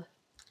either.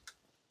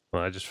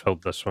 Well, I just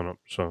filled this one up,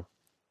 so...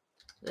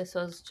 This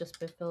one's just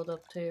been filled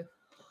up too.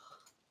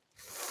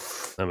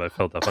 And by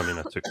filled up, I mean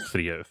I took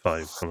 3 out of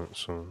 5 from it,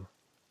 so...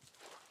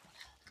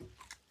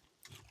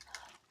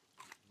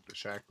 The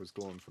shark was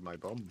going for my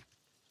bum.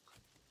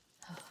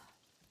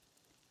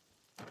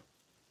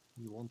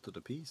 You wanted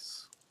a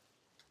piece.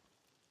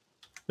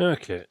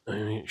 Okay, I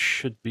mean, it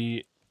should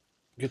be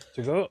good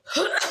to go.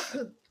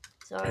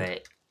 It's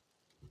alright.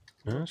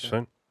 Yeah, that's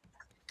fine.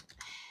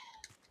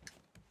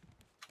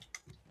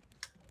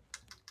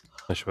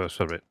 I suppose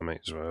I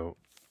might as well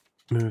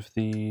move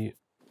the...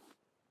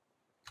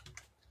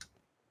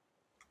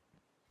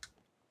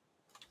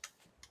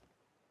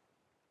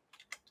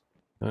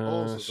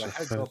 Also, the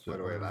heads up, so by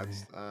the way,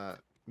 lads.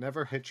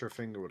 Never hit your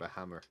finger with a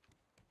hammer.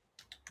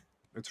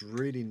 It's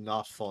really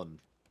not fun.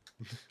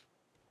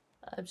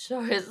 I'm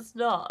sure it's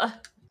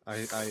not.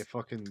 I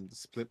fucking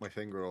split my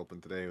finger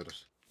open today with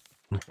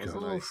it. Wasn't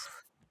Oof. nice.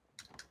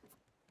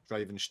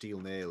 Driving steel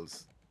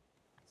nails.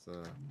 So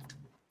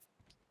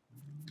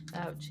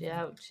Ouchie,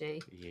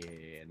 ouchie.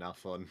 yeah, not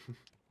fun.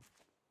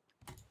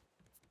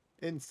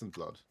 Instant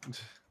blood.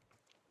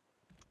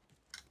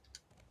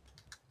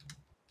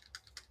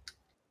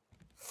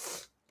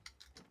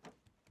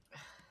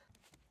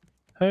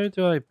 How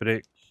do I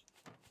break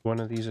one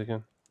of these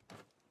again?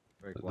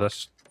 Break what?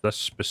 This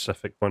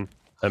specific one,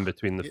 in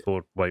between the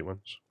 4 white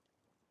ones.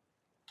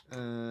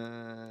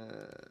 Foundation.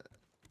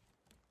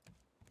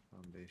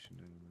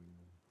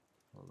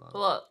 Hold on.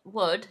 What?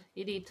 Wood?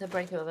 You need to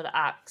break it with an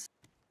axe.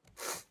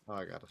 Oh,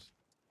 I got it.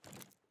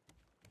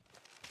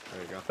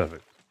 There you go.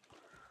 Perfect.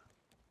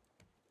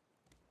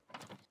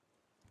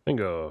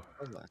 Bingo.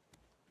 How's that?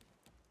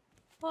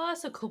 Well,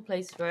 that's a cool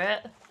place for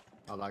it.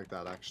 I like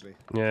that actually.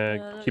 Yeah,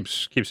 Yeah,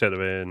 keeps out of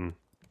the way, and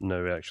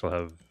now we actually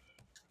have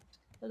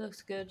It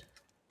looks good.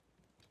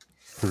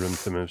 room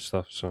to move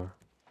stuff, so...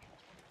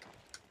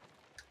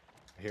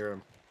 I hear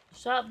him.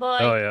 Shut up, boy.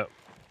 Oh, yeah.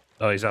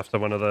 Oh, he's after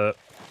one of the...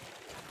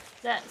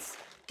 Let's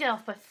get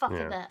off my fucking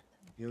Yeah. net.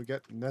 You'll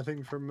get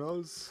nothing from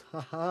us.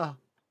 Haha.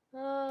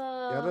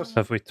 Oh, it?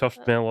 Have we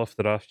toughed Mel off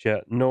the raft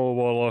yet? No,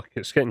 Warlock.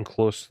 It's getting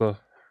close, though.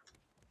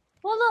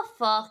 what the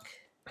fuck?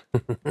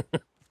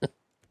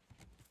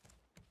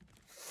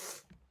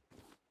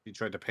 You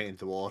tried to paint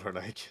the water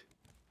like.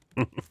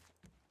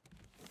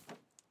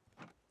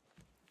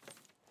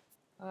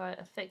 Alright,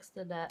 I fixed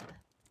the net.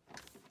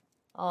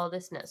 Oh,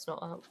 this net's not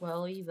out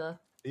well either.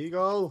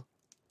 Eagle!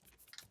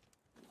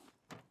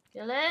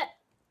 Kill it?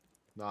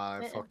 Nah, I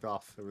Bit of- fucked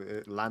off.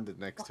 It landed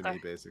next to me,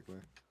 Fucker. basically.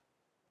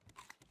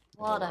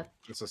 What Hold a on.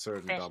 Just a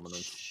certain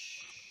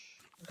dominance.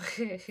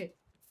 bitch.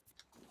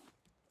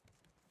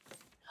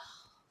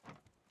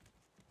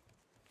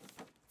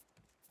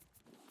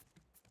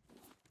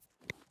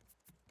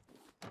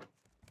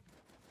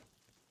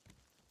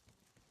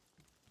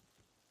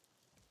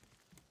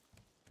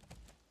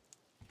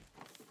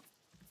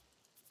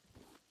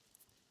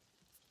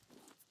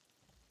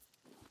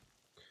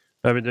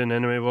 How we doing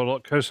anyway,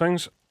 Warlock? How's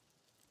things?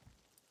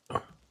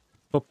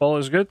 Football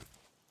is good?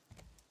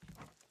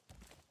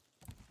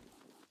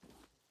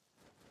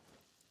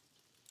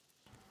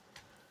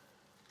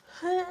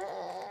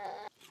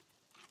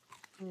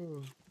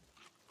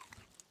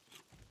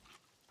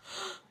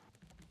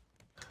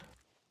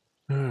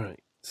 Alright.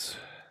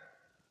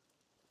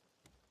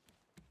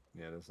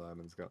 Yeah, this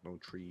island's got no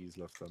trees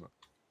left on it.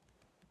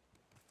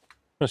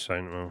 That's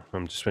fine, well,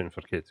 I'm just waiting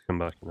for Kate to come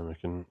back and then we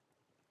can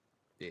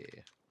Yeah.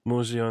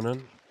 mosey on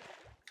in.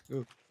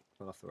 Ooh,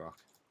 fell off the rock.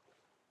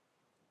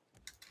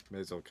 May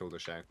as well kill the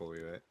shark while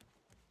we wait.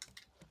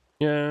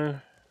 Yeah.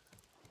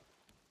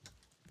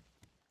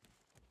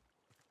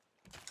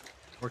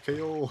 Or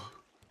KO!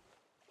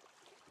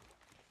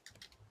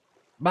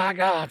 My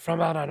god,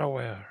 from out of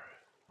nowhere.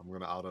 I'm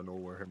gonna out of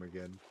nowhere him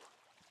again.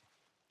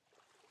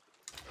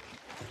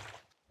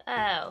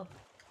 Oh.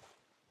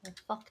 I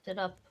fucked it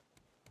up.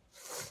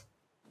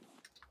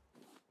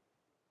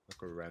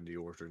 Look around the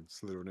orchard,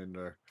 slithering in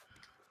there.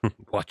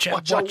 Watch out!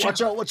 Watch out!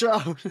 Watch out! Watch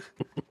out!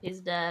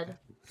 He's dead.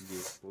 Yeah,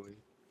 boy.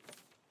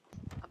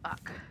 I'm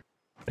back.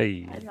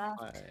 Hey, Hi, Ra.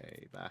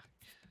 Bye, back.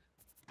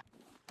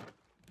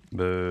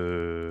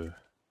 boo.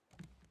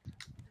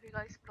 Have you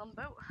guys put on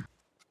the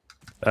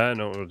boat?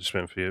 No, we're just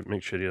waiting for you.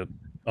 Make sure you're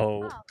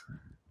all Oh,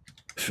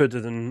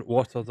 fooded and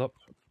watered up.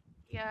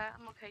 yeah,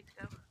 I'm okay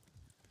to go.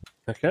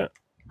 Okay.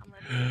 I'm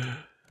ready.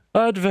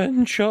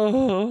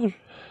 Adventure.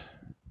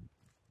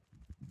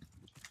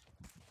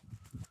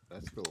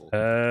 Let's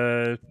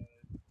go.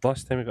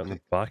 Last time we got in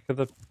the back of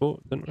the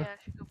boat, didn't we? Yeah,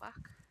 I should go back.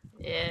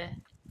 Yeah.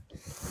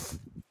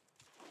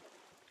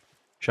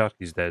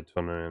 Sharky's dead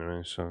for now,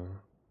 anyway. So.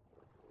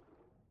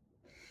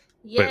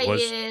 Yeah, Wait,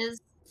 was- he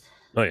is.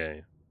 Oh yeah,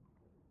 yeah.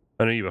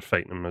 I know you were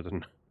fighting him. I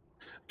couldn't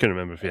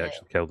remember if you Yeah.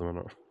 actually killed him or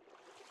not.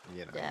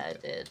 Yeah, no, Yeah, I he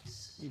did. did.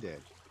 He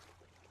did.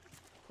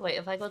 Wait,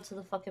 if I go to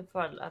the fucking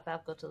front, I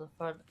better go to the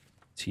front.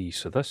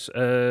 So this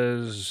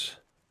is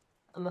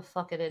I'm a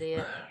fucking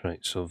idiot.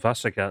 right. So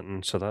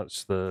Vasagaten. So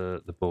that's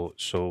the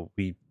boat. So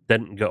we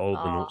didn't get all the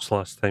Ah. notes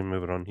last time we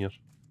were on here.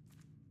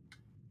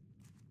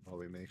 Oh,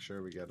 we make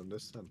sure we get him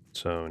this time.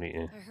 So we need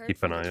to I heard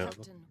keep an from the eye out.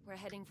 captain we're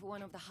heading for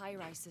one of the high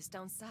rises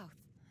down south.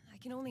 I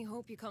can only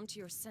hope you come to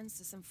your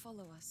senses and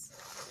follow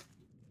us.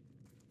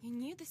 You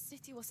knew the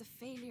city was a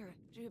failure,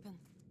 Ruben.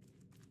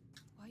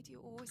 Why do you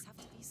always have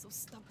to be so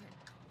stubborn?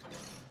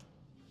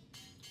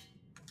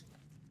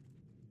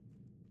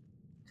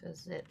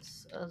 Because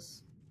it's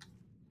us.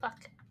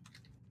 Fuck.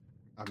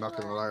 I'm not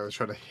gonna lie, I was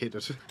trying to hit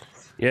it.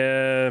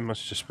 Yeah,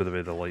 must just be the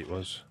way the light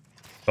was.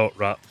 Oh,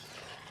 rat.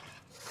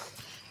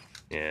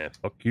 Yeah,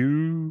 fuck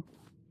you.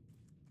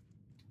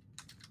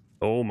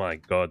 Oh my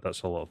god,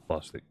 that's a lot of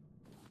plastic.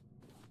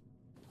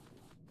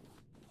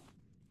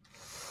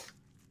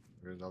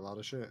 There's a lot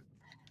of shit.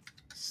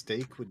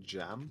 Steak with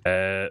jam?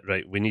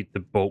 Right, we need the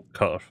bolt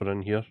cutter for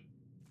in here.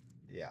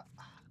 Yeah.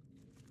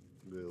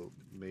 We'll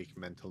make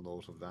mental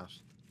note of that.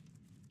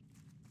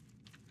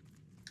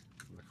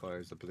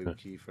 Requires a blue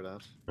key for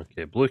that.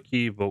 Okay, blue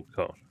key, bolt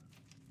cutter.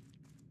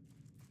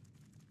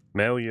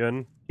 Mel, you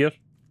in here?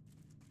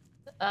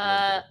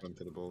 Run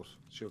to the boat.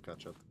 She'll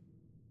catch up.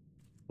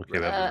 Okay,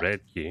 we have a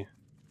red key.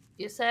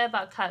 You say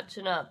about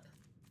catching up.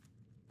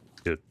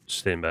 You're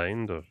staying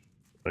behind, or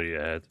are you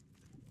ahead?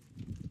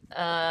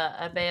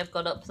 I may have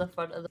gone up to the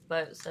front of the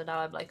boat, so now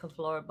I'm like a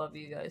floor above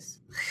you guys.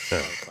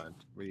 That's fine.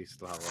 We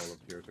still have all of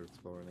here to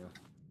explore now.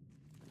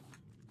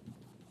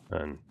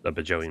 And a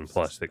bajillion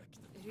plastic.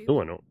 Ruben,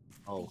 Oh, I know.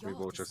 Oh, the we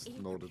yacht both is just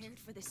ill noted. prepared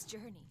for this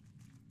journey.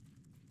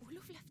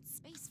 Olaf left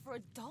space for a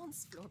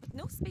dance floor, but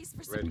no space for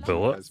Red supplies.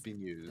 Bullet. key has been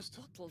used.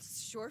 The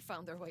bottles sure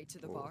found their way to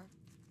the Oh. bar.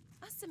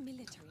 As a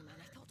military man,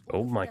 I thought Oh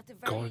Olaf my would at the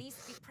very God.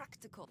 least be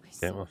practical. I Yeah,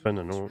 saw well, I a found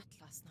a large note.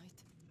 rat last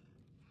night.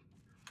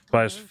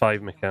 Requires Alert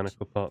 5 alert.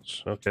 mechanical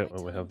parts. I Okay, tried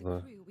well we telling have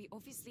the... crew we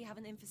obviously have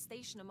an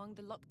infestation among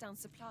the lockdown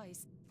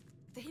supplies.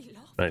 They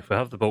laughed Right, at if we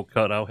have me. the bolt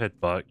cutter, I'll head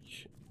back.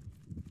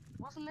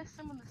 Wasn't this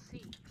some in the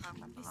sea? Can't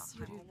remember Yes, that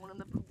you time. do. Or one in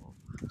the pool.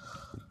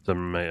 There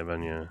might have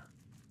been, yeah.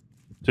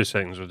 2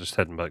 seconds, we're just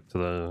heading back to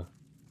the...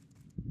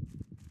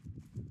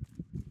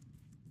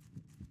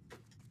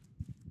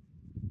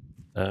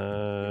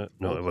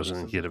 No, it wasn't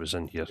in here, it was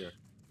in here. Here.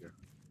 Here.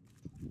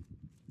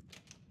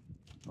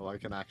 Oh, I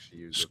can actually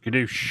use it.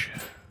 Skadoosh.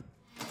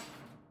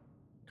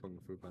 Kung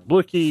Fu Panda.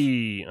 Blue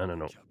key! I don't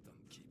know.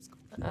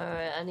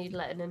 Alright, I need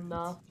letting in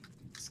now.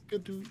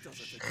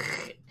 Skadoosh.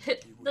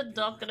 The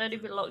door can only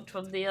be locked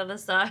from the other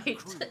side. Hello?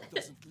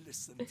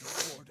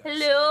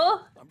 Hello?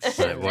 Right,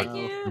 Thank what,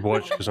 you.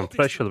 watch, because I'm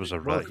pretty sure there was a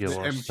rat here The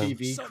last time.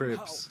 MTV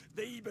Cribs.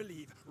 They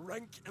believe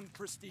rank and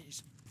prestige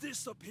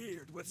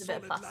disappeared with There's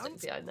a bit of solid plastic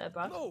lands. behind there,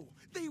 Brad. No,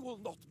 they will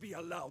not be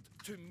allowed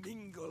to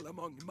mingle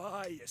among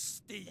my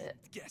esteemed Yeah.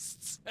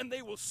 guests, and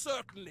they will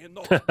certainly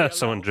not be allowed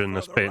Someone drew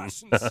this further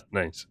painting. rations.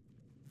 Nice.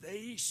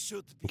 They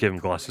should be Give him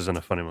glasses and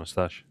a funny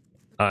moustache.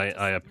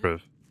 I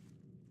approve.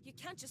 You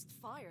can't just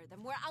fire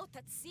them. We're out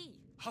at sea.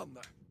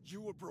 Hanna,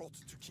 you were brought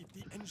to keep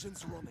the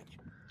engines running.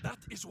 That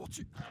is what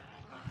you...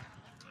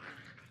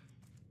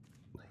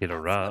 Hit a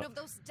That's rat. one of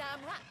those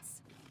damn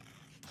rats.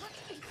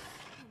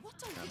 What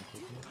are you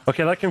doing?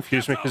 Okay, that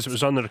confused me because it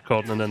was on the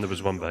recording and then there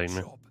was one behind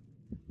me.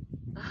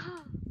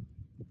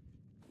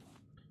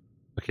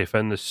 Okay,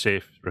 found this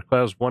safe.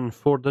 Requires 1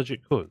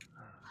 4-digit code.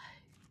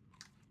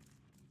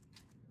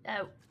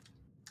 Oh.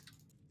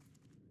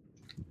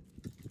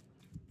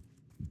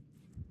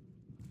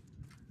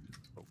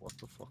 But what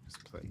the fuck is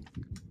playing?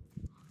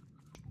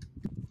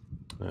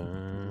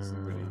 This is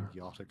really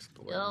yacht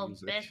explorer You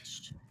music.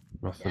 bitch.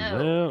 Nothing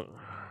No.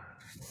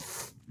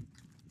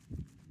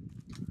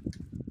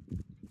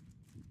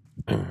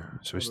 there.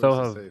 So we What still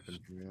else is have... safe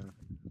in here?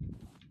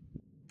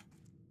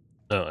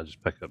 Oh, I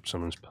just picked up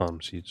someone's palm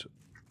seeds.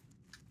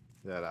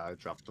 Yeah, I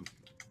dropped them.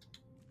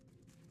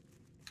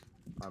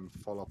 I'm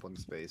full up on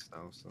space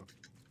now, so.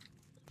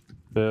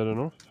 Fair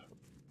enough.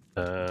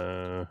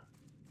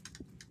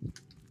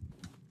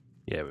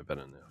 Yeah, we've been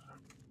in there.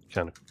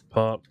 Mechanical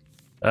part.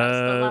 That's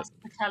the last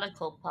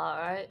mechanical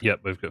part, right? Yep,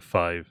 we've got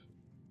 5.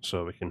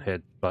 So we can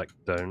head back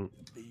down.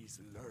 These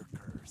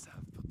lurkers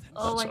have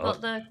Oh, That's I got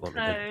up. the Let me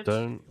head code.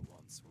 down.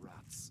 Once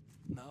rats,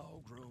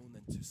 now grown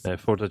into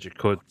 4-digit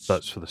code. much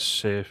That's for the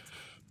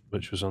safe,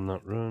 which was on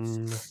that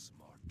run.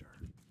 smarter.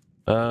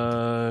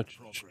 Progress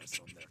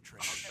on their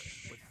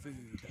training, with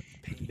food and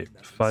pain Okay,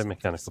 as 5 incentive,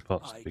 mechanical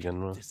parts I to begin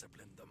can with.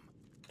 discipline them.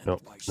 And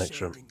Nope, by next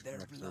room. sharing their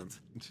Next blood, room.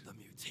 the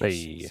mutations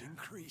Hey.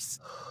 increase.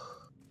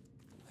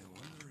 I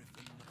wonder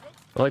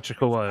if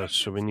Electrical wires.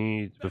 So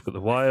we've got the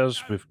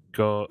wires, we've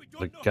got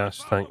the gas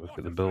tank, we've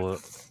got the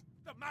bullet.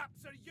 the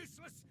maps are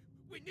useless.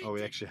 Oh,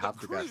 we actually have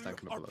the gas tank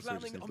and the are bullet, so we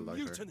just planning need a the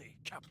lighter. mutiny,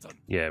 Captain.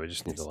 Yeah, we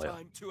just It need the is lighter.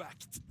 time to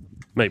act.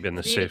 Maybe in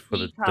the Need a safe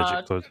with key the digit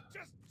card. code.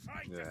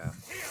 Yeah.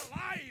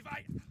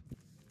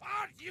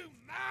 Are you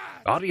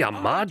mad? Are ya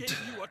I mad? gave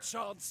you a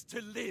chance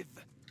to live.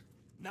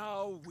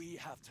 Now we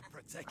have to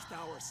protect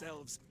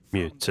ourselves from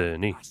the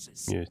Mutiny.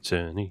 masses.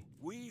 Mutiny.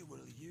 We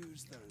will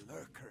use the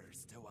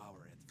lurkers to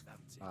our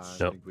advantage. I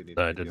Nope, think we need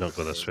I to did do the not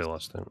other go this way first.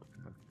 last time.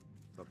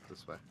 It's up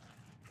this way.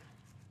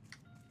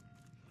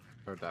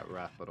 Heard that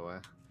rat, by the way.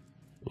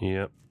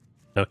 Yep.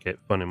 Okay,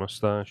 funny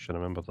mustache, I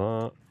remember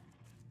that.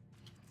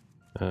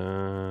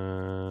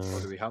 Oh,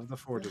 do we have the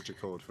 4-digit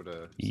code for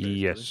the safe, do we?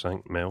 Yes, I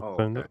think Mel Oh,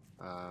 found okay.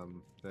 it.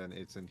 Then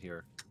it's in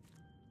here.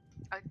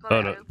 I got Oh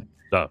it no, open.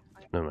 oh,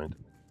 never mind.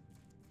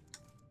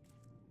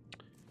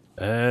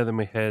 Then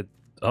we head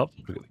up,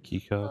 we got the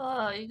key card.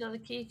 Oh, you got the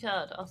key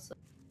card. Awesome.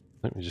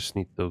 I think we just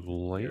need the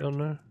light on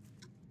there.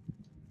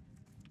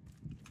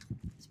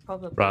 It's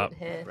probably Right. in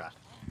here. Rat.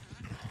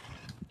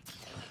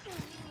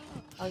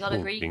 I got a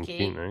Ooh, green key,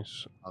 key.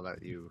 nice. I'll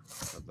let you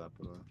have that,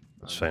 by the way.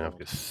 That's And fine, I'll- I've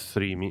got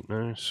 3 meat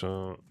now,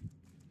 so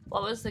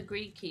What was the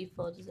green key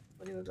for? Does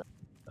anybody remember?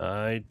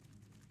 I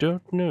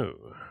don't know.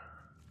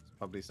 It's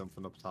probably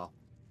something up top.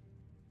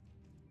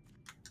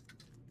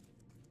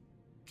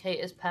 Kate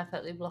is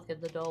perfectly blocking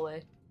the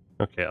doorway.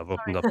 Okay, I've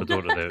opened up the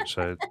door to the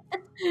outside.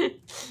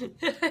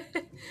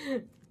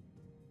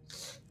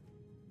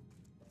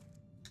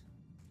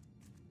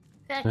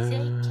 That's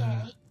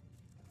okay.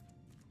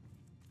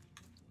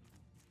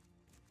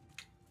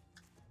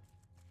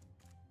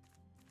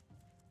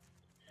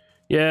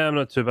 Yeah, I'm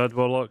not too bad,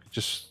 Warlock.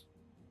 Just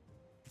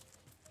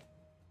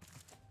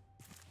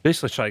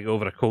basically try to get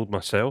over a cold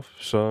myself,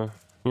 so,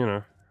 you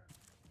know,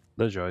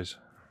 the joys.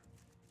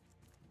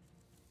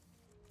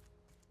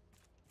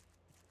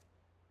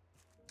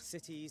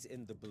 Cities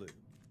in the blue,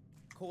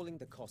 calling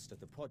the cost of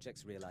the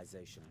project's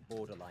realization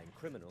borderline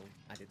criminal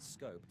and its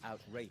scope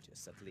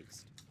outrageous at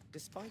least.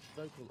 Despite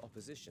vocal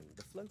opposition,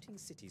 the Floating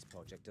Cities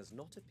project does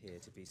not appear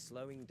to be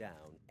slowing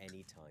down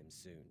anytime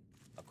soon.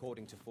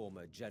 According to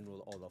former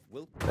General Olaf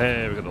Wilk.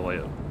 Hey, we got the light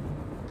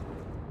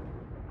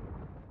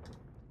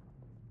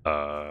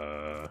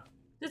up.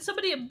 Did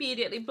somebody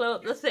immediately blow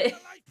up the thing?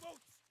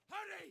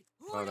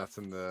 Oh, that's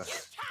in the...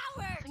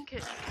 I think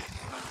it.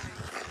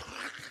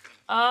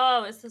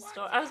 Oh, it's the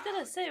store. I was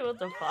gonna say, what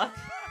the fuck?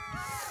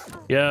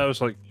 Yeah, I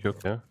was like,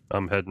 okay,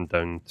 I'm heading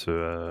down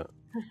to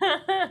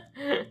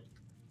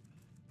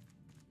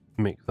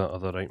make that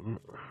other item.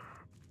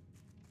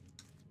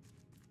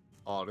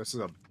 Oh, this is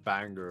a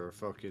banger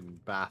fucking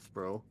bath,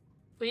 bro.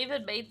 We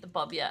even made the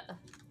bomb yet.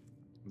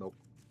 Nope.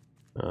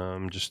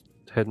 I'm just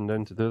heading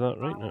down to do that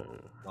right now.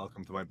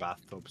 Welcome to my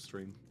bathtub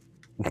stream.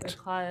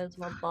 Requires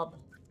one bomb.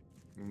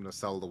 I'm gonna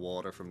sell the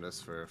water from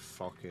this for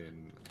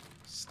fucking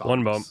stocks.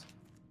 One bomb.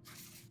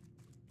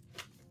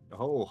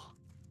 Oh,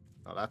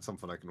 now that's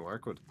something I can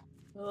work with.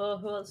 Oh,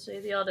 who wants to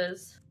do the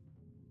honors?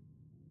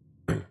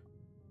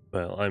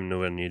 Well, I'm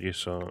nowhere near you,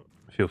 so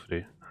feel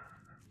free.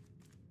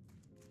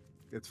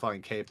 It's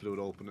fine, Kate blew it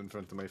open in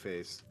front of my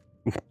face.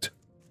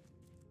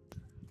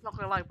 Not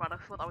gonna lie, Brad, I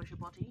thought that was your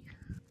body.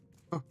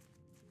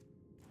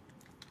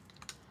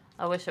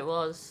 I wish it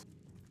was.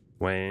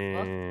 Wow.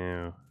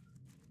 Here,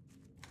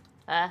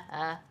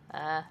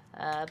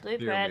 Blueprint.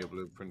 me a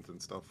blueprint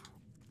and stuff.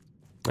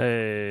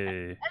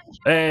 Hey.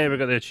 Hey, we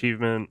got the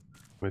achievement.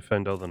 We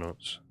found all the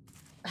notes.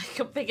 I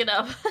can pick it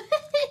up.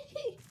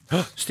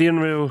 Steering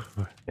wheel.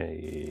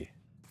 Hey.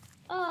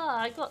 Oh,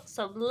 I got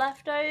some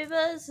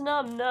leftovers.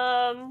 Num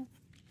num.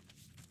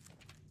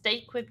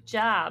 Steak with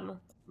jam.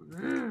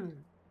 Mm.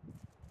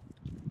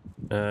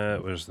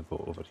 Where's the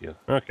boat over here?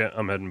 Okay,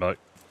 I'm heading back.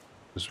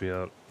 Because we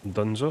are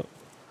donezo.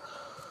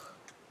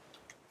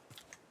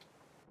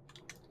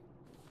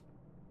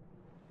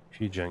 A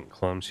few giant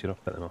clams here, I'll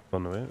pick them up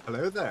on the way.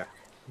 Hello there.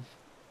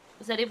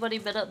 Has anybody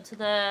been up to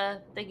the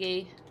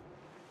thingy?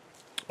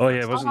 Oh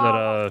yeah, wasn't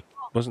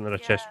there a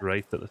chest yeah.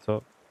 right at the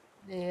top?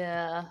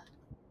 Yeah.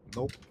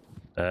 Nope.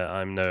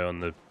 I'm now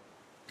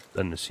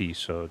in the sea,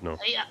 so no.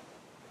 Hiya.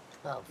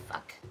 Oh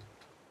fuck.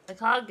 I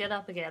can't get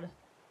up again.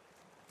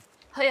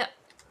 Hiya.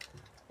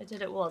 I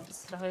did it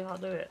once, now I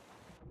can't do it.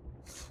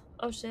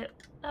 Oh shit.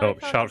 No, I Oh,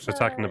 can't sharks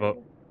attacking the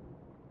boat.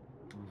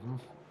 Mm-hmm.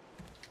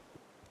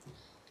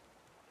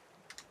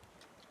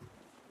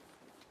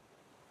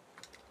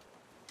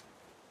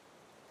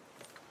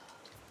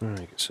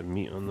 Alright, get some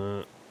meat on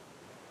that.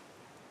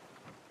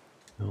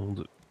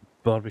 Old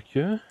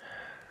barbecue.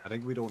 I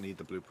think we don't need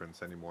the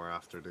blueprints anymore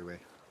after, do we?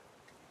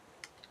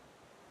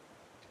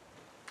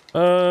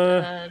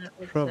 I don't think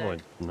so. Probably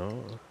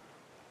not.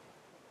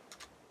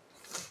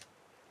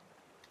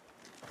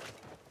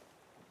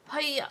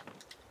 Hiya!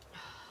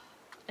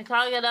 I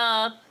can't get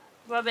up.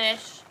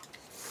 Rubbish.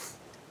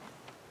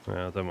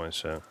 Yeah, I don't mind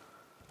so.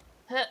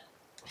 Huh.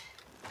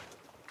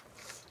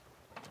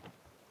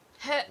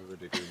 Huh. We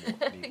really do need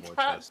I more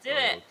can't chests, do though, I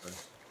it. will say.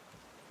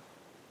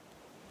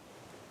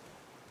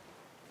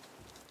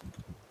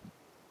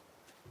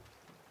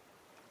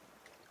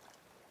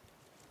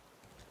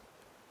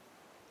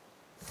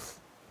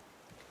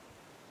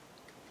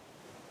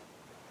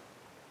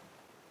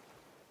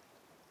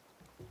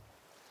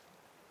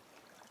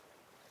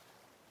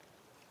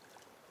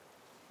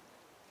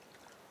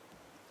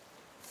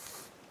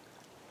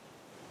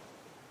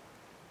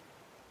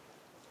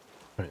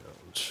 Right,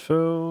 that one's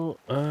full.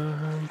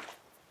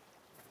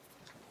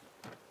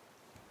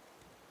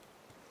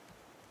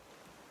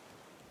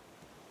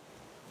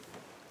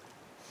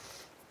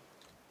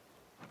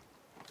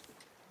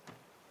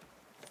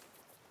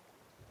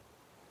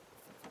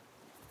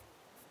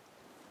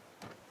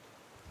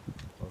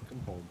 Welcome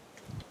home.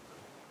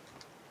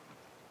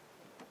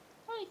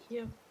 Thank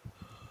you.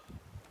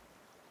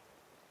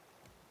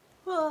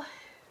 Oh.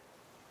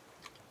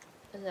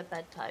 Is it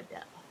bedtime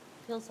yet?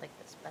 Feels like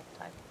it's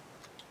bedtime.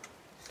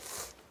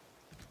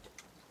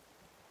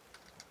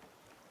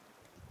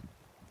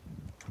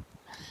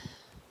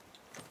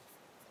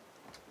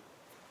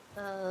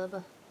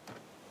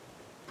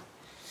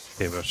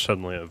 Okay, we're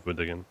suddenly out of wood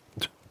again.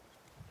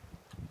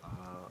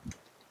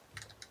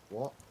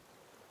 What?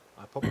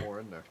 I put more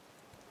in there.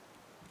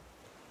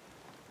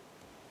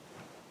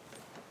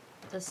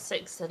 There's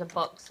 6 in a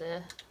box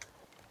here.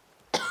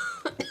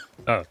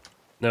 Oh,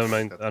 never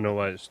mind. I know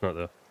why it's not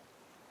there.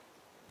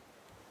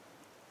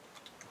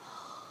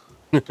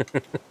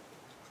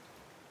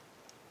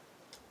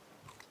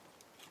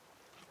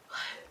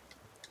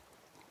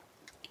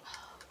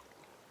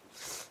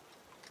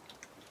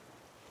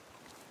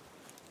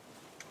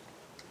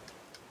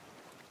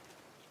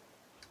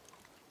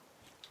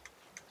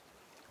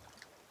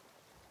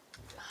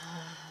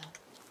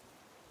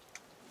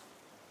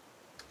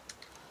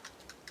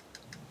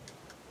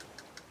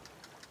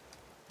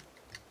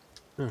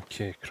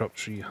 Okay, crop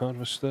tree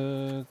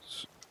harvested.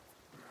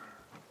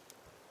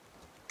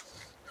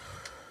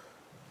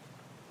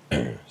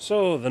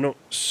 So the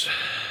notes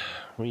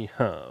we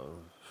have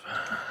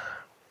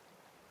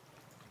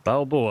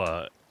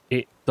Balboa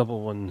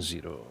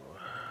 8110.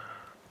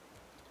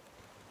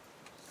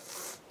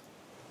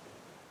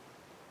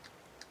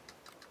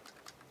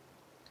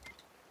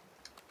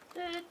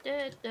 Da,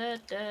 da, da,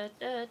 da,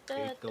 da, da,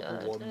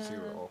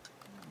 8110.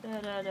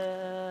 da, da,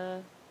 da.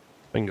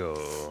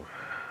 Bingo.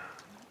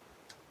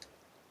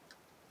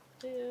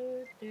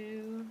 Do,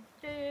 do,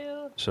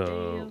 do, So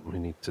do, we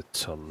need to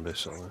turn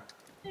basically.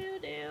 do,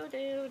 do,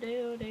 do,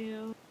 do,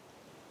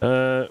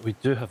 do. We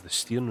do have the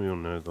steering wheel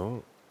now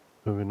though,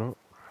 do we not?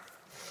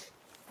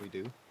 We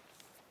do.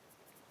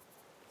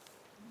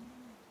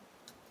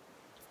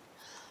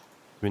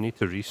 We need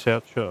to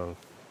research it or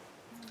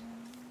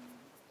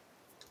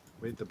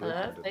Read the I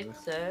blueprint, don't didn't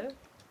think we? so.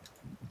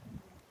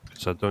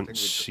 because I I don't think we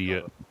just see got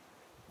it.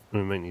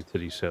 We might need to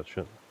research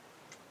it.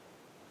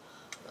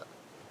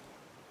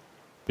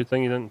 Good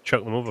thing you didn't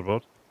chuck them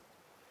overboard.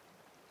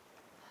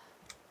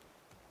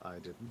 I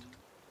didn't.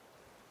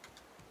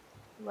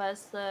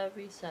 Where's the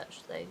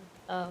research thing?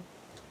 Oh,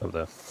 Up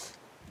there.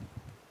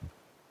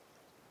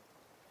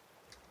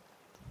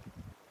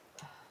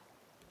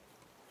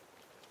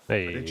 I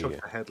did chuck Hey.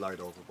 the headlight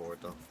overboard,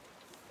 though.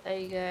 there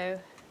you go.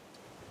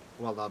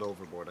 Well, not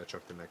overboard. I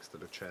chucked it next to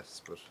the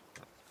chest,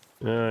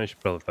 but I should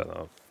probably put that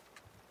up.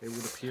 it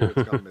would appear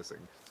it's gone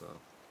missing. So,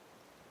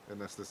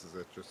 unless this is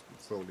it, just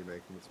slowly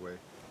making its way.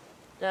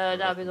 No, Oh,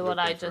 that'll be the one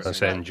I just That's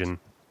checked. engine.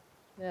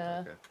 Yeah.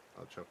 Okay,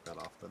 I'll chuck that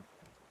off then.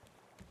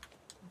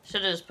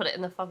 Should have just put it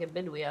in the fucking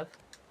bin we have.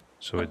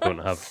 So we don't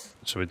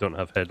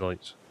have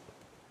headlights.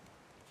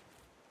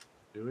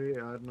 Do we? I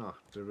don't know.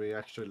 Did we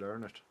actually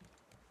learn it?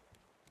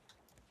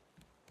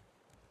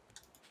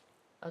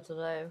 I don't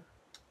know.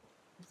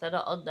 If they're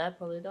not on there,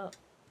 probably not.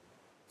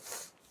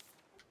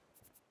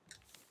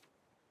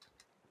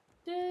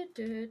 Do,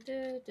 do,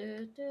 do,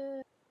 do,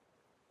 do.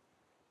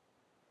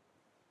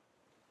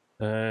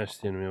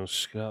 Steering wheel,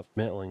 scrap,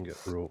 metal ingot,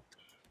 rope.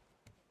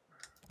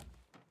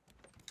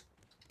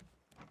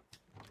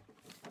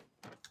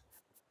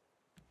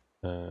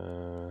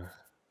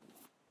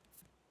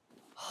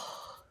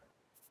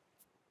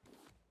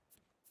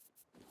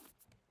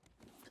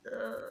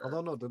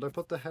 Although no, did I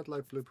put the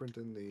headlight blueprint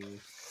in the?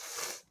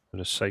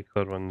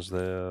 Recycler one's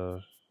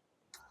there.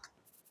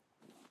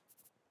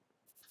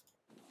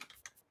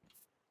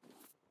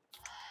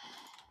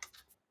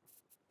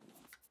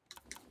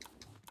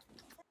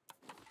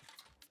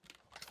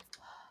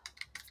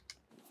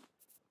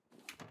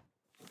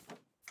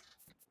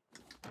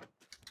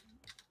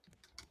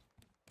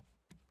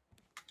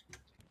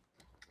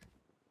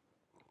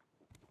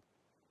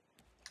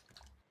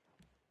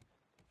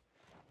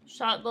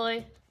 Shark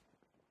boy.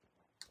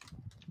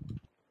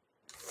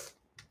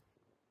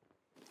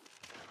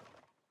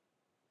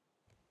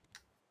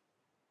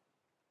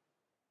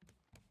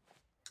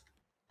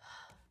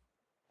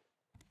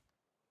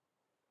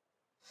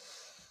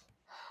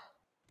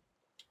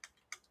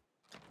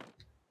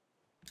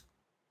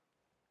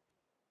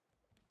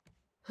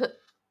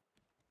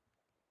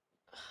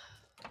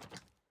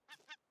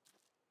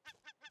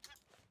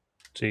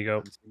 So you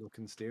go. Fancy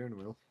looking steering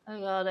wheel. I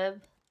got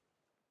him.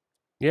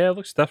 Yeah, it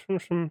looks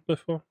different from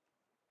before.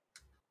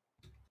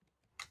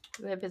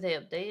 Maybe they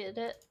updated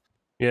it.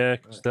 Yeah,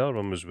 because the other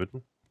one was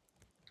wooden.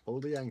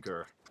 Hold the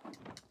anchor.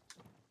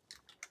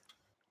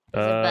 Is it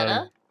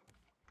better?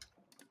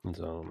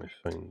 So let me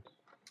find.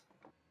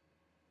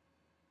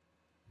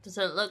 Does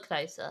it look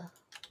nicer?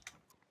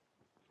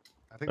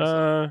 I think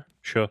so.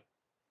 Sure.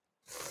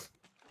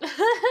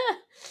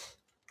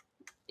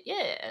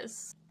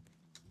 Yes.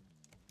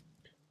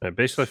 Right,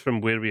 basically,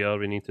 from where we are,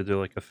 we need to do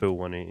like a full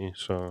 180.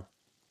 So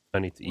I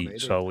need to eat,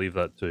 180. so I'll leave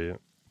that to you.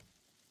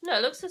 No,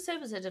 it looks the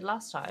same as it did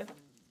last time.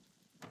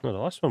 No, the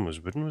last one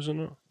was wooden, wasn't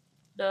it?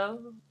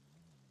 No.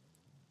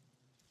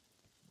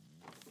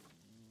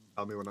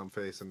 Tell me when I'm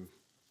facing.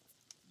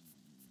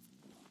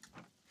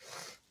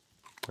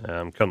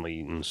 I'm currently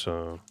eating,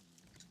 so.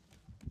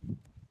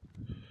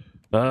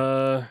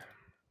 No.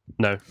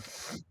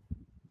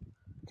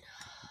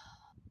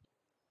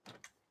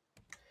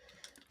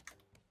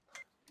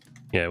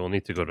 Yeah, we'll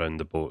need to go around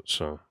the boat,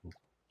 so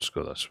let's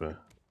go this way.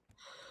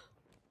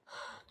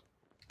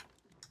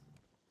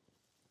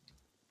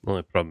 The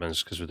only problem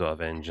is because we don't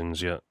have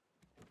engines yet.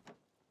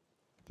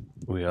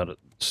 We are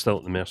still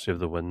at the mercy of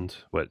the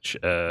wind, which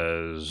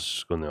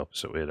is going the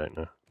opposite way right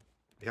now.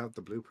 We have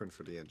the blueprint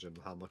for the engine.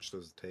 How much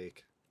does it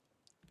take?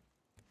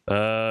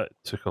 It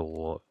took a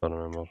lot, if I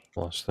remember,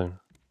 last time.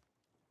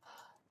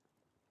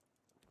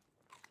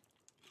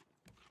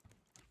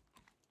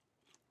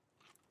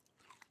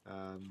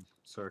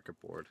 Circuit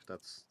board.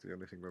 That's the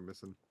only thing we're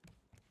missing.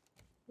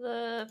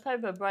 The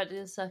fiber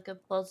brightening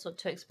circuit board's not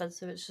too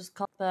expensive. It's just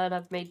copper, and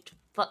I've made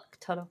fuck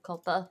ton of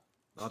copper.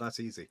 Oh, that's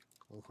easy.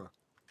 Okay.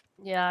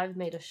 Yeah, I've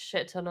made a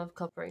shit ton of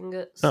copper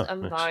ingots. Oh,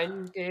 I'm nice.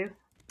 fine, goo.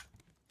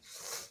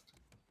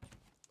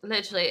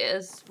 Literally, it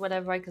is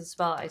whenever I can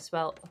smelt, I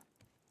smelt.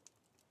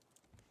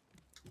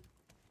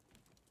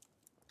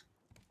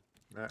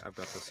 Right, I've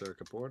got the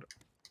circuit board.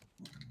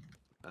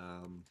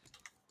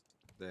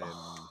 Then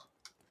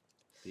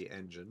the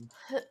engine.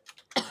 We're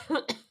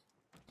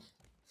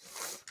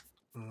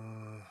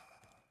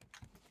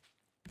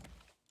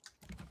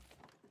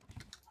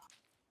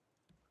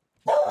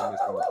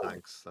missing the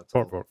planks. That's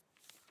all. Port.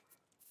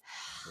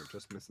 We're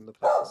just missing the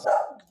planks.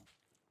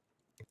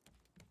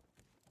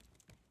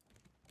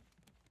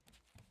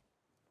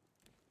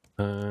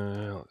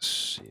 Let's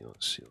see.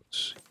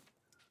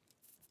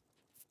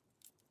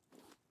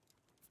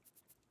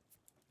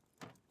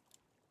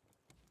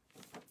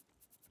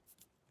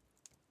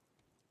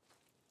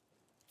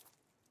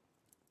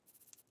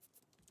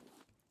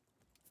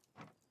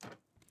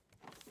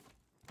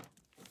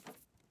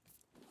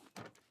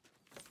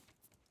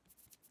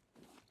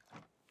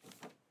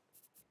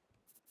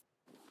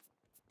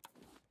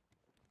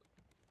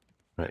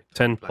 Right,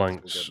 10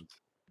 planks.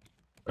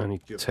 Will I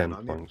need Do you have 10 10 on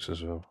you? planks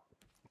as well.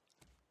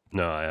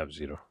 No, I have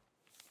 0.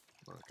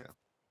 Okay.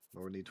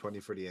 Well, we need 20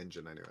 for the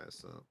engine anyway,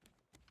 so.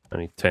 I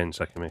need 10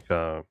 so I can make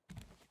a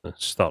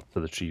start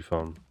to the tree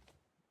farm.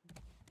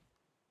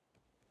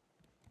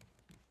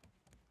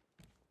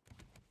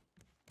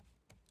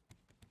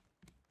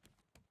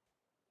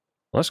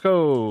 Let's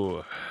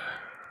go!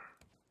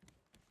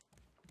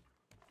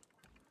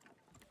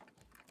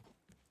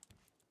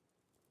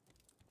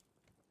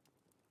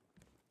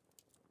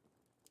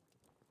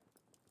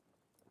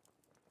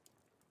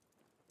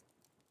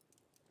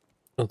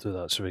 I'll do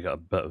that so we got a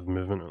bit of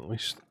movement at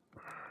least.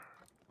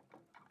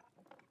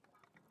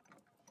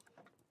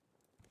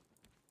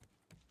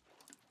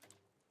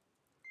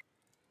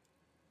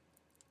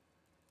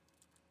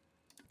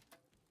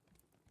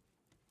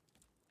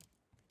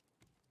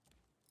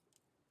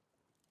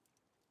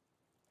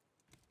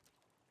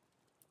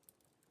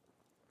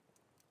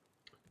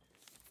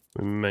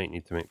 We might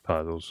need to make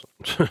paddles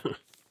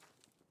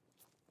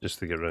just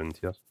to get around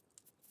here.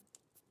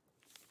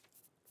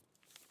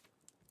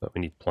 But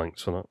we need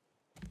planks for that.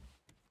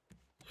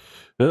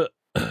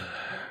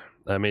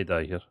 I may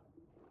die here.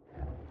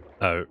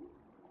 Out.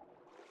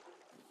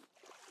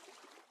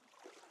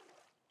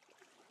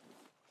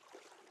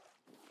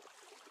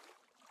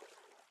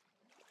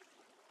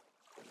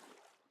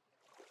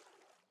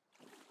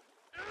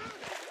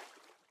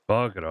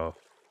 Bugger off.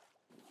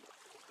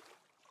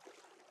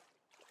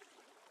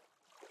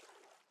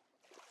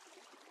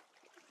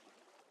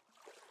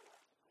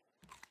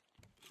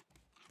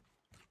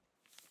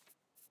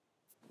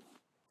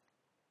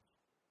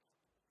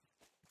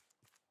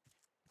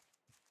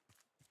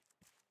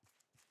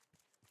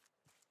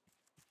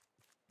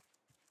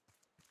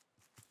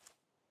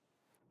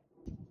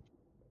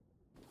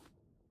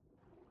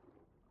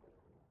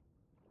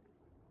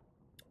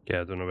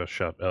 Yeah, I don't know where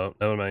Shark. Oh,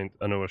 never mind.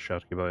 I know where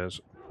Sharky Boy is.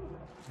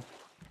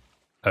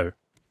 Oh.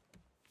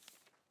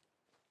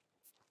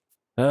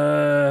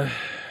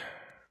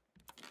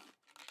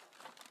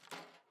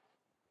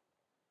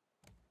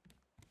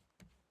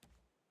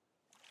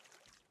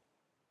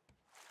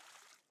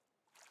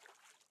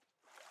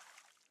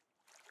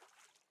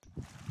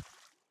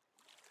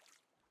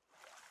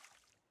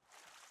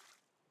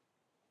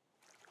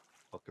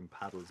 Fucking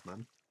paddles,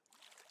 man.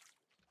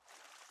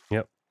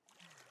 Yep.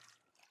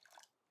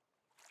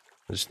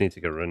 I just need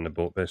to get around the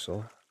boat,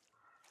 basically.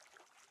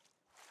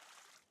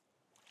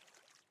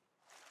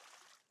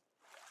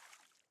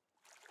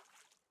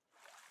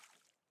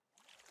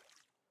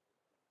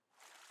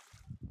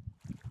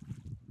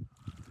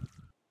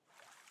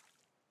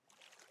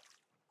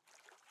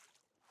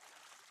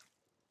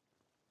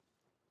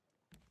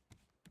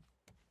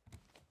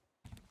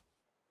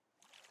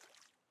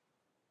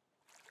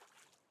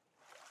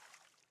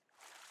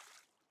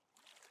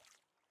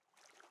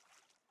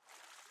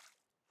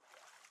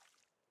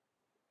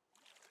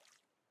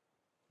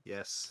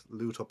 Yes,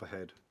 loot up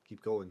ahead.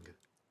 Keep going.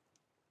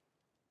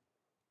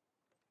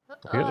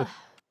 I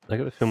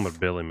get the feeling we're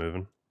barely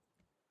moving.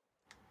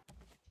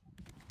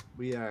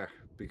 We are,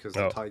 because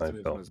the Oh, tide's I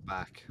moving fell. us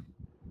back.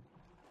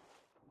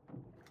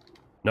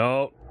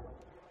 No!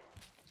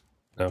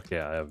 Okay,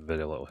 I have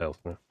very little health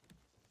now.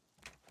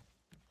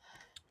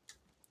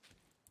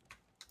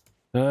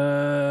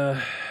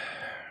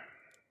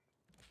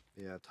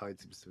 Yeah, tide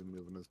seems to be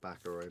moving us back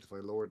alright. If I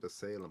lowered the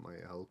sail, it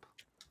might help.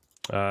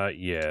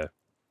 Yeah.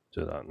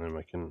 Do that, and then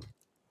we can...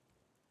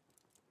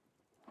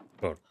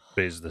 Or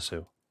raise the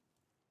sail.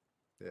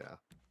 Yeah,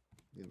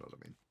 you know what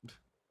I mean.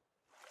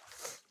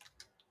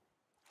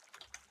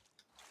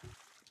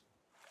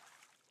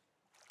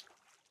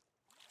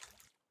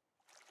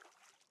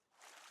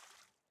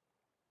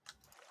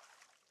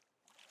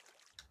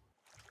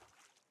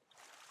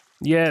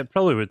 Yeah, it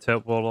probably would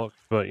help Warlock,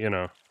 but, you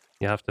know,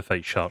 you have to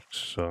fight sharks,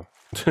 so...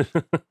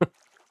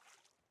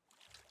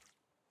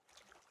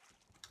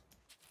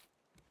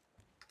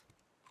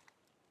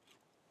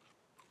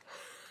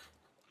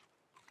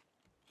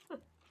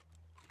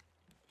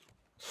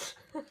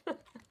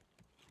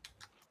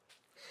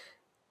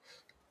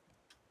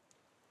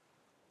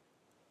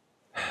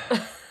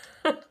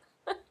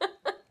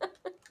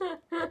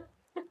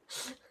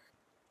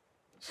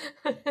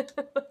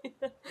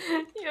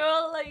 You're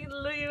all like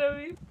looking at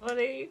me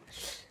funny.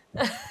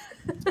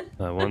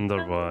 I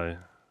wonder why.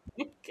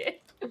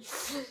 Okay.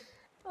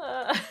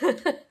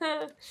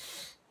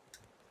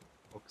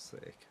 Fuck's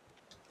sake.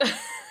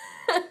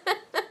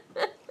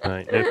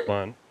 Right, new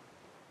plan.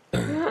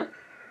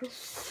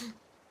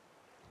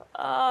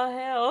 Oh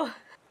hell.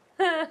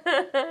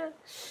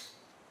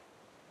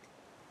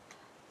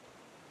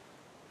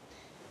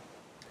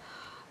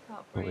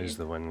 Can't What is breathe.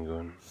 the wind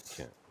going?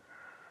 Okay.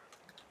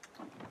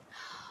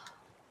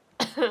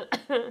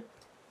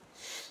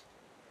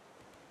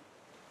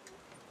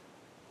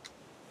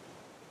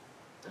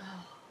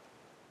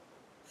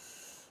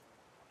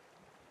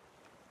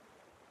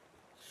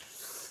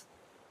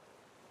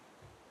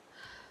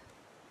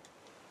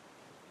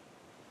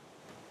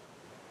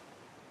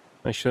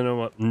 Actually, you know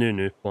what?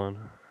 New plan.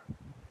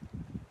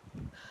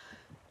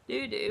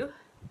 Doo-doo.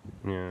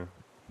 Yeah.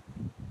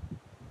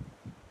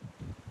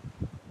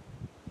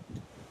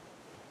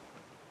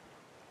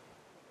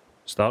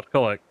 Start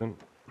collecting.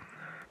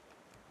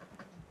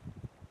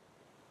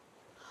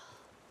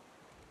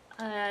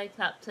 Aye, aye,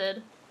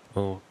 Captain.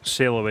 We'll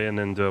sail away and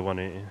then do a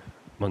 180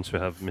 once we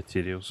have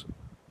materials.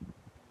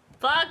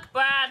 Fuck,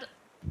 Brad!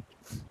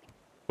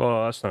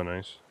 Oh, that's not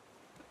nice.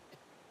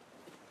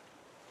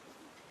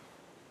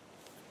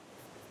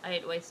 I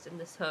ain't wasting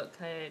this hook.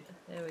 I ain't.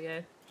 There we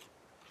go.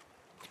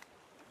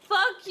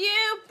 Fuck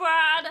you,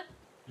 Brad!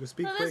 Just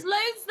be No, quick. there's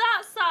loads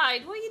that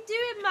side. What are you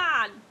doing,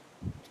 man?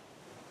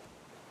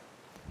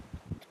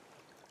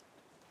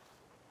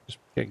 Just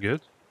get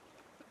good.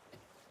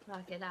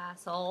 Fucking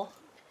asshole.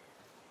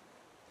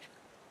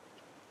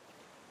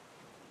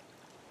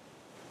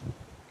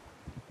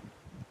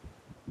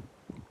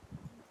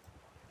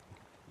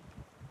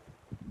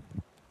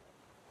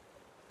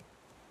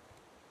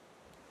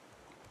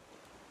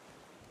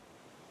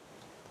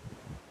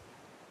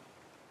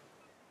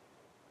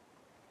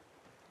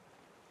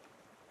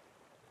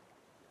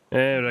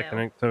 Yeah, Okay.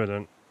 reconnect. No, we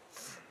don't.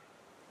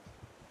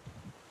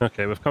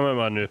 Okay, we've come up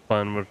with our new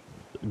plan. We're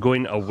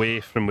going away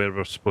from where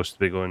we're supposed to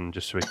be going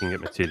just so we can get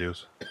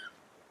materials.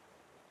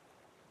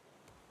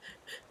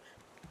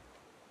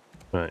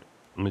 Right.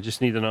 And we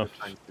just need How many enough.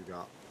 planks you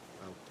got?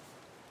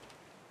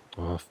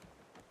 Oh,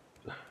 Oh,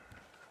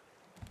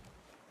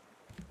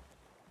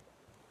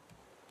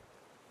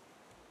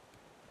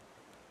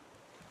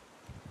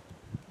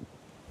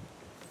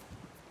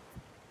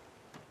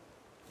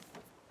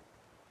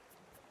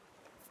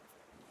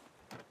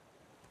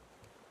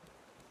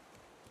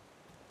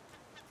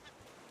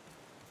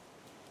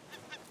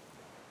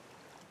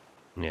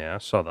 yeah, I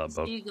saw that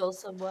bird. Eagle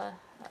somewhere.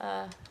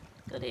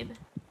 Good evening.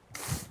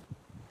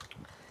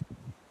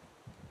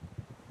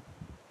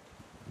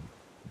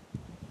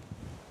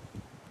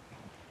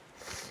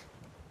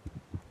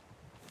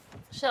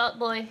 Shut up,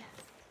 boy.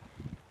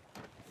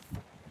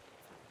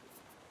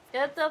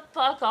 Get the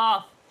fuck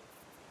off.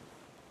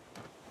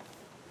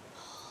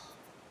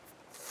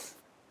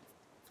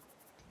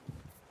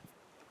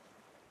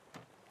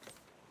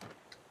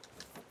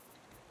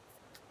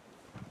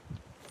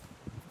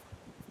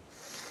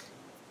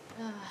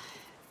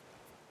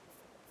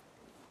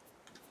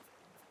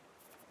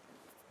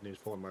 need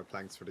 4 more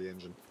planks for the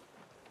engine.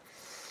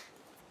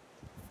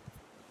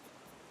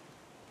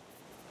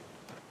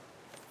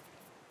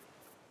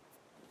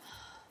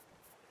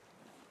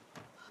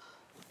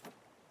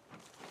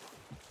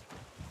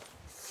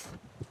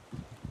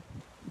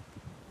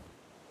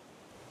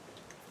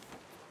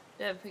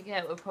 Don't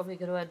forget, we're probably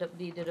going to end up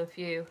needing a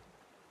few.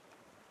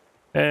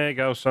 Hey,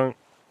 go son.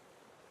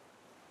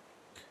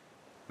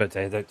 But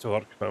head out to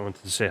work, but I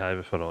wanted to say hi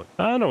before all.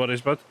 Ah, no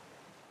worries, bud.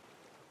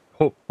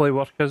 Hopefully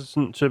work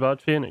isn't too bad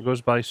for you and it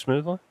goes by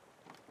smoothly.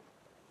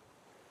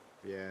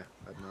 Yeah,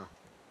 I don't know.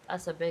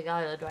 That's a big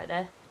island right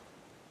there.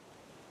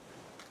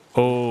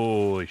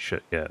 Holy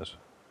shit, yes.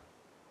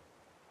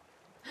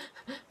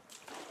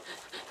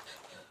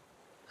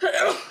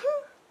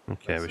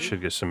 Okay, we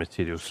should get some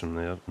materials from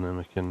there and then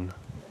we can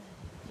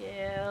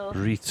Yeah.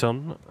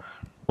 return.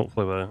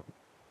 Hopefully with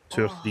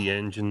 2 or 3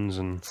 engines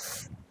and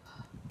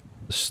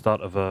the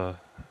start of the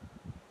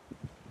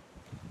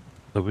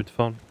wood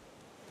farm.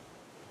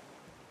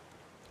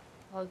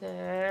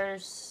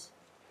 Buggers.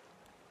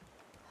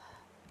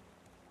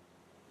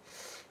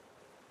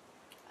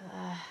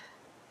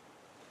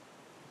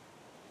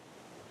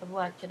 I'm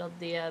working on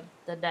the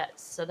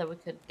nets so that we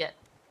could get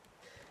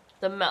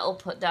the metal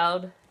put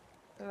down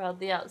around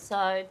the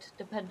outside,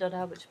 depending on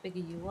how much bigger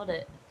you want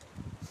it.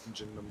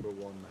 Engine number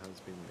 1 has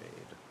been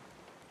made.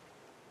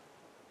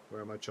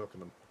 Where am I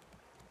chucking them?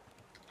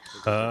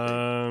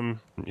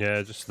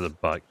 Yeah, just to the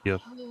back here.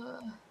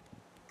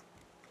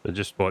 But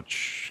just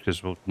watch,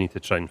 because we'll need to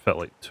try and fit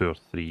like 2 or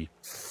 3,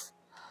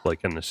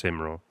 like in the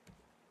same row.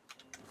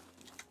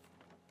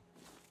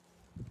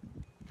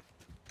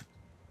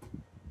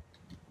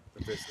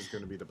 If this is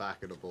going to be the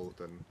back of the boat,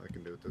 then I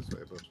can do it this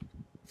way, but...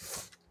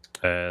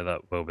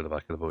 That will be the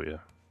back of the boat, yeah.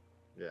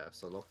 Yeah,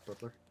 so look,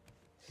 Butler.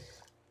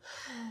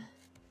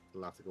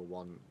 We'll have to go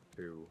 1,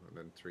 2, and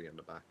then 3 in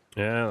the back.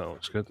 Yeah, that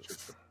looks good.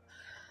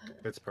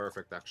 It's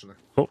perfect, actually.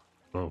 Oh,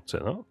 I'll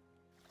take that.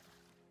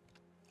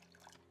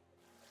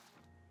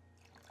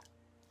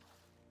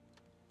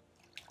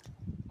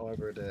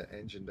 However, the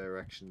engine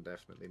direction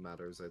definitely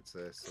matters, I'd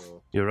say,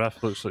 so... Your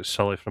raft looks like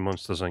Sully from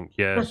Monsters Inc.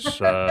 Yes,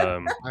 I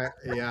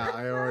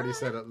already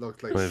said it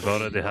looked like... we've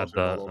already had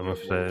that, all I'm over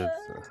the boat.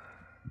 afraid.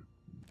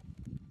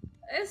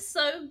 It's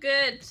so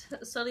good.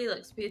 Sully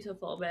looks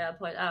beautiful, may I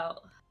point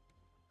out.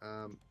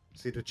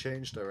 See, the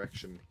change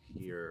direction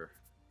here...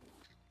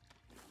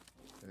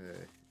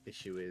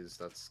 issue is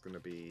that's going to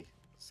be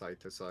side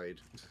to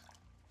side.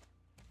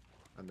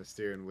 And the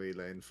steering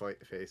wheel ain't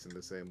facing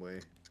the same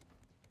way.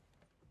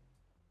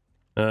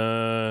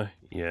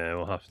 Yeah,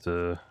 we'll have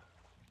to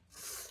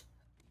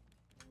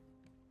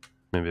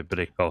maybe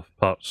break off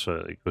parts so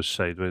it goes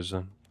sideways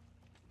then.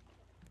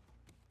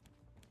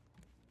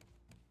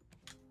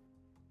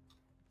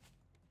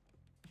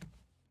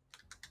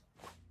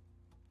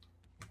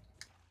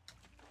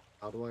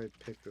 How do I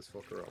pick this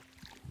fucker up?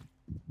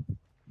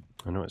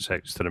 I know it's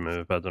X to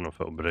remove, but I don't know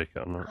if it'll break it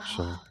or not,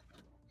 so...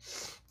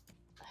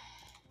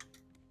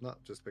 No,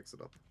 just picks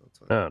it up. That's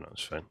fine. Oh, no,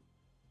 it's fine.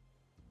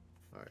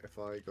 Alright, if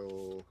I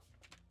go...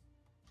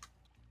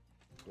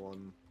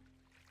 1...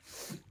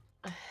 2...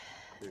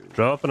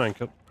 Drop an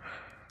anchor.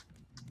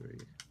 3... There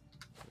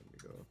we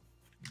go.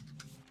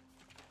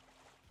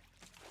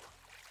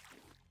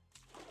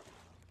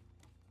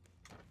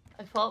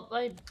 I thought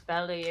my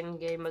belly in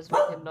game was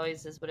making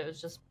noises, but it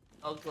was just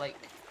dog like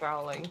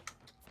growling.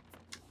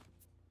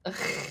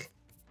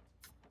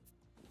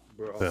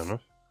 We're Fair off.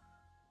 enough.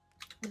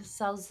 It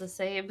sounds the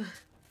same.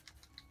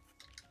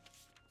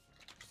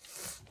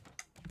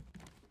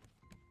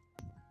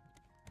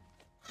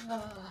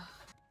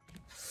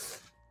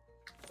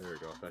 There we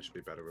go. That should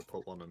be better. We'll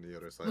put one on the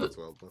other side as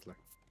well, Butler.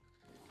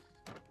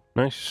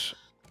 Nice.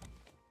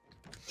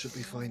 Should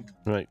be fine.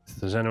 Right,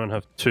 does anyone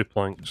have 2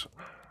 planks?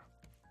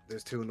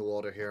 There's 2 in the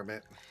water here,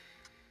 mate.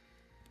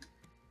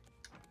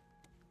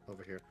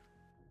 Over here.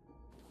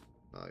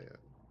 Oh, yeah.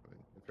 I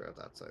mean, if you're at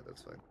that side,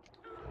 that's fine.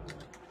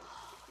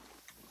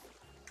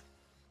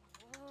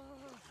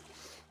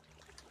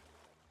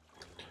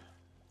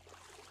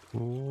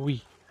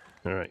 Wee.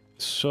 Alright,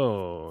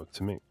 so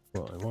to make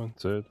what I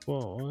wanted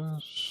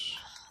was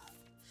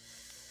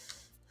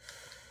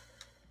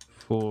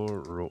 4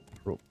 rope.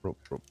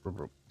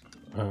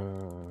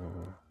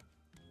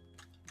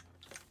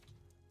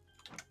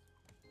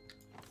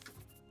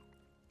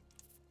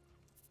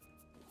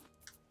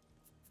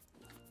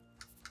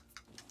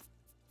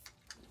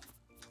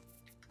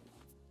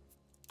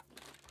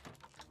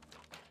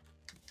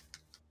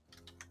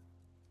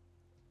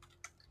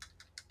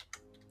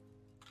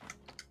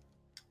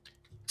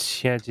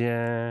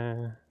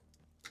 Ta-da.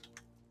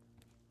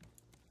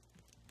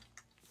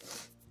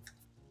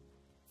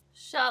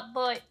 Shut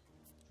boy.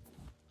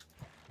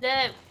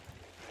 No.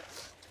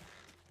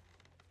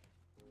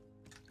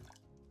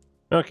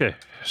 Okay,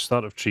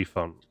 start of tree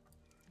farm.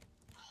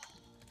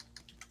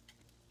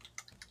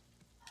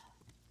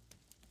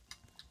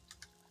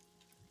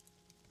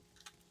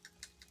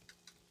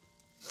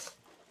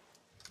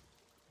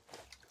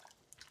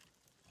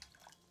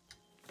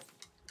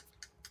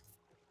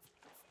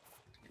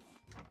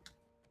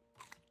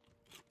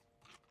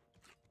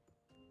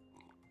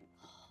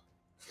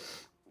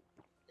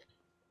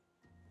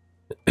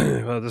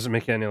 Well, it doesn't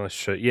make any less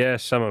shit.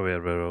 Yes, I'm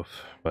aware we're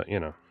off, but you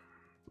know,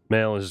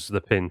 Mel is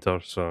the painter,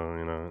 so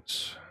you know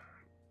it's.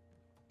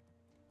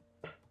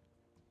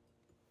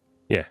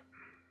 Yeah.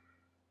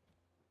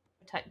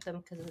 protect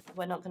them because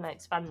we're not going to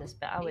expand this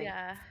bit, are we?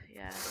 Yeah,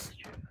 that's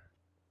true.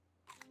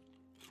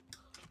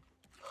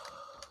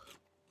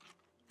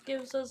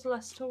 Gives us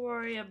less to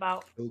worry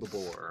about. Kill the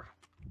boar.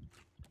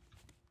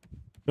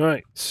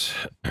 Right.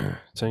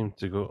 Time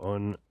to go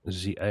on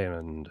the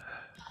island.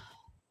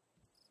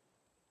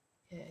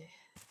 Okay.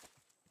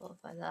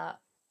 Qualify that.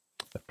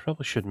 I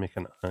probably should make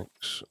an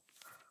axe.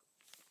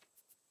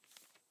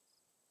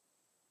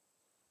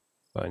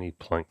 But I need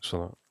planks for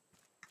that.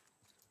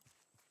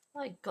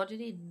 My god, you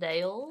need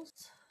nails?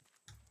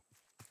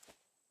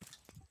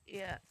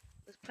 Yeah,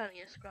 there's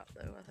plenty of scrap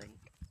though, I think.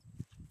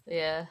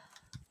 Yeah.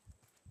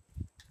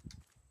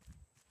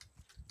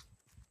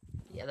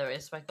 Yeah, there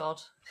is, my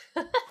god.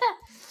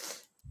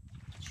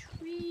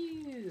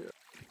 True.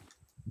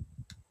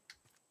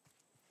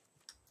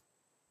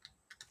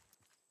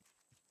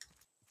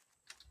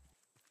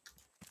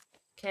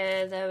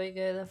 Okay, there we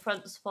go. The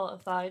front's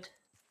fortified.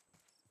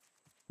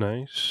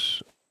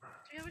 Nice. Do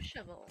you have a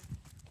shovel?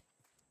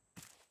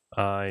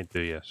 I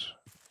do, yes.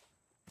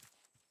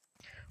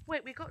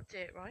 Wait, we got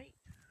dirt, right?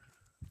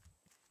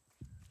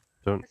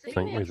 Don't I think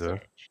think we we have do.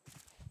 searched.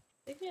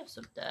 I think we have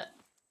some dirt.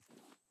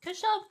 Can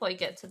Shark Boy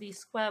get to these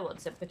square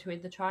ones in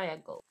between the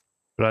triangle?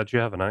 Brad, you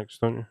have an axe,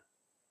 don't you?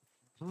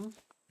 Hmm?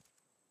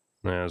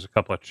 Yeah, there's a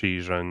couple of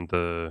trees around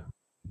the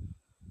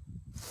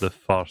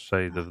far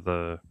side of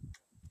the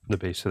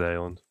base of the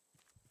island.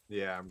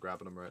 Yeah, I'm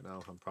grabbing them right now.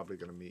 I'm probably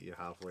going to meet you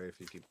halfway if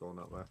you keep going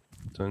that way.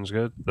 Sounds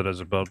good. There is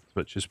a bird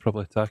which is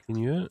probably attacking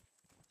you.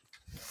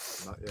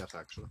 Not yet,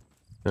 actually.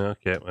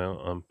 Okay, well,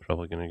 I'm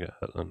probably going to get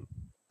hit then.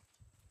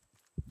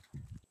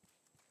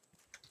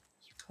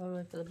 It's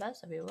probably for the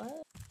best of you,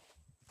 what?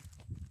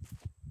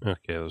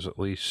 Okay, there's at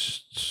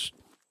least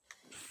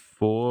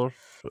 4,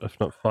 if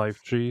not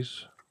 5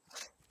 trees.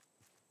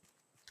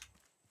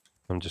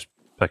 I'm just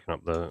picking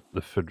up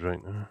the food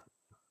right now.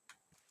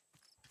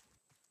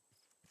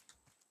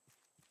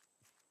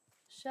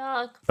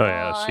 Shark Oh Boy.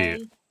 yeah, I see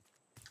it.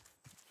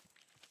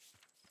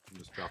 I'm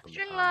just dropping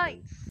String the pan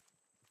lights!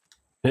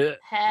 Yeah.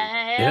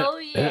 Hell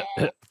yeah.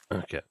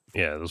 Okay,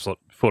 yeah, there's like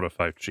 4 or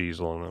 5 trees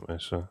along that way,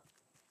 so.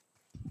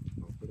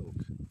 in.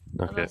 Okey-doke.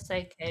 I Okay. must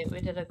say, Kate,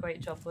 we did a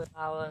great job with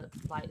our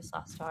lights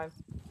last time.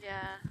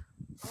 Yeah,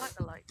 I like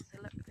the lights. They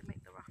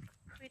make the raft look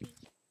pretty.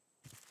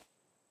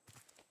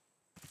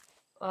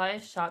 Why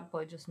is Shark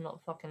Boy just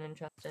not fucking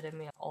interested in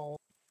me at all?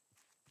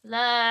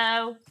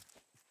 Hello?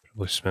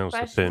 Probably smells the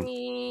Fresh paint.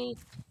 meat.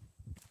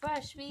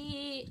 Fresh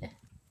meat.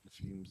 The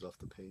fumes off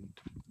the paint.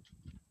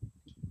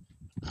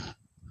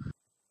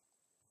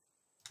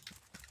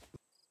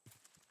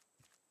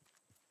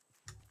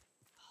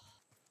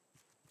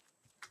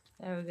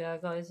 There we go, I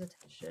got his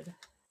attention.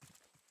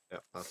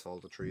 Yep, that's all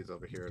the trees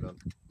over here then.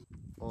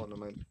 Oh, no,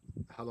 man.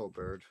 Hello,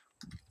 bird.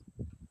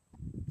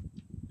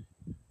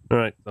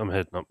 Alright, I'm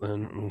heading up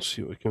then and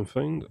see what we can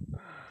find.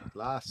 At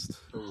last,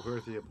 a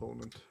worthy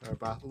opponent. Our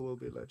battle will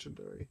be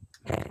legendary.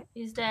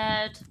 He's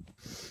dead.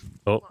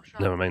 Oh, What,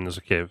 shark? never mind, there's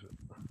a cave.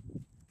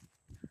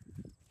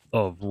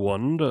 Of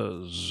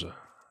wonders.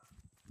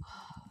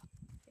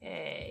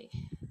 Yay.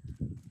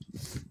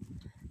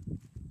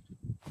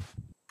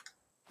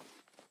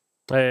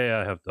 Hey,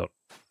 I have dirt.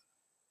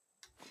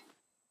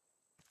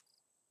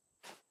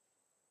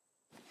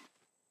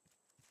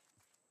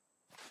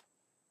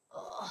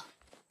 Ugh.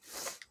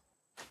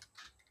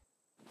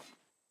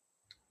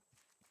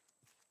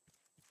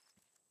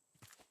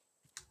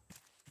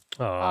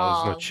 Oh,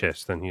 there's no Oh.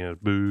 chest in here.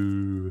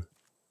 Boo.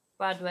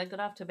 Brad, we're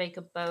gonna have to make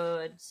a bow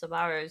and some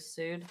arrows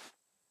soon.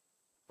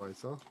 Why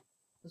so?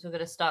 Because we're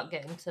gonna start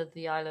getting to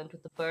the island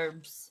with the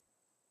burbs.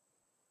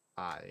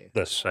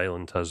 This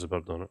island has a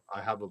bird on it.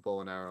 I have a bow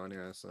and arrow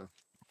anyway, so.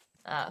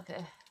 Ah,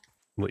 okay.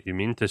 What you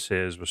mean to say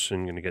is we're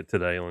soon going to get to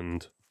the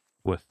island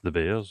with the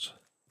bears.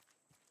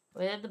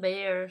 With the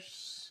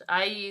bears.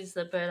 I use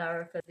the bird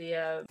arrow for the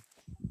Oh,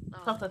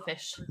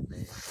 pufferfish.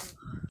 goodness.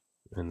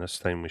 And this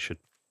time we should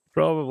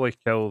probably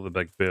kill the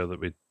big bear that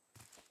we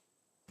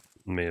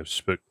may have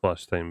spooked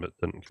last time but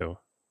didn't kill.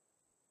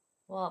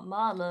 What,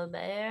 mama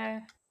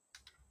bear?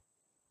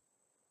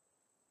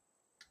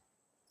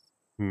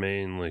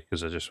 Mainly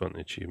because I just want the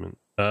achievement.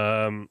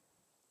 I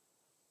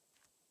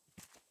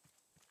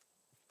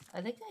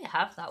think I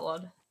have that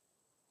one.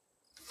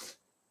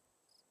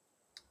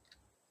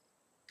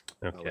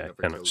 Okay, I never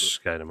cannot killed it.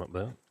 scare him up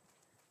there.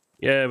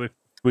 Yeah,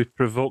 we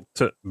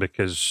provoked it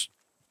because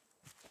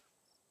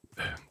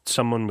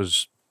someone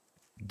was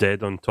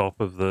dead on top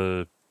of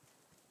the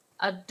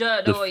I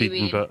don't know what you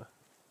feeding mean. bit.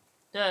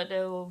 Don't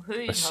know who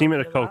I you're seem to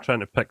talking recall about. trying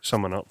to pick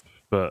someone up,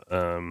 but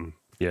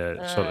yeah,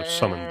 it sort of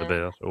summoned the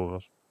bear over.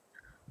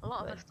 A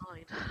lot of us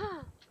died.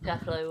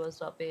 Definitely was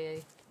not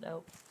me.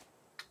 Nope.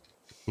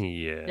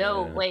 Yeah.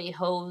 No way,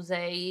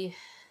 Jose.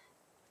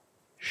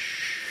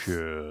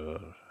 Sure.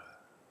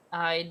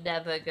 I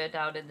never go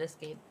down in this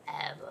game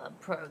ever.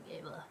 Pro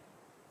gamer.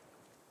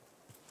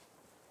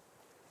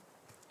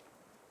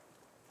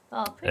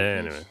 Oh, pretty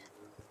Anyway.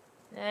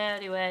 fish.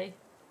 Anyway.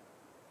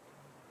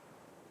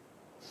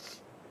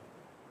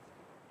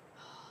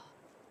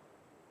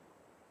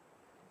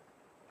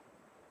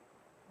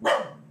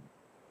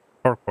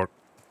 Pork.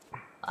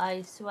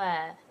 I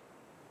swear.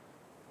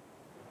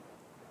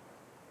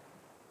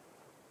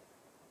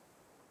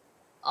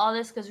 Oh,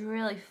 this goes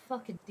really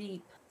fucking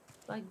deep.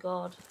 My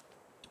god.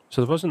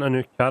 So there wasn't a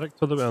new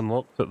character that we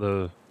unlocked at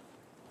the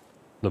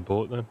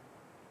boat then?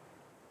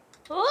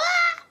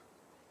 Ah!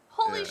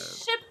 Holy Yeah.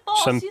 shit,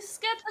 boss! Sim- You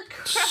scared the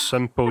crap.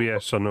 Simple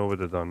yes or no would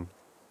have done.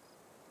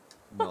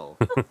 No.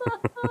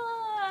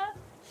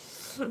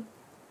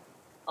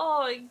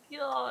 Oh my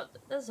god,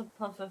 there's a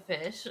puffer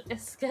fish.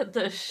 It scared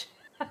the shit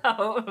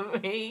out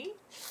of me.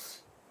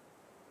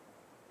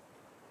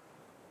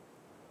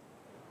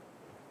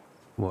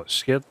 What,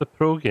 scared the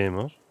pro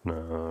gamers?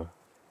 No.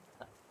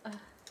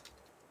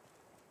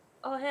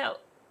 Oh hell.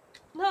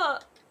 No.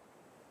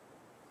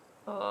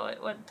 Oh,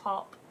 it went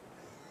pop.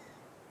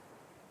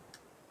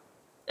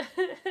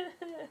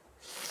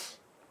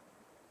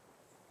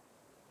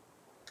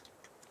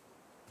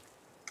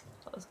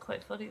 That was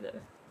quite funny though.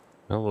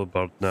 Hello,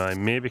 bird. Now, I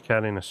may be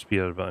carrying a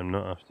spear, but I'm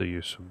not after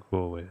you, so go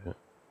away.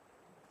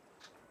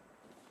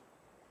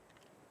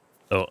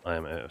 Oh, I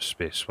am out of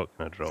space. What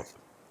can I drop?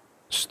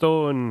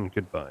 Stone.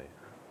 Goodbye.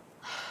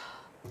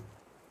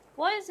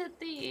 What is it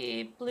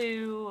the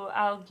blue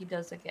algae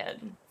does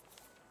again?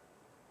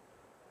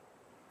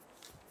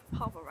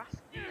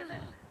 Pulverasky,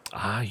 innit?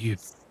 Ah, you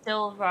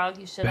Silver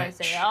algae, should I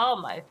say? bitch. Oh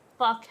my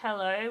fuck,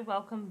 hello.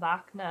 Welcome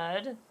back,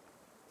 nerd.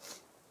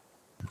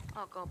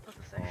 Oh god, put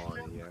the Oh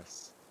station.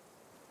 yes.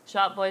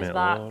 Sharp boy's Metal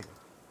back. ore.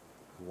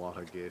 What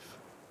a gif.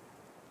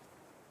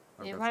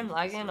 I've If got I'm something to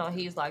lagging say or to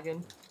he's it.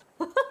 lagging.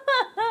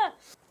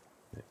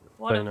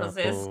 One of us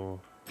is.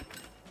 Pineapple.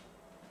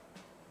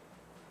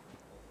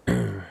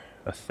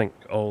 I think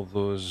all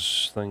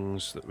those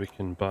things that we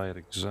can buy are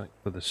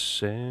exactly the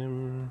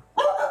same.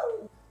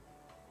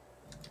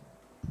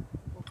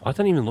 I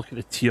didn't even look at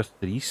the tier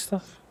 3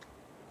 stuff.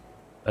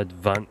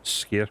 Advanced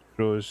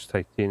scarecrows,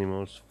 titanium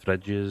ores,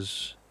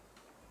 fridges,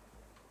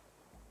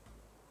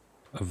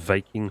 a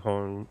Viking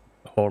horn,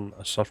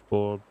 a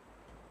surfboard,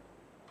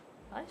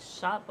 Nice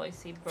shot, boy.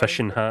 See, bro.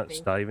 fishing hats,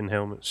 diving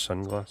helmets,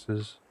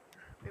 sunglasses.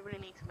 We really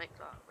need to make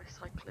that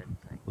recycling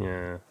thing.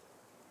 Yeah.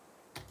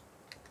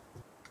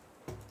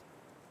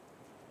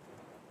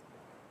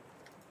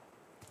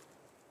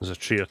 There's a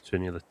tree or two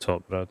near the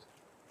top, Brad.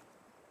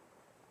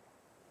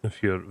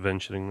 If you're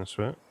venturing this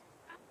way.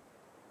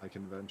 I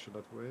can venture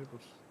that way,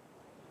 but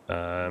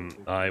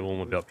I will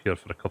only be up here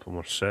for a couple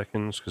more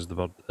seconds because the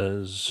bird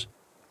is.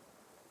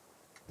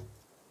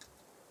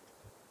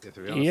 yeah, to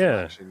be honest, Yeah.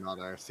 I'm actually not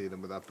arsey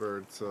them with that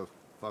bird, so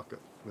fuck it.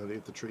 We'll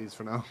leave the trees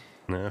for now.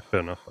 Nah,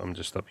 fair enough. I'm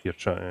just up here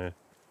trying to.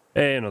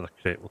 Hey, another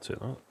crate, we'll take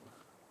that.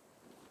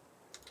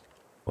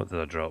 What did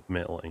I drop?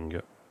 Metal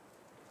ingot.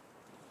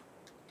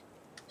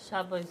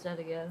 Shot boy's dead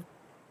again.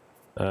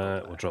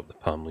 We'll drop the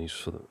palm leaves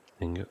for the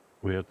ingot.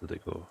 Where did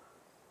it go?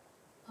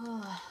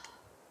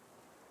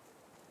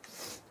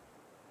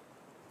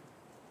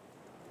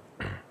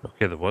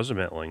 Okay, there was a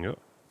metal ingot.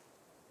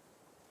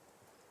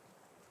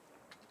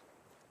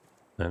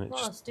 And it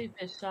What a just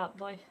stupid shot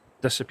boy.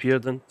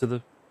 disappeared into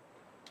the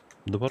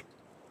bird.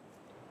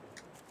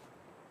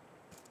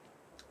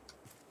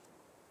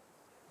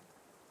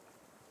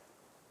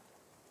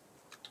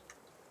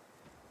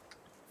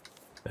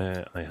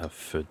 I have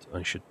food.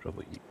 I should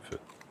probably eat food.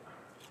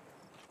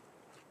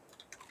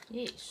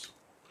 Yeesh.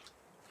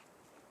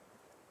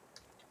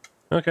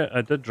 Okay,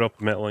 I did drop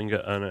a metal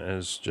ingot and it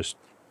has just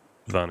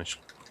vanished.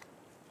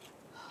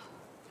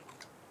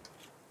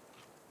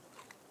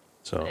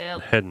 So,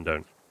 Yep. heading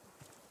down.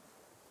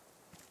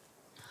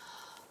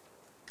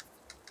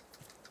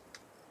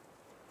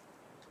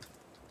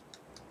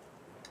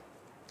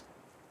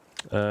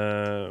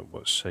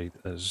 What side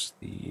is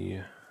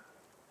the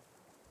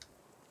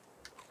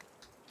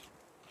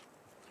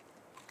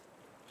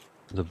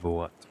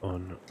boat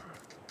on?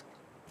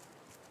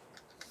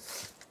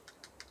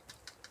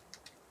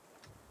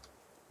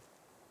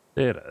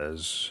 There it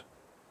is.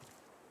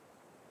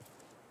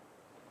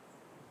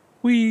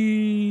 Whee!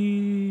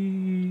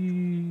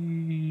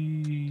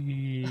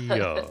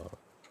 Yeah.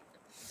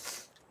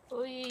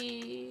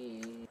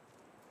 Wee.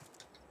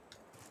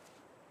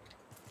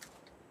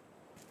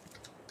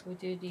 We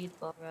do need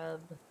more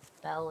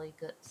belly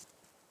guts.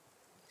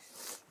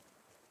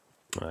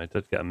 I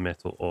did get a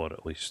metal ore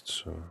at least,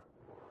 so.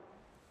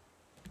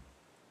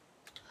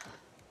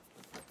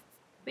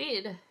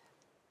 Weird.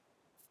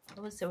 I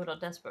would say we're not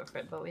desperate for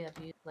it, but we have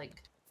used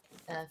like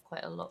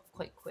quite a lot,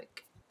 quite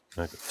quick.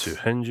 I got 2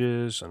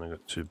 hinges, and I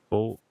got 2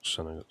 bolts,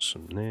 and I got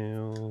some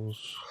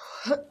nails.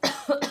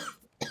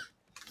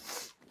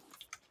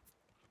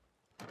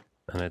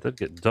 And I did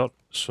get dirt,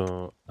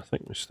 so I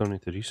think we still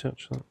need to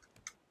research that.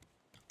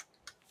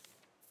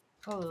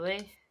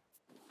 Probably.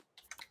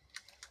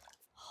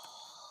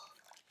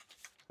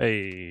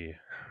 Hey,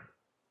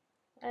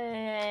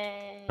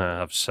 Hey. I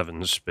have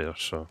 7 spare,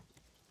 so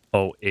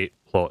all 8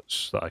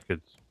 plots that I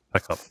could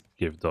pick up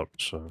gave dirt,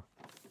 so.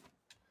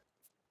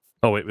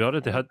 Oh wait, we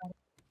already had.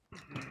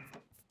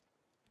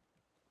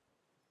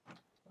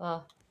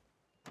 Oh,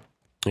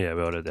 Yeah,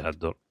 we already had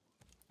dirt.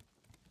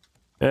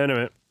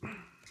 Anyway,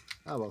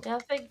 Ah well. Yeah, I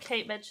think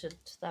Kate mentioned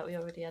that we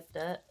already had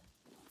dirt.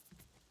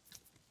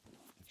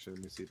 Actually,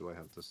 let me see. Do I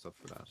have the stuff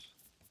for that?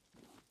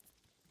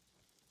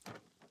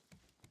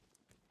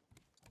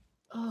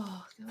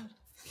 Oh god.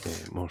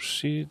 Okay, more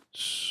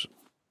seeds.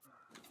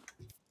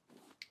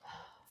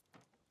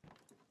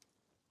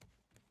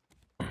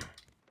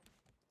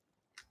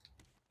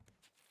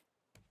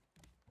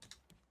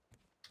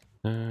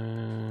 Uh,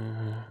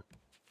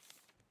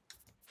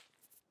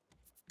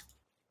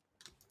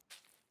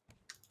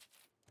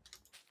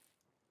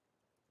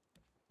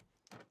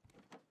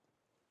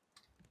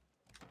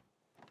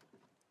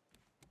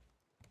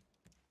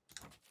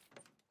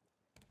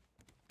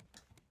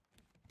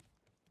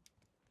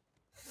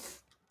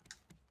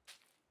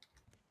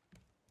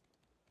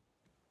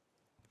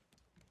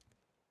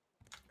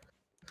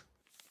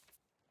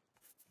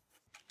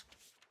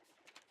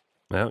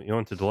 well, you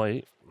wanted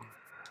light.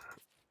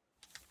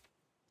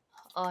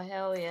 Oh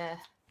hell yeah.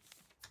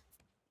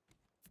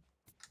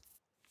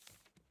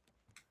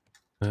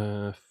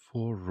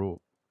 4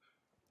 rope.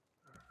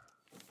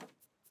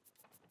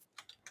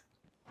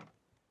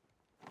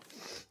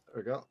 There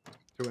we go.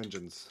 2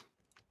 engines.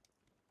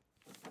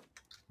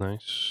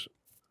 Nice.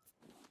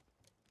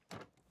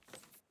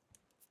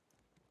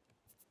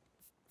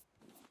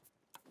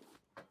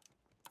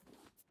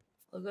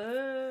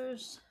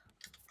 Loggers.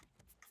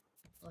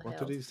 Oh, What do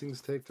hell. these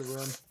things take to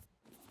run?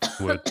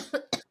 Wood.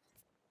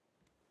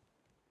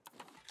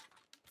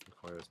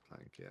 Requires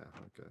plank. Yeah.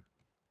 Okay.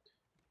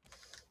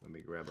 Let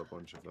me grab a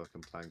bunch of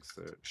fucking planks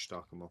to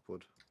stock them up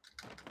with.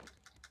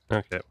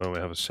 Okay, well, we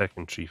have a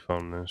second tree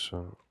farm now,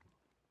 so.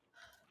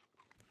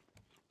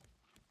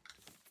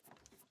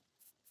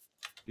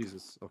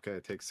 Jesus. Okay,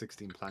 it takes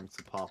 16 planks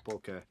to pop.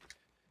 Okay,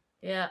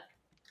 Yeah.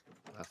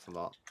 that's a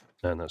lot.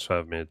 And that's why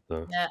I've made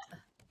the. Yeah.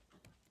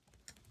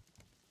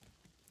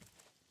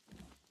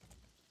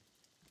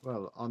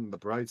 Well, on the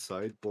bright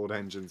side, both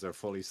engines are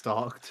fully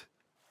stocked.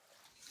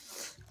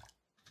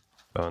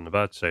 But on the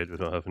bad side, we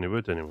don't have any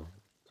wood anymore.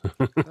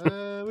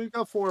 We've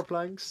got 4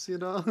 planks, you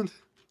know.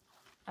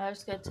 I'll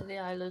just go to the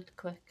island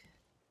quick.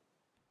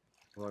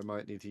 Well, I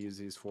might need to use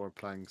these 4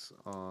 planks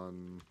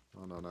on...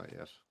 Oh, no, not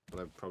yet. But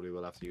I probably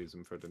will have to use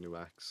them for the new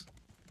axe.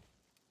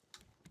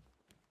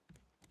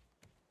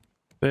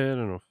 Fair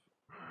enough.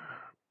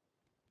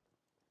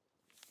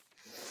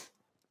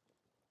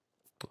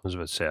 I was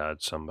about to say I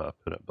had some, but I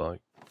put it back.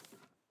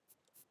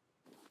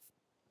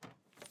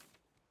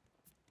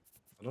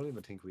 I don't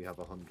even think we have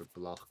 100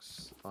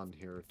 blocks on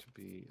here to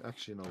be...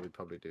 Actually, no, we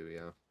probably do,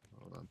 yeah.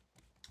 Hold on.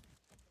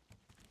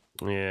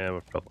 Yeah, we're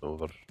probably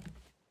over.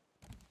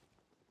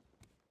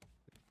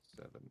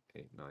 7,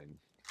 8, 9.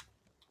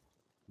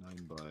 9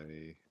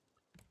 by...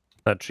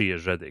 That tree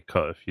is ready to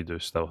cut if you do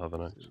still have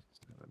an axe. 6,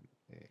 7,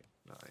 8,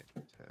 9,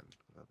 10,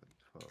 11,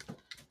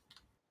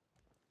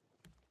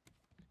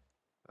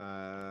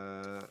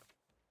 12.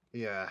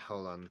 Yeah,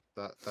 hold on.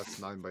 That's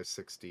 9 by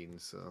 16,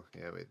 so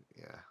yeah, we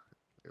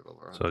have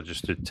over So 100.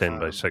 just do 10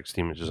 by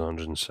 16, which is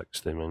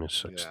 160 minus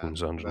 16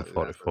 is Yeah, that's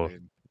what 144. I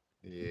mean.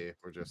 Yeah,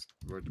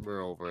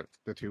 we're over it.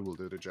 The 2 will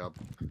do the job.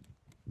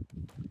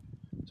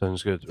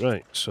 Sounds good.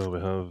 Right, so we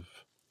have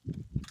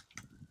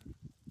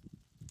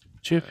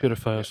 2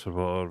 purifiers yeah. for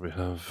water. We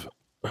have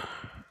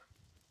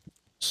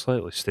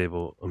slightly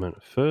stable amount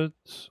of food.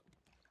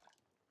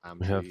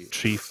 We have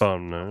tree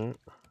farm now.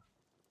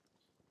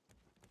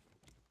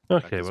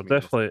 That Okay, gives we're me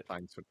enough definitely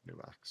planks for the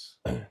new axe.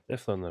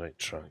 definitely on the right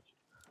track.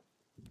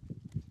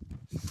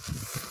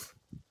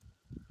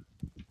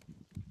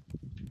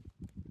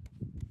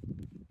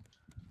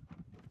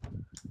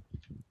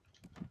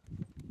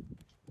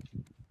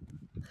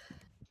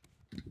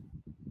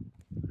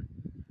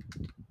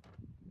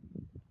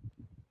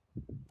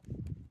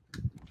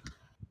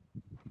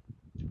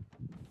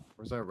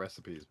 Where's our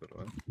recipes, by the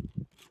way?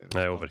 In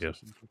Over response here or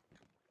something?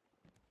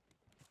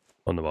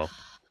 on the wall.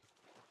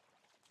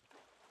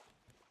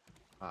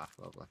 Ah,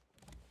 lovely.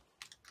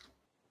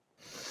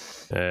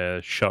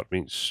 Shark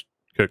meat's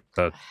cooked.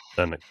 The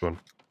next one.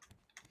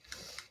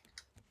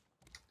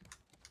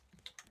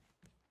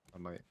 I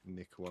might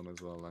nick one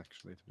as well,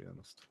 actually, to be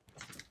honest.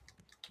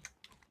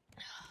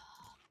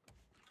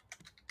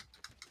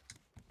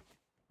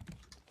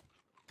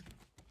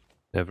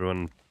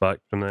 Everyone back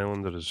from the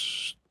island, or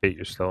is Kate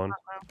you still on?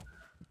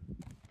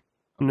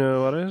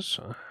 No worries.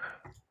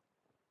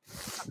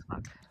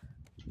 Fuck.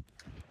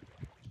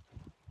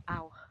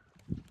 Ow.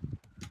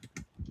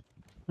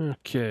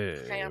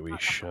 Okay, I'm we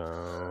back.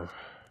 shall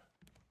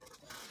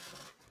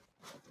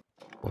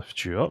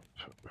lift you up.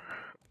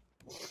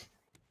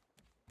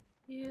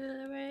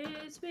 You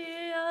raise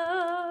me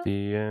up.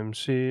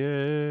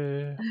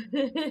 DMCA.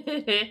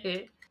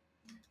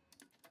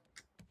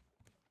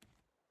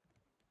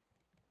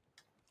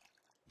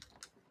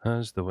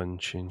 Has the wind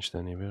changed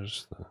anywhere?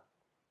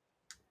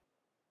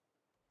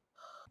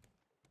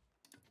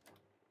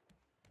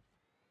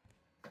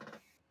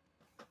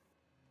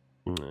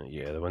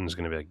 Yeah, the wind's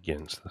going to be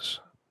against this.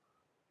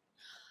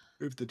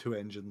 Move the 2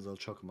 engines, I'll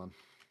chuck them on.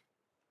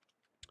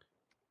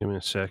 Give me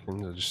a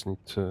second, I just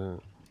need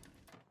to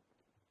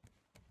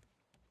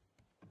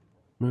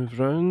Move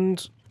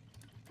round.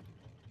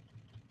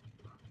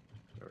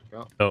 There we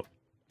go. Oh.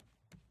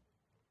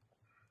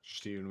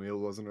 Steering wheel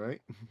wasn't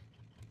right.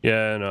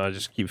 Yeah, no, I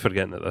just keep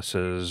forgetting that this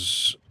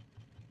is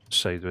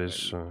sideways. Right,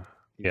 So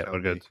You yeah, tell we're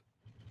me. good.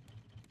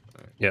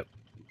 Alright. Yep,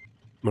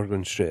 we're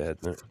going straight ahead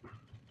now.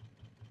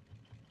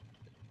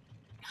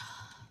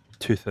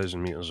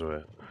 2,000 meters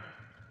away,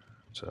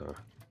 so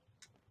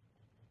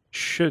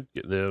should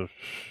get there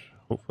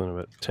hopefully in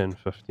about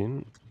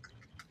 10-15.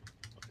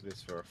 It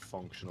is for a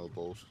functional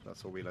boat.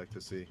 That's what we like to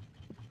see.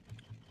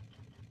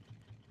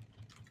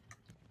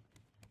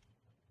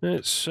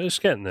 It's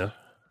getting there.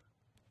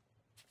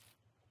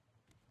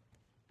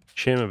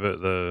 Shame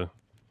about the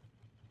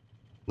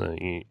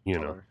you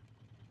know Color.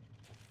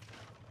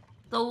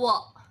 The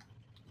what?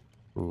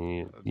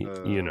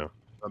 you know.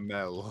 The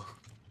Mel.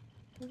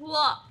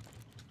 What?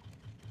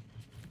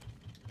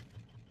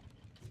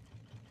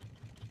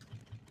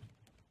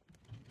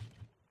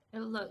 It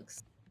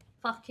looks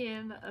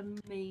fucking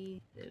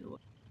amazing.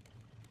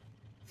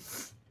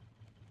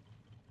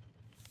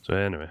 So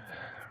anyway,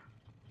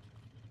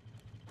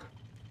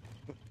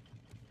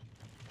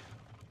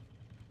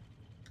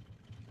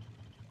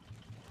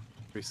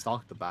 We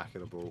stocked the back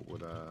of the boat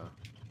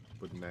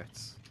with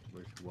nets,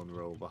 with one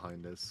row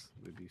behind us.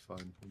 We'd be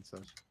fine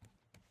instead.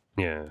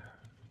 yeah.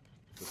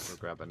 Just for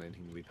grabbing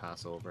anything we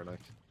pass over,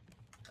 like.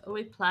 Are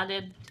we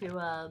planning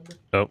to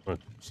Oh,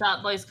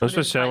 Shark Boys that's coming what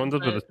I say. I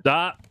wondered with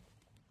that.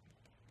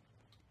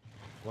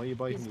 Why are you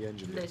biting He's the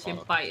engine? you literally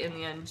fuck? biting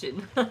the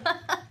engine.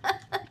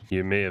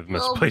 You may have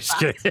Little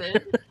misplaced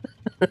it.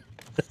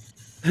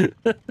 bastard.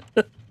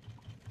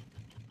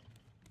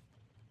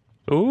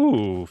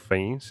 Ooh,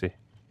 fancy.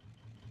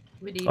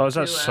 We need Oh, is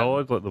that to,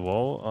 solid like the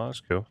wall? Oh,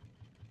 that's cool.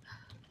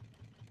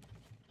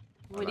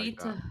 We I like need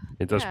that. to.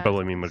 It does Yeah,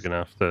 probably mean we're it's- gonna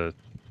have to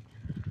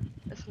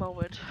It's more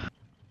wood.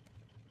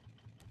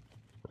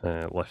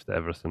 lift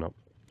everything up.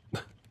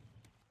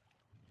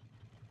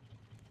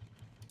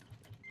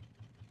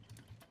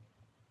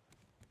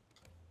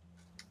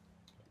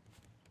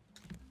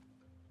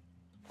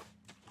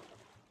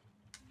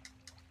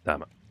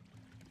 Damn it.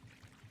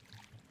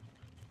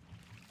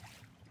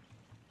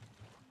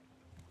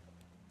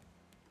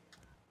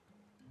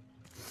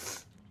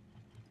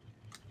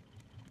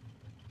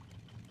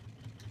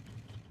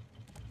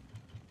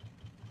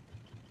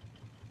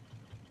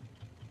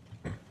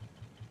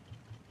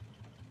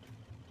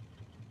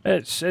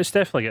 It's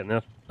definitely getting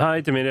there.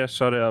 Hi, Demeria.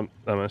 Sorry,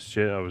 I missed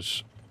you. I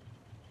was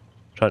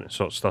trying to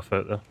sort stuff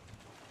out there.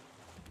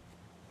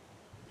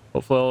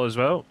 Hopefully all is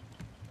well.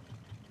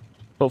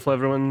 Hopefully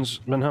everyone's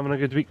been having a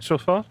good week so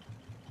far.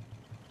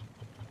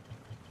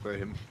 For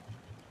him.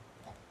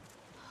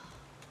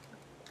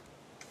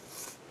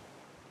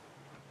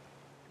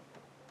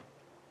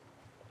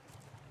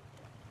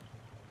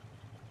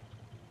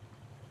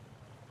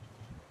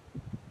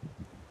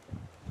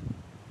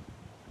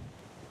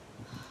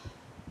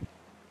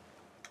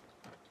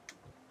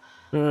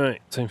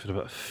 Alright, time for a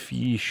bit of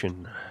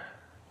fishing.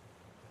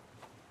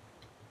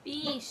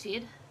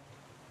 Fishing.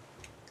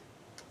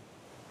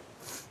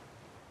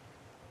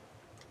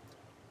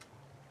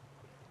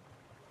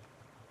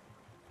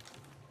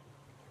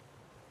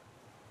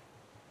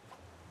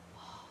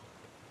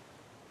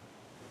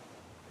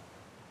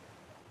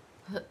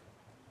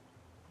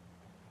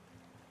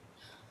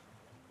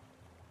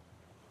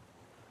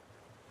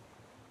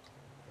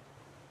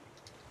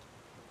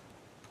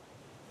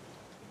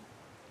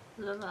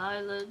 Love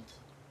Island.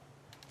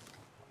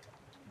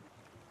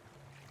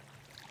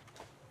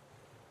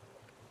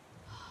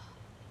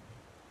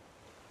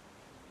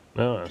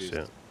 No, that's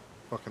Jesus. it.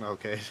 Fucking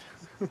okay.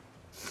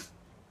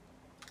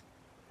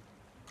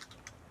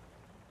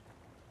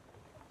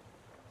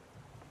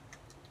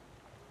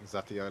 Is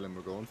that the island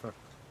we're going for?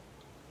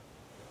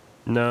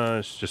 No,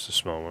 it's just a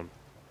small one.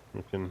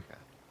 You can Okay.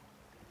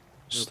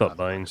 stop bad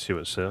by about and it. see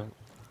what's there.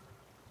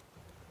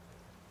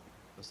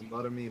 Doesn't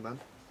bother me, man.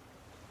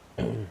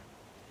 Yeah,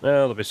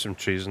 there'll be some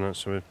trees in it,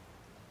 so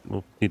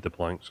we'll need the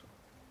planks.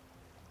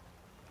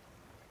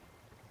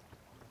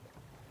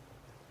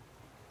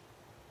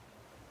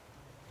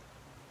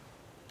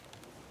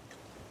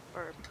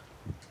 Or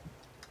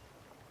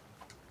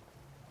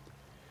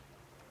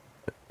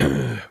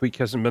Week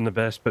hasn't been the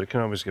best, but it can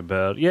always get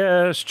better.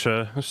 Yeah, it's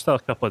true. There's still a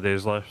couple of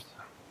days left.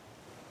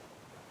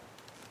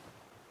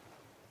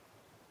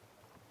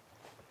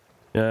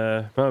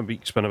 Yeah, my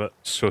week's been a bit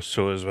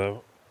so-so as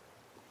well.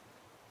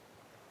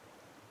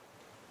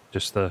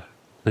 Just the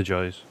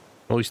joys.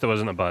 At least it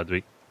wasn't a bad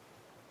week.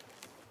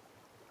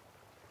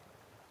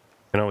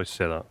 Can always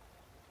say that.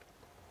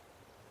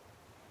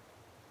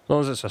 As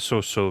long as it's a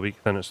so-so week,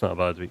 then it's not a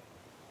bad week.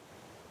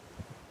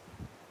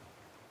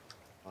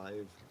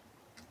 5,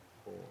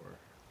 4,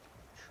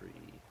 3,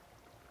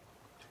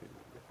 2,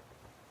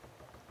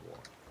 1.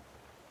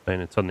 Fine,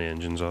 and turn the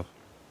engines off.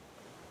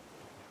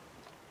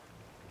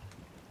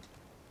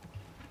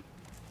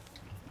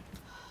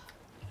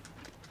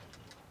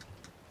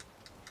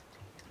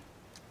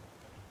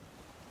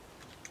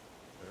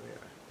 There we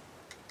are.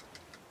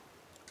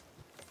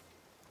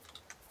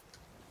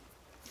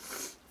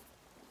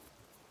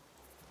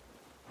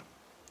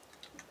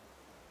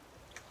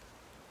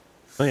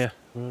 Oh yeah,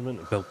 we're meant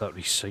to build that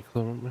recycler,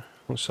 aren't we?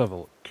 Let's have a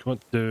look. What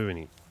do we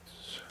need?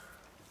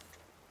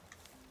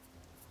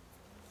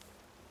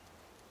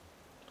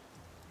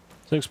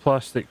 6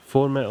 plastic,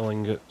 4 metal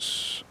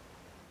ingots,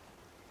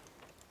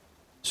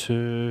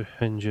 2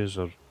 hinges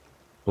or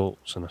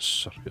bolts, and a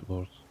circuit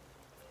board.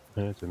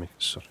 I need to make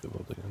a circuit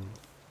board again.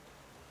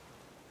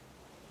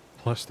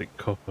 Plastic,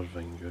 copper,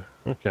 vinegar.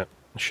 Okay,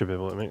 I should be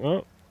able to make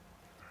that.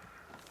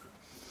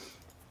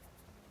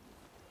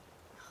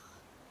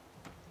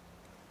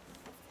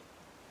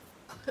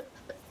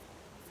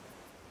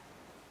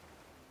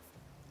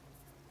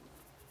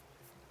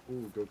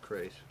 Ooh, good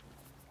crate.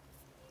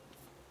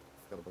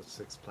 Got about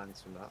 6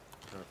 planks from that.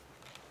 Or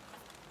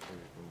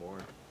maybe even more.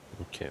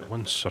 Okay,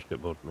 1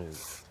 circuit board made.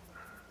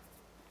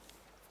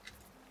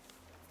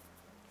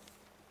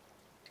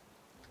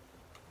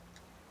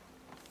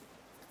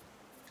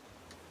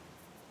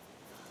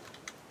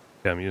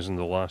 Okay, I'm using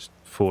the last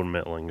 4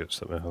 metal ingots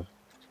that we have.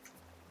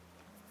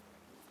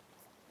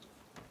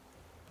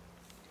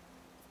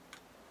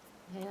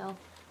 Hell.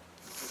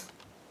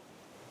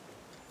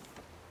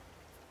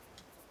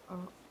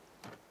 Oh.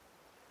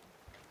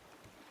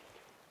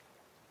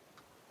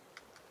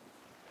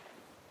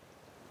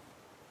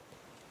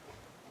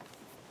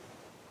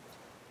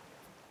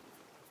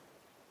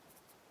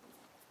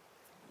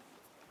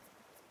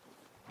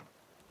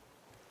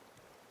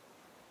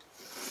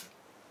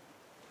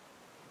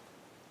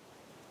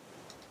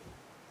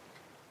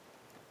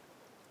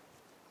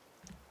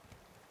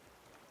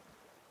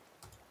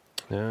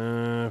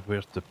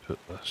 Where to put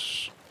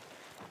this?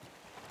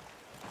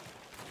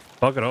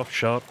 Bugger off,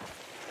 sharp.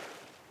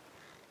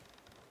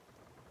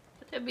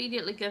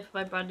 Immediately go for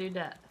my brand new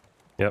net.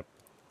 Yep.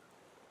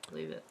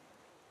 Leave it.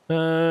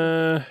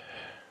 There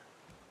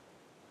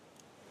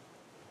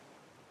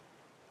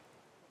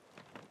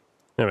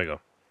we go.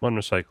 1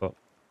 recycler.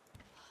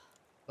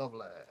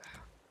 Lovely.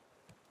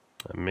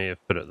 I may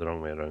have put it the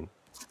wrong way around.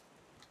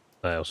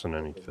 I also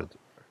now need food.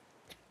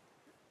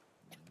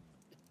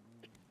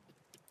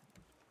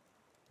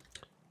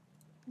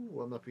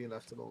 Ooh, I'm not being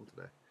left alone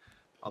today.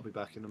 I'll be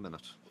back in a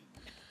minute.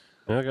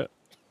 Okay.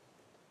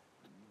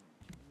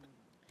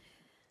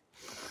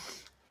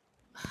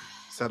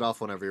 Set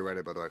off whenever you're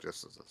ready, by the way,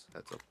 just as a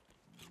heads up.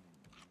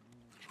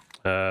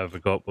 Have we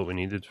got what we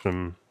needed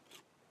from...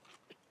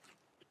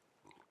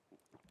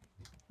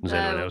 Has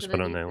anyone we're else gonna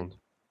been on need the to-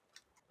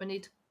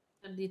 island?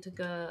 We need to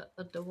go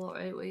underwater,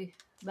 ain't we?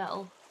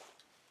 Metal.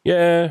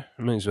 Yeah,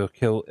 might as well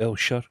kill El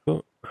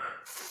Sharko.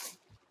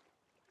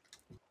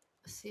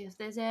 See if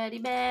there's any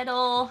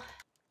metal.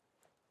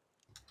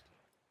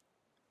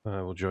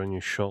 I will join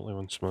you shortly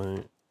once my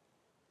Just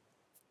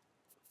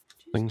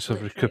things have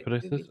glitch right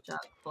recuperated. through me, Jack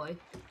boy.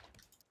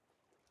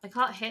 I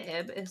can't hit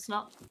him. It's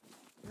not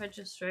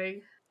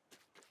registering.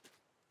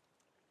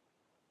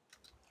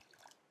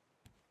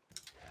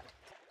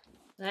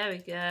 There we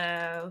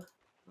go.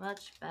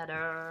 Much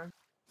better.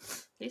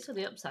 At least on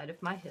the upside,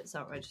 if my hits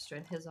aren't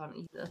registering, his aren't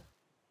either.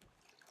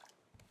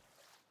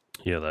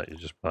 Yeah, that you're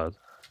just bad.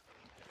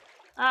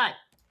 Alright.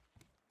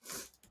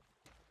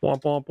 Blah,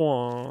 blah,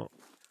 blah.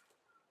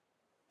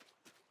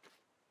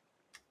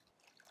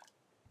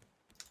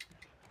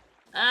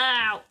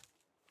 Ow!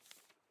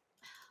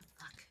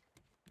 Fuck.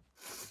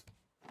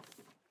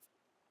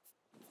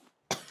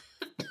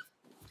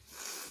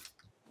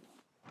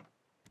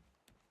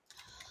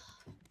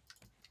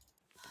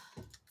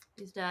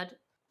 He's dead.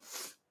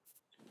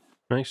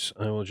 Nice,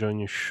 I will join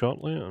you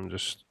shortly. I'm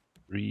just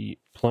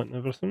replanting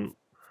everything.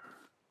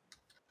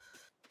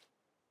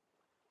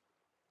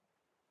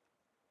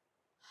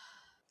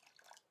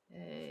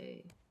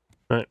 Hey.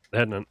 Right,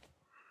 heading in.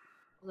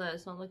 Although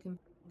it's not looking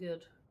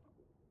good.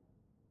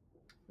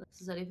 Unless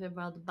there's anything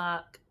around the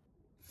back.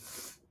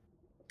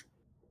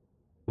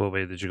 What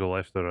way did you go,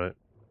 left or right?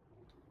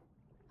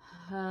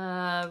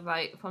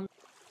 Right. From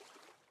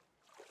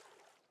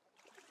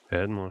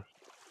Heading more.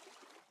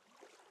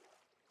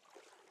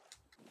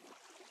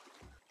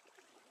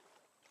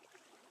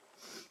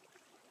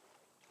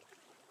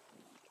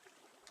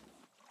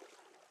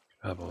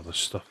 Grab all the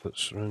stuff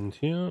that's around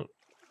here.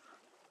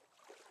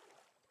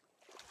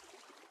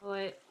 oh,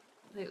 wait.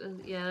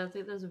 I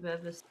think there's a bit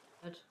of this.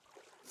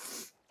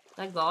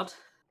 Thank God.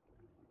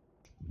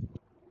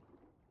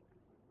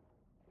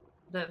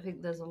 I don't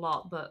think there's a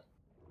lot, but...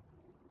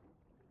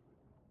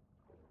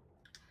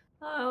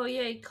 Oh,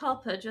 yay,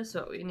 copper, just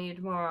what we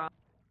need more of.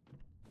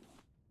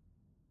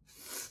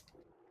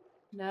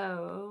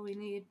 No, we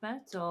need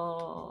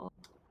metal.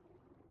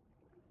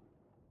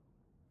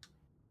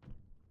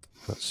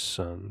 That's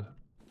sand.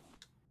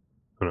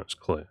 Oh, no, it's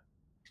clay.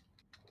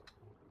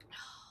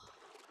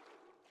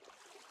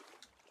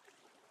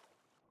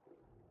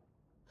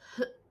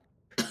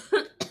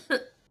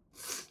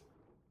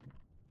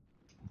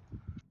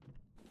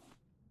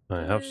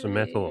 I have some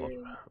metal ore.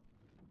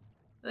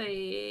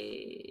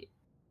 Wait.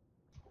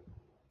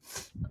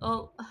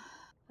 Oh,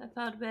 I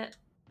found a bit.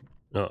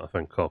 Oh, I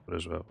found copper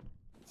as well.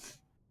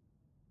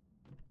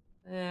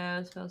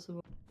 Yeah, I found some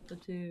water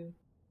too.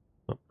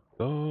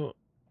 Go.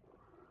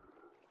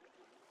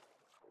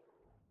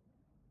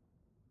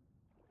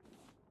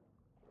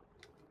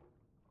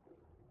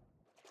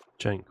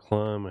 Giant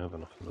clam, we have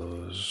enough of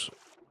those.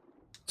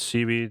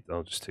 Seaweed,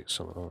 I'll just take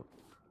some of that.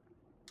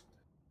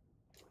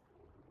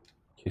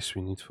 In case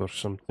we need for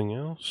something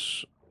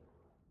else.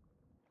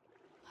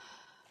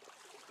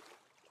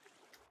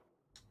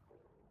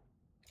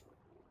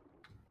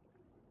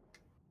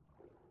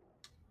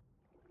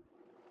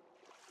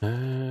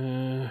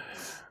 Yeah,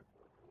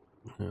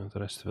 the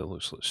rest of it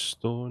looks like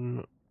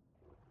stone.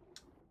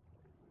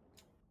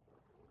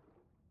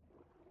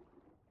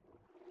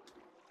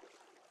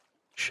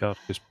 Shark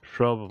is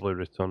probably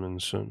returning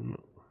soon.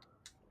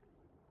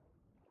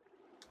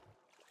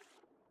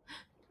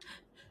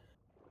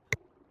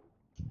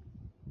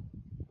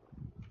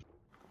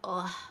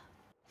 Oh.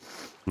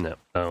 No,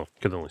 I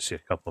could only see a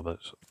couple of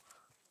bits.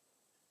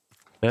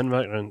 In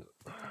background.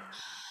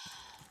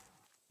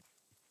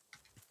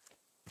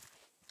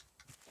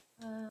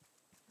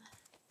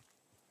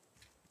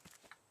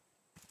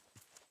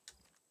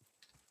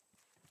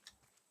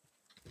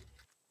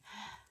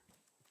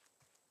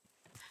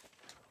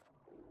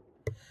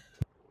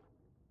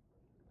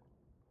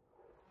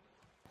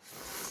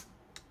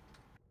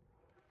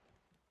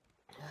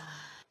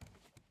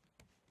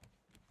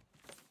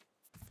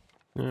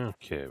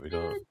 Okay, we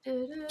got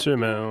 2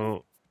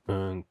 metal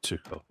and 2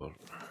 copper.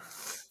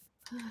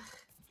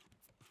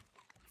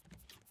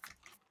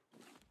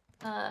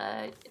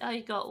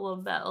 I got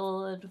 1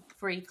 metal and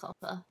 3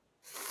 copper.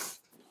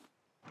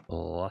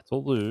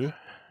 That'll do.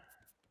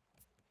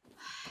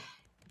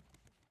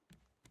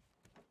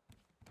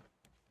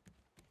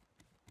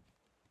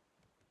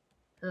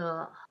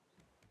 Ugh.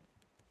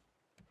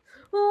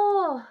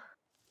 Oh,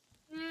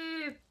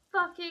 you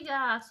fucking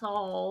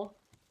asshole.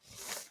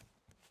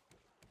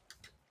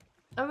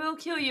 I will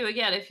kill you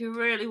again if you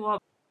really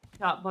want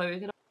that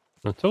boy.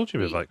 I told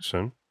you we'd be back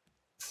soon.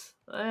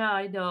 Yeah,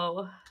 I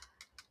know.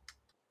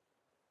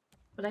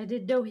 But I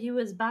didn't know he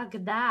was back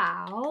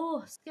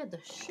now. Scared the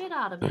shit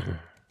out of me.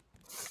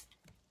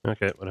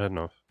 Okay, we're heading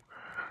off.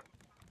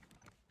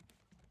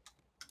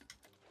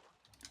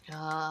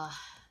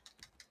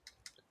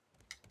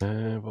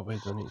 What way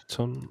do I need to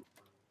turn?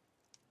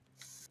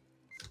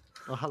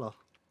 Oh, hello.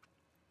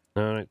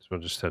 Alright, we're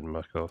just heading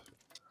back off.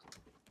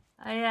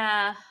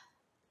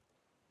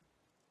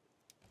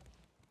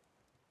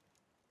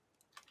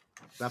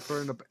 That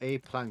burned up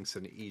 8 planks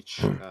in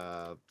each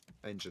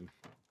engine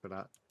for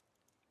that.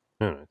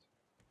 Alright.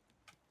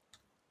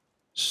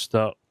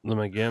 Start them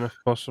again if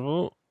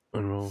possible,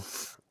 and we'll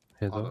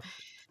head On off.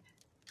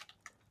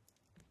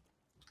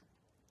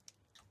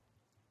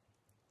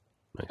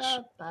 Nice.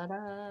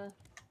 Da-ba-da.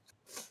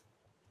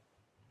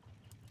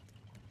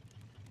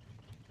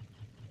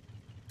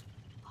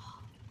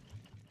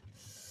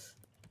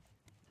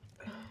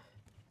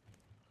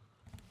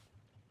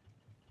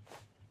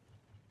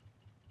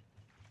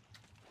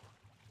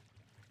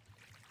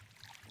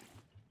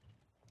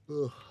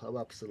 Ugh, I'm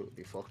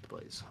absolutely fucked,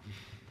 boys.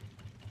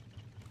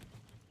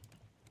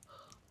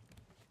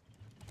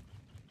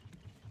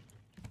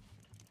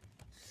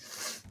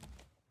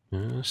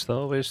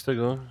 Still a ways to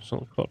go. It's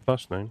only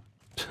 9:15.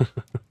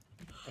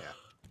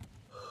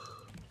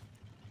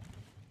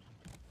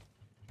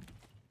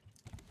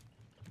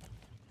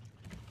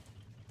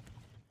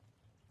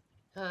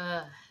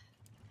 Yeah.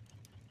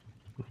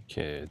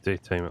 Okay,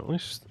 daytime at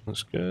least.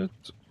 That's good.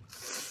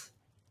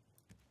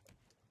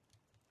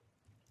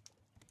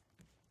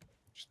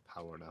 Just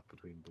powering up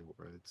between boat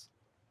rides.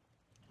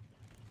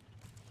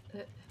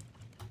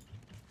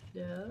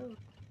 No.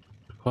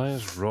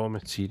 Requires raw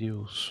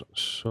materials.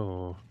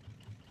 So,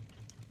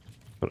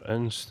 for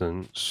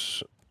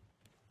instance,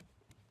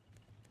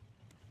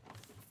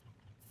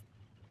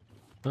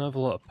 I have a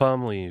lot of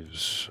palm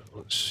leaves.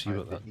 Let's see I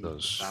what that didn't eat the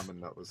does. salmon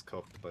that was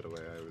cooked, by the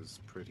way. I was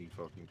pretty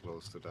fucking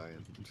close to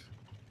dying.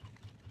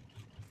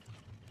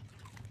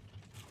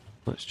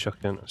 Let's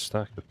chuck in a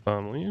stack of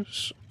palm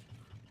leaves.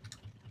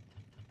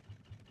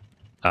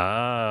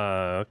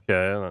 Ah,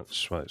 okay,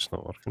 that's why it's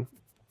not working.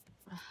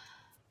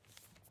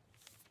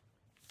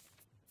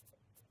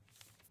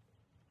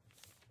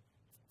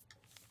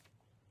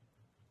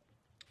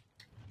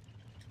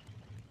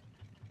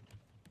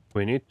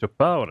 We need to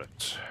power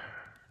it.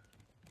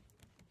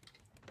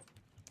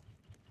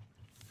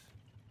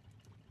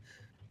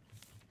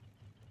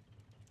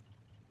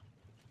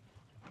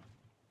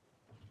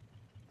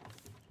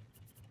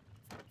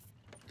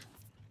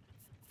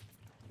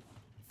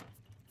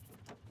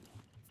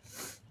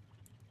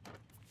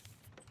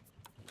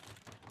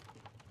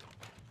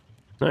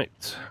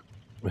 Right,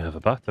 we have a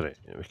battery.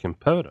 We can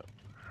power it.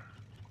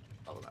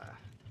 I'll,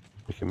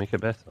 We can make it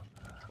better.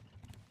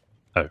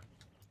 Oh.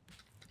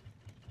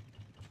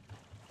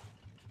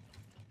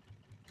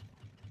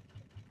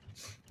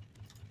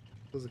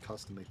 what does it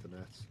cost to make the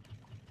nets?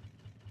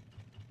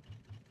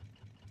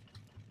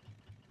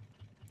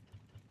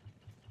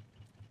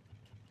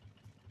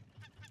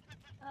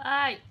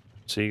 Aye.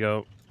 So you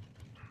go.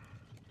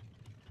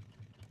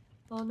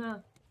 Oh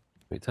no.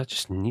 Wait, I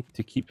just need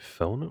to keep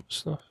filling it with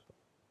stuff.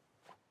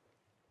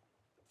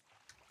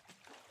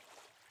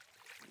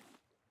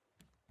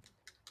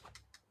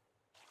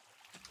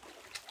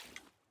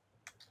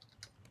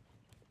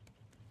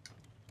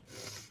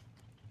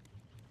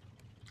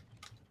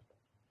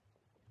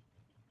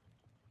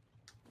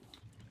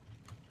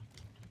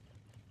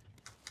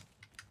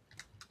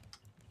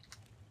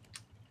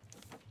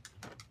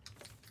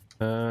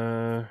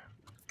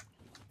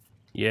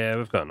 Yeah,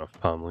 we've got enough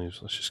palm leaves.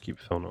 Let's just keep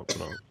filling up with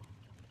that.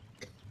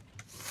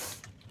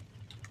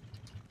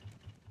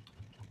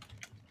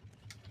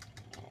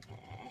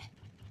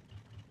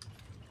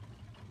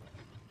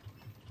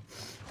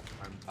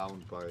 I'm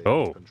bound by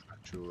Oh.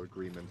 contractual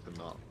agreement to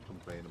not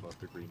complain about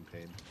the green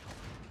paint.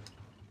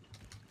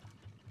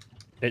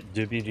 It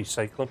do be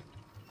recycling.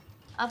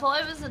 I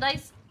thought it was a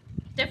nice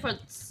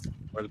difference.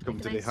 Welcome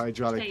Like to a the nice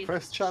hydraulic shade.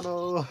 press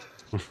channel.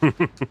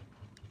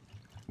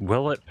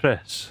 Will it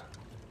press?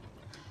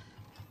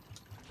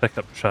 Pick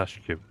up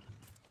trash cube.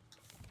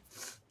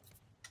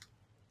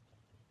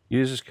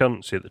 Uses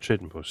currency at the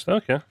trading post.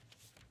 Okay.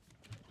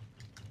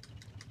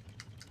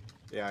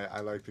 Yeah,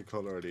 I like the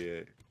color of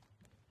the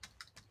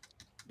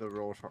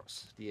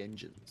rotors, the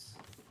engines,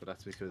 but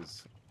that's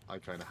because I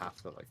kind of have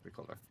to like the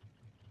color.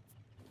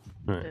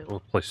 Right, we'll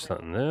place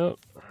that in there.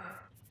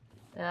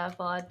 Yeah, I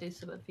thought I'd do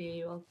something for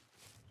you all.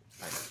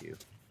 Thank you.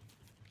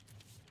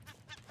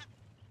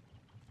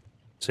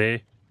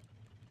 See?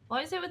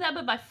 Why is it with them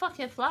with my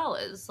fucking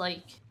flowers?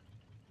 Like,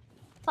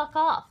 fuck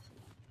off.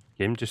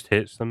 Game just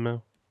hates them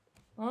now.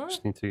 What?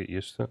 Just need to get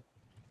used to it.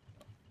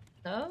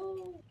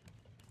 No.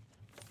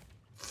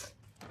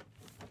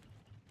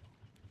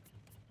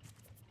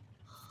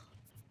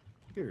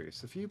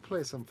 Curious, if you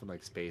play something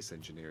like Space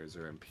Engineers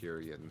or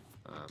Empyrean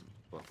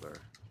Butler,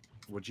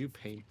 would you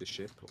paint the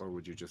ship or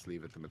would you just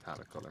leave it the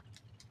metallic color?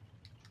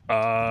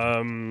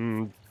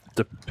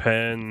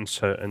 Depends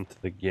how into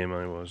the game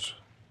I was.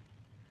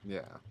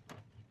 Yeah.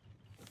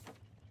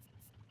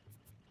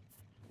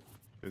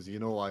 Because you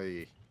know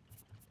I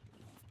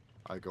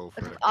go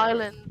for There's an like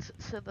island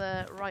to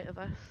the right of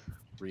us.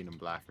 green and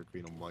black or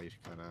green and white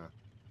kind of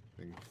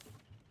thing.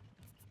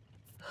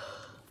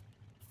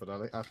 But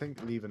I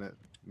think leaving it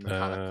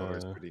metallic color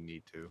is pretty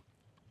neat too.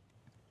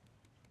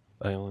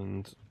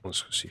 Island.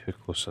 Let's go see how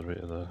close are we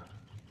to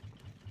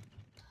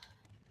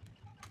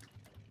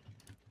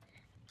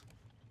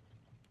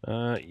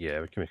the. Yeah,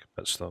 we can make a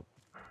pit stop.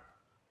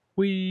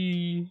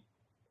 Whee!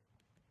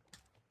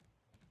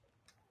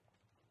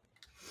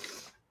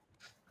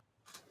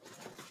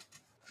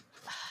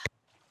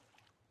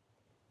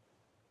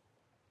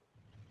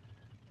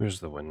 Where's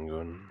the wind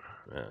going?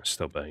 Yeah, it's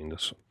still behind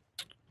us.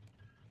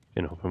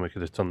 You know, hoping we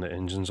could have turned the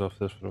engines off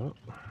there for a while.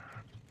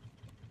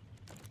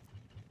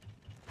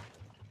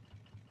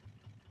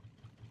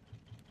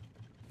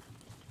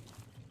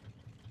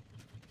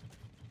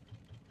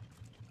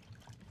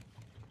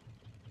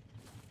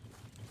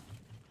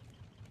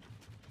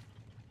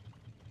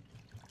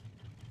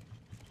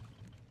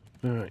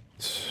 Alright,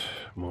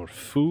 more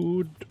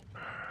food.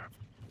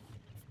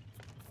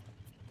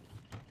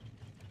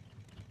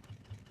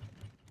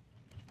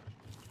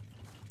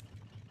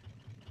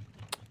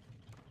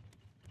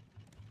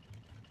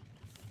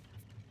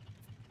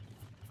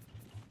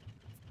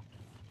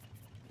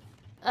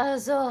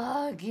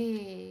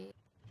 Azohagi.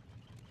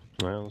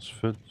 Well, there's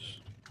food.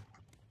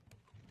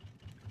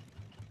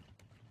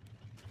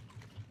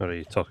 Or are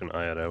you talking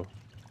IRL?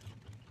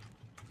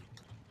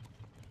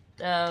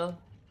 No.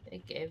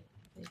 It gave.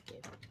 It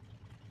gave.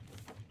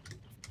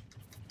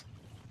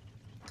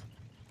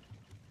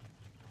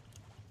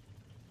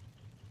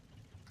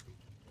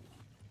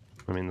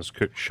 I mean, there's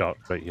cooked shark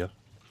right here.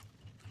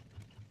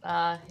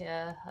 Ah,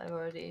 yeah, I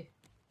already.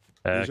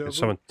 Deja Could vu?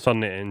 someone turn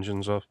the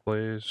engines off,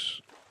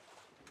 please?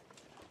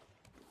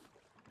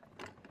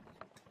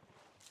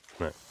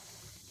 No.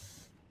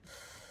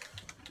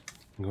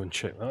 Go and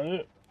check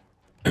that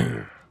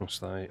out. What's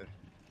that?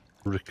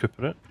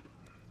 Recuperate.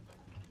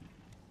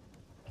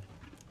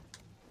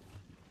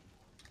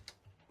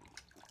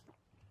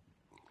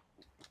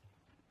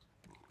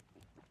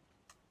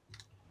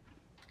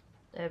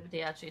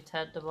 Nobody actually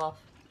turned them off.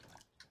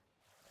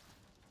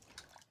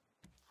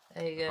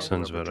 There you go.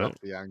 Sounds Whoever about right.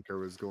 dropped the anchor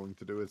was going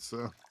to do it,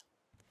 so.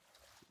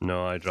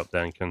 No, I dropped the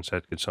anchor and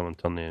said, could someone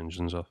turn the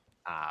engines off?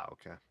 Ah,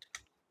 okay.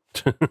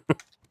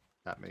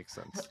 That makes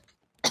sense.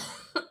 To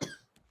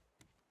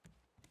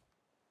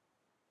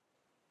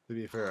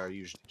be fair, I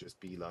usually just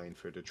beeline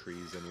for the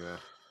trees anyway.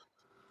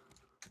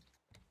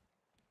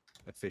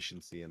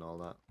 Efficiency and all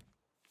that.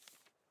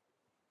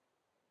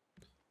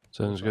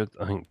 Sounds good.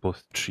 I think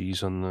both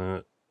trees on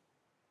the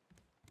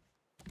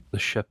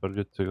ship are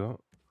good to go.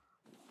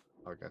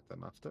 I'll get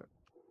them after.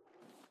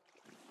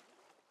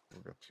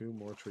 We've got 2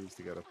 more trees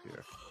to get up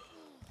here.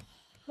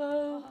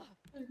 Oh,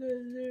 I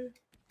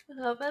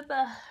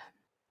remember.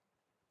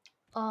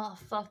 Oh,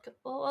 fuck.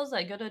 What was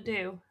I gonna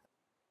do?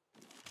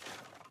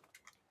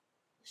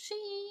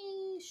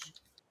 Sheesh.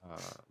 I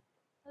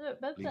don't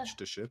remember. Bleach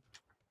the ship.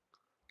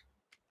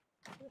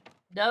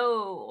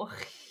 No.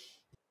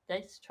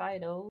 Nice try,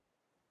 though.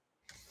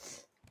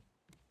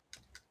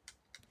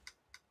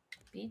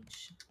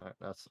 Beach. Right,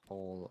 that's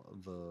all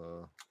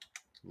the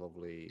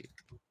lovely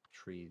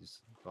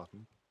trees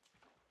gotten.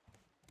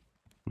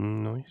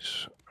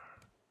 Nice.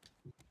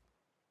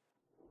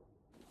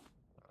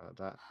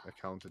 That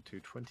accounted to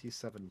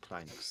 27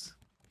 planks.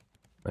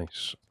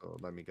 Nice. So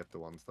let me get the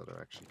ones that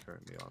are actually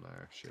currently on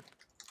our ship.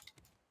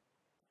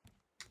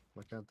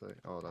 Why can't I?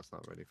 Oh, that's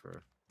not ready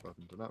for but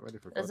they're not ready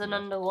for There's cutting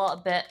an yet.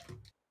 underwater bit.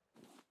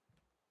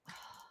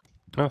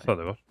 I thought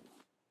they were.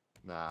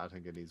 Nah, I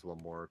think it needs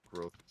one more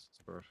growth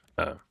spurt.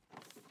 Oh.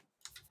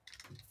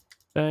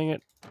 Dang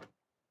it.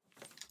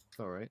 It's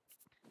alright.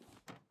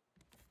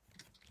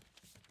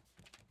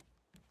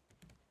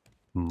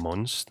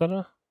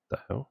 Monster? The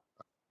hell?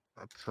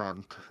 A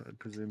plant, I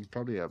presume.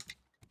 Probably a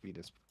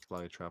Venus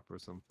flytrap or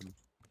something.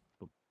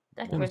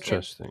 Decorative.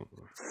 Interesting.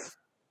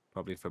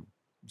 Probably for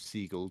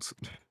seagulls.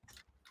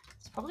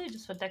 It's probably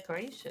just for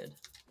decoration.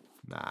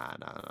 Nah.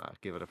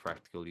 Give it a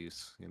practical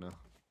use, you know?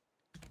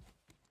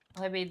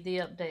 I mean, the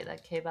update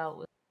that came out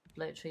was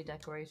literally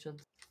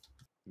decorations.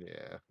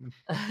 Yeah.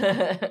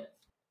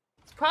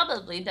 It's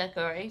probably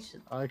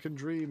decoration. I can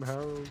dream,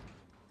 Harold.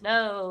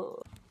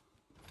 No.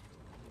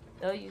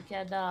 No, you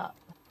cannot.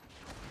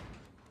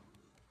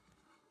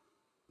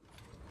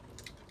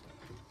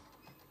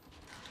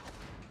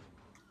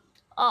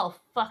 Oh,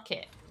 fuck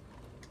it.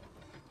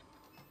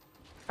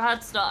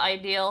 That's not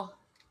ideal.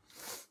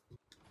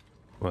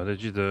 What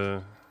did you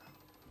do?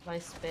 My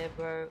spear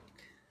broke.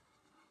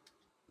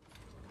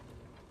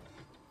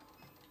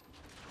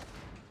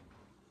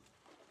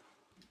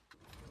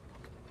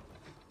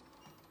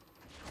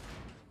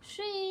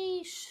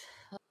 Sheesh.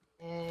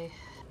 Okay.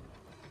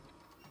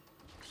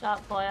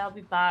 Shark boy, I'll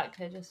be back.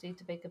 I just need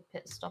to make a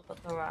pit stop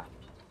at the raft.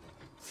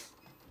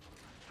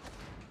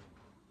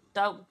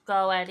 Don't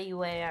go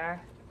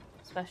anywhere.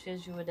 Especially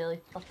as you were nearly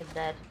fucking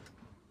dead.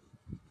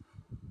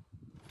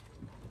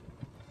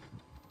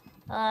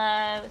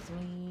 Hello, it's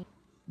me.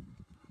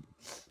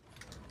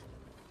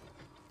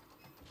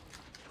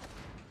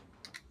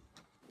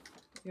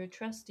 Your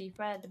trusty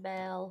friend,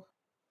 Mel.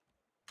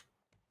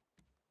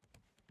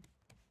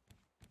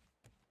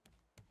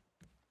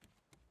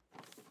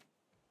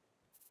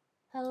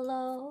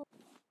 Hello.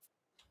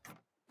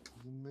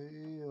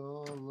 Me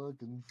you're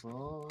looking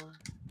for.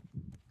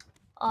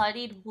 Oh, I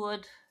need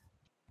wood.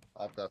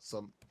 I've got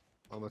some.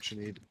 How much you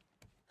need?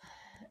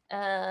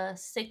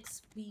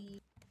 6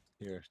 feet.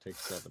 Here, take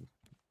 7.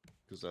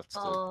 Because that's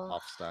the Oh.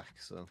 half stack,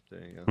 so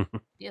there you go.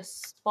 You're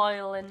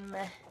spoiling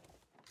me.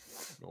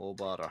 No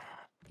bother.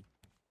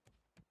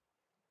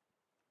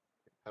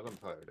 Hell, I'm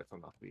tired if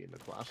I'm not being a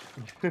twat.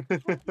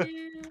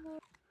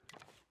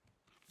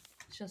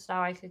 It's just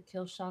how I could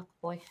kill Shark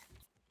Boy.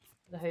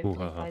 And hopefully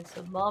Ooh-ha-ha. find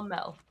some more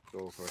metal.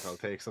 Go for it. I'll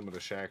take some of the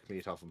shark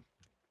meat off him.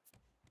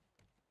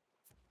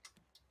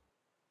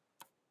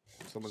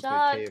 Someone's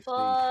Shark made KFC.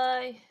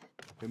 Boy!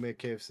 Who made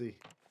KFC?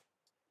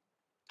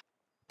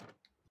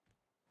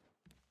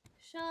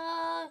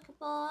 Shark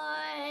Boy!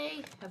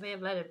 I may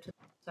have led him to the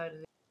side of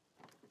the...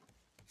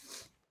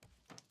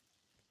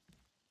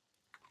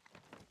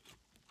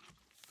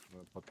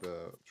 I'll put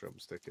the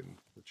drumstick in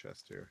the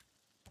chest here.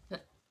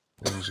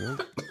 Sounds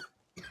good.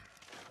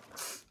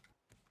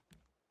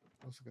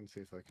 Also can see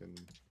if I can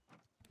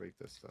break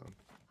this down.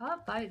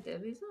 Can't find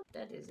him. He's not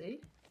dead, is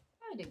he?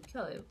 I didn't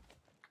kill him.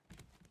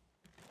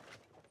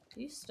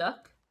 You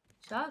stuck?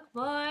 Shark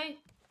Boy! I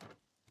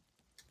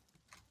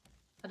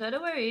don't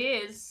know where he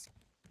is.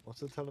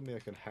 What's it telling me I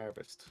can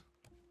harvest?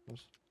 What?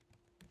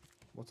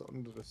 What's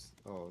under this?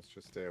 Oh, it's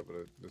just there, but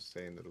it was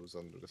saying that it was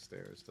under the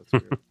stairs. That's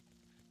weird.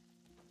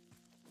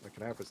 I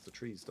can harvest the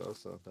trees though,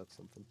 so that's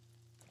something.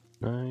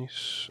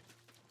 Nice.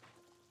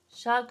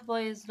 Shark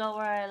Boy is not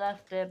where I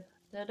left him.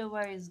 Don't know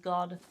where he's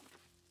gone.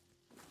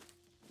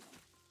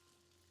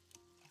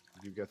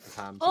 Did you get the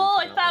pan? Oh,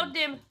 I found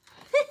him!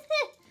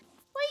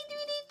 Why are you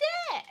doing it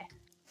there?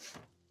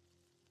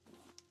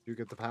 You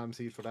get the palm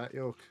seed for that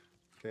yolk.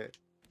 Okay.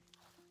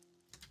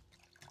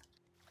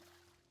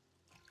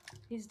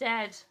 He's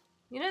dead.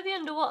 You know the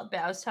underwater bit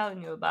I was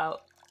telling you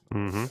about?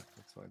 Mm-hmm.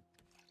 That's fine.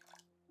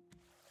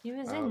 He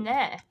was Um, in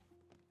there.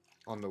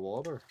 On the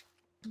water?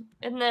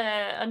 In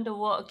the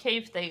underwater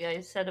cave thing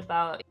I said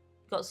about. He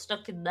got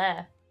stuck in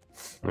there.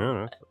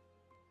 Alright.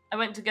 I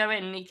went to go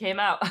in and he came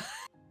out.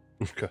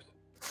 Good.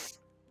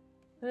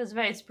 It was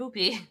very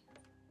spooky.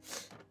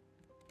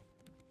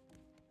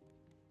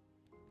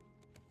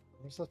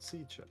 Where's that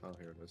seed? Oh,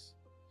 here it is.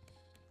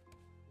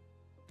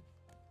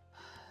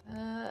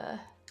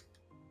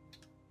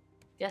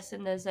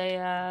 Guessing there's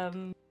a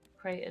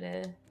crate in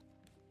here.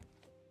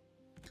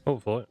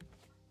 Hopefully.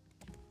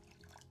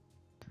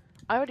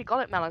 I already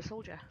got it, Mel. I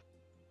told you.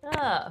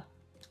 Ah.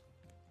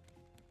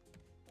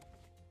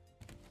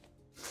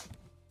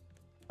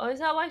 Oh, is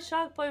that why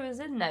Shark Boy was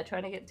in there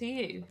trying to get to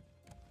you?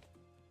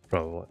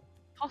 Probably.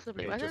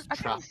 Possibly. They I just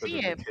didn't trapped see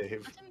it in him. the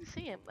cave. I didn't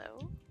see him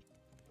though.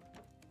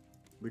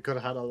 We could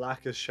have had a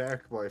lacus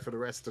shark boy for the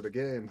rest of the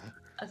game.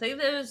 I think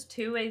there was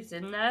 2 ways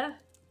in there.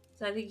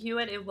 So I think you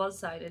went in one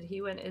side and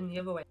he went in the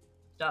other way.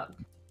 Stuck.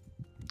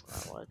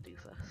 Oh, what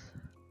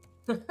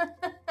a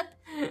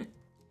doofus.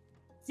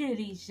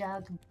 Silly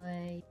Shark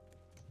Boy.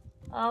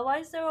 Oh, why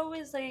is there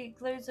always like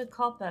loads of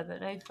copper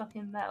but no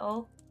fucking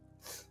metal?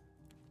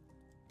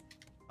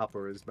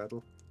 Copper is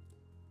metal.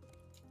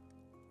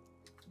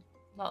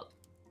 Not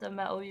the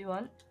metal you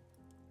want.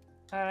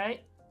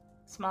 Alright.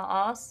 Smart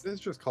ass. It's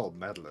just called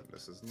metal in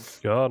this, isn't it?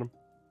 Got him.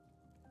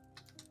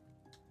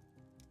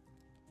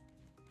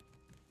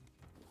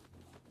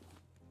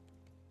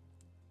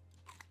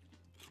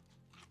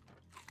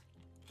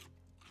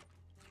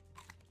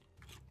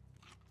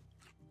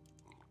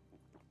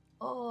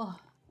 Oh,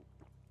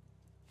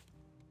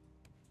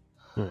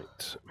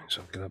 Right, means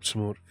I'll grab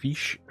some more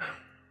fish.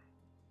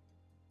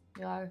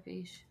 you are a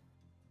fish.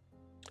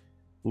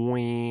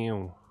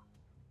 Wow.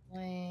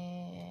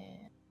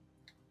 Wah.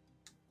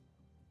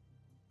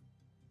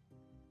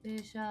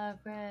 Fish are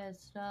red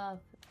stuff.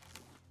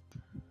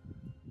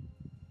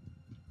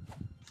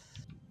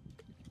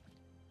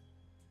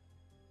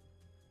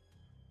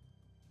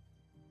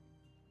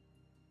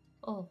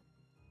 Oh.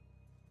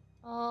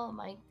 Oh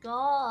my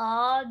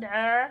god.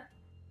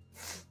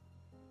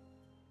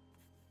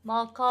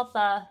 More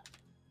copper.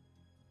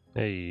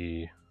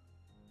 Hey.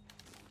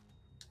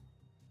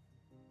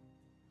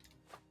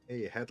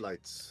 Hey,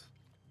 headlights.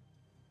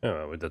 Oh,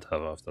 well, we did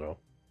have after all.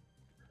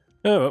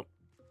 Oh well.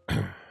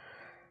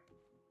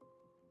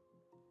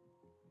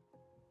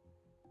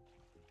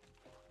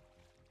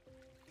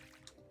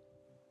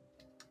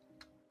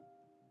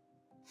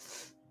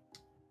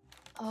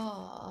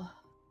 Oh.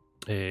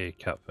 Hey,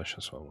 catfish,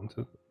 that's what I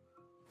wanted.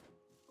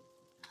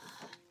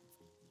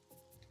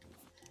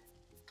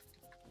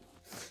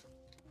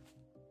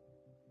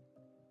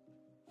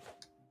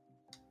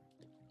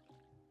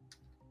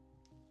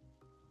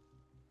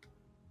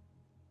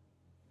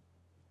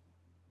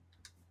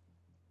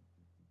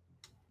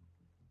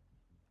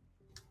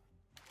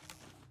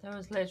 There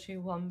was literally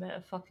one bit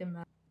of fucking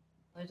mess.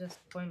 I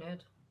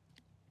disappointed.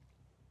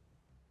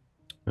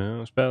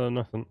 Yeah, it's better than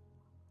nothing.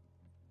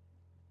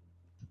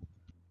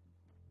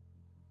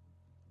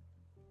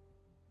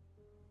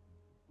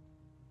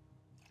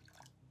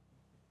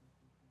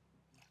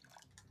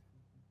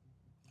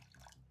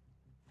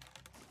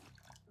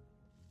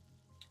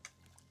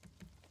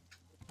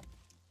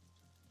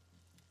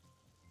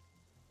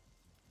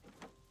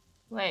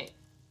 Wait.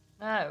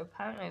 No,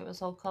 apparently it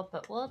was all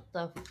copper. What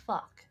the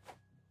fuck?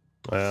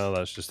 Well,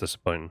 that's just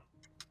disappointing.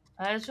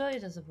 That is really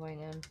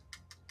disappointing.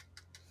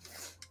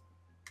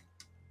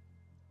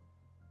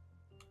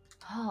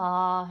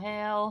 Ah,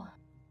 hell.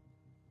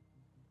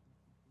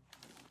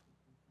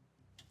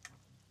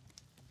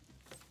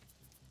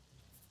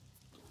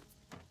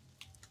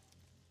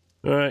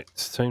 Alright,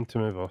 it's time to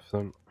move off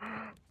then.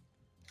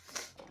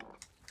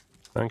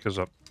 Anchor's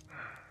up.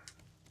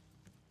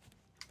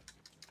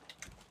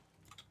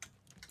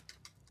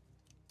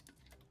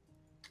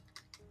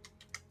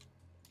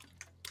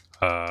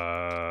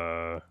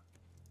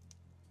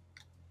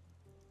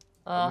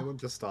 Tell me when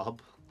to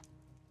stop.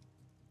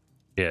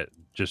 Yeah,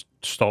 just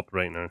stop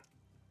right now.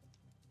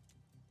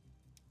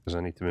 Because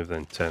I need to move the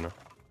antenna.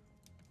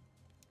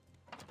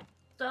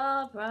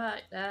 Stop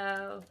right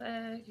now.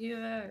 Thank you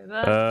very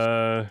much.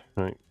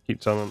 Right,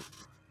 keep telling.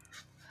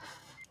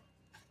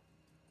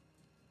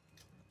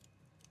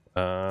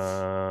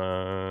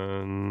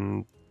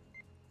 And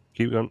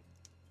keep going.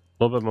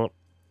 A little bit more.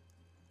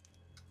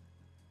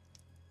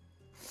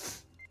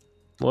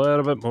 A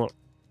little bit more.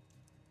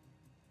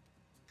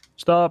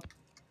 Stop.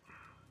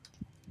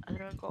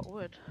 Anyone got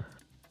wood?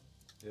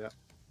 Yeah,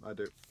 I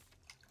do.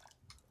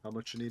 How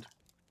much you need?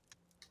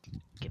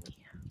 Give me.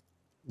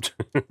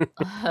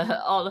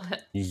 All of it.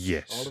 All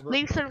Yes. of it?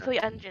 Leave some Okay. for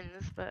your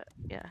engines, but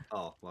yeah.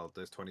 Oh, well,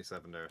 there's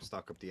 27 there.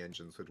 Stock up the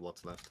engines with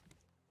what's left.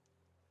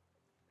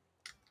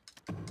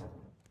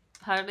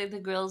 Apparently the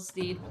grills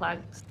need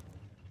planks.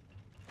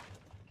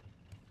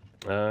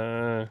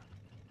 Uh,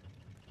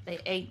 They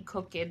ain't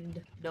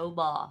cooking no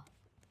more.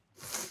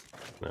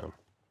 no.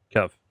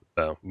 Cav.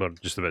 Well, we're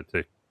just about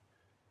to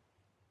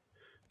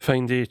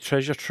find a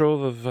treasure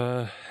trove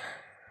of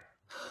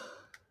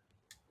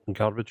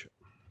garbage.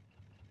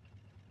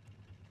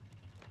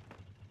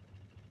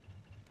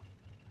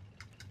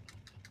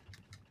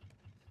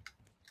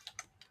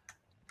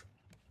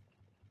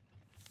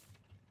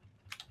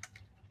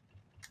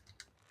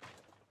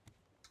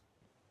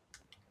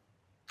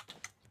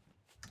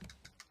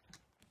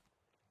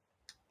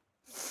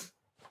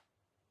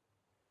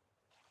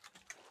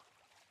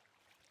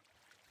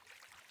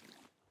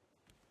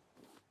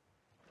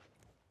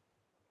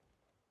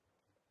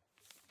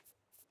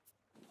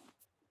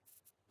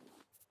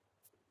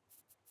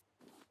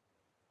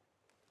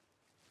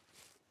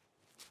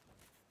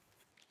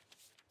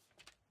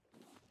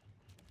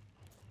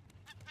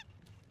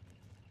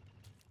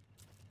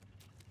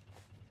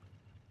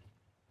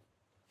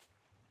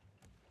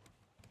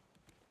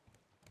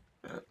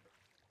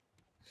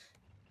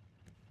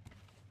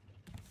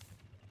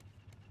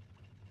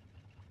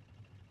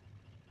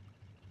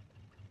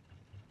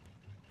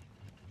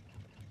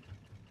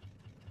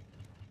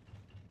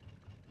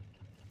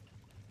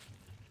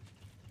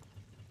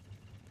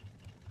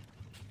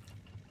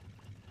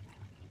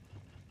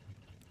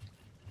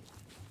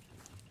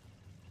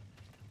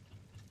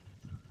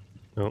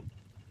 Oh.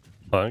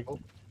 Flag. Oh.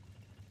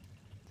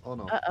 Oh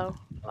no. Uh-oh.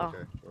 Oh. Okay,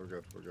 we're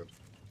good, we're good.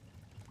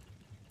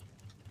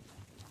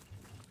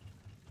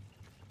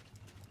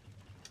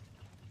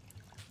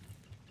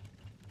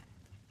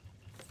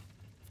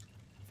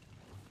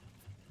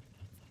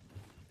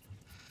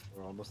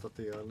 We're almost at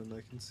the island,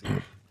 I can see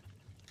it.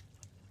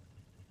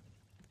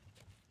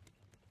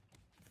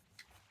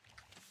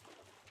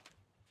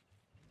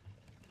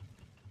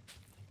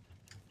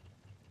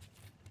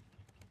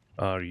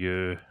 Are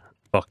you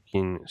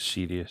fucking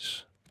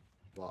serious?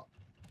 What?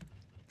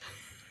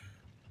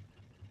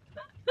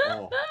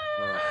 Oh,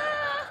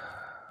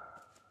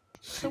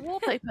 The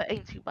wallpaper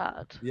ain't too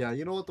bad. yeah.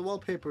 You know what? The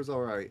wallpaper's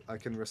alright. I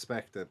can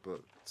respect it,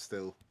 but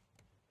still.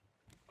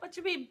 What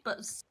do you mean,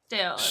 but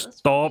still? That's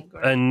Stop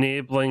fucking great.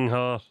 enabling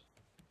her.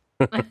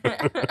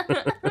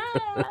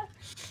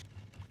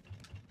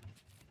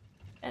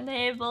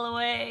 Enable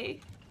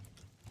away.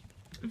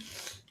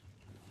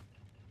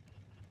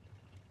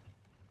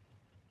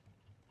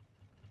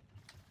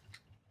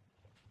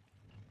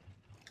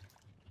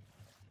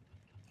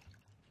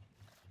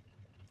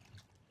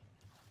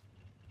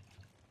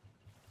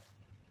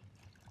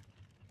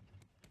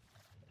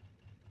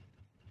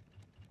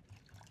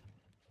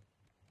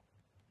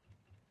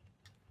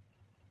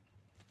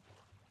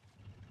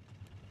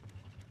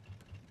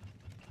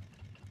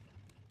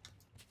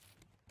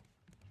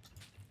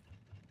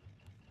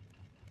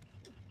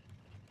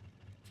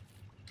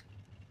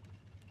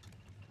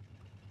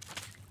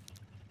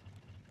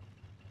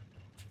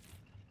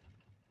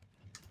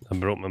 I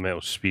broke my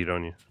metal spear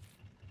on you.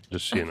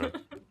 Just so you know.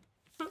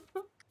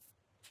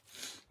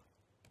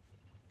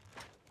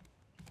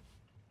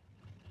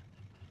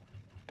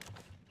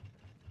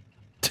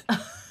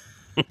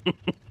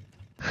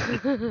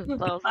 That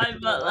was Hi,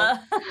 accidental. Butler.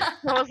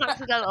 That was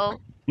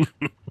accidental.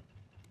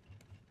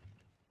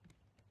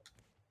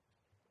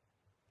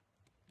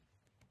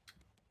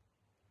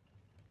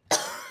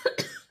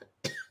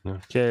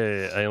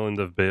 Okay, Island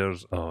of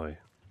Bears. Aye.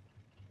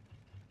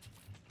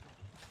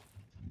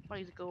 I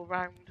need to go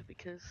around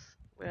because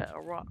we're at a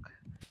rock.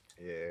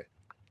 Yeah.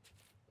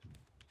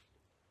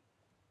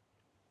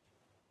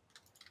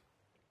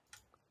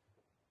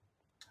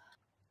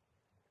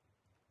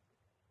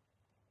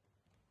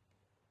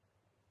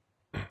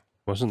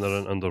 Wasn't there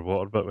an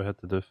underwater bit we had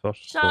to do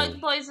first? Shark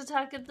boys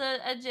attacking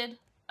the engine.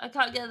 I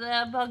can't get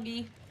the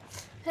buggy.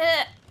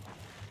 Hit.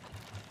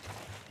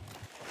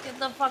 Get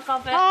the fuck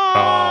off it.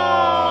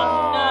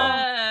 Oh.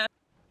 No.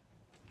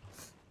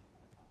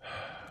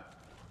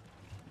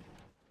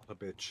 What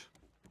a bitch.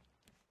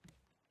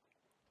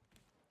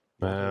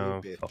 What Well,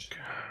 a bitch. fuck.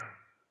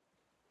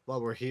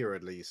 Well, we're here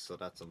at least, so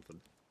that's something.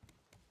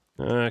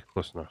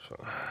 Close enough.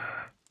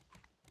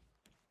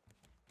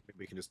 Maybe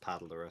we can just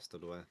paddle the rest of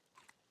the way.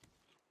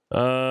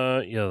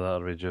 Yeah,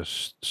 that'll be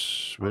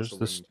just. Where's the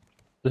this? wind?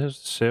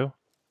 There's the sail.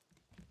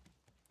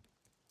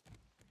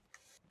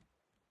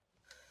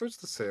 Where's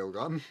the sail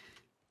gone?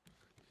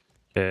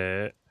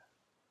 Okay,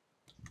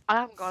 I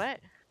haven't got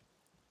it.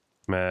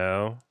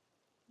 Mel.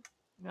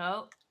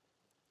 No.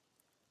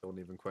 Don't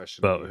even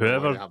question But it. You know why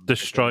whoever they haven't picked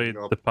destroyed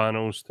anything up. the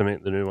panels to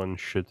make the new one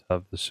should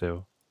have the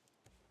sail.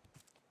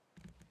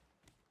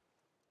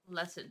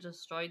 Unless it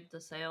destroyed the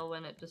sail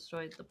when it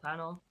destroyed the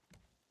panel.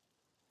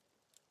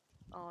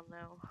 Oh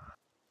no.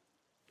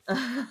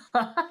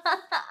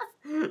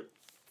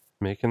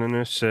 Making a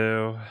new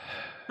sail.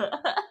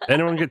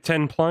 Anyone get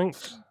 10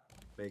 planks?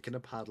 Making a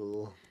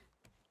paddle.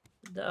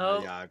 No.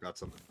 Yeah, I got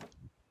some.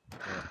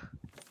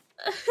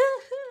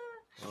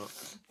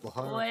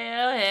 Behind,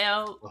 Well,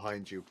 hell.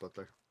 behind you,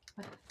 Butler.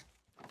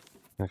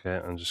 Okay,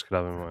 I'm just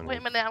grabbing one. Wait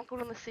a minute, I'm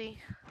going to see.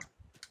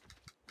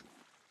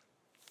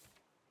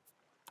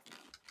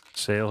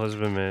 Sail has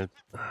been made.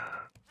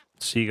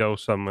 Seagull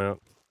somewhere.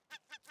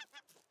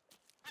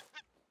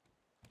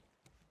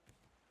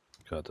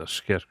 God, a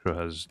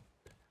scarecrow has.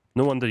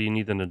 No wonder you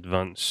need an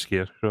advanced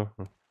scarecrow.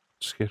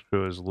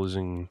 Scarecrow is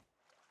losing.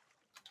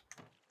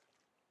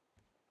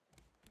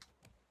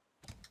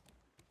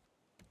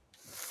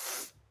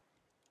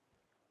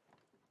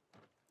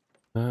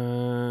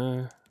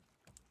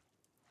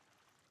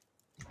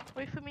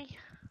 Wait for me.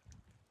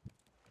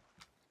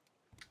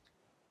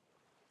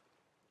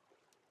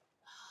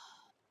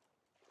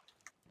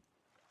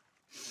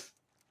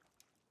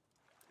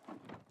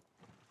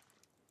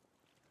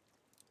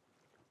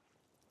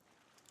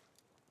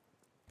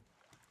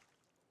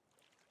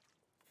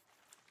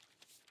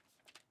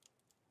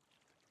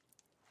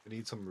 We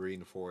need some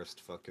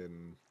reinforced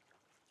fucking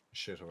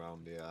shit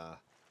around the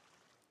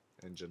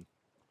engine.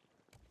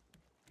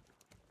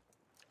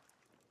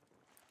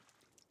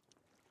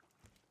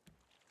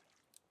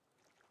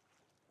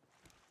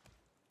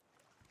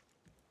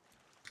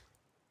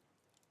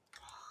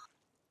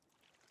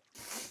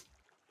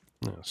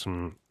 Yeah,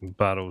 some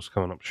barrels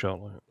coming up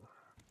shortly.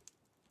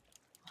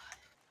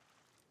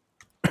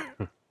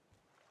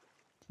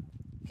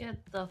 Get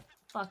the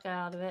fuck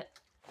out of it.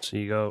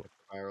 Seagull.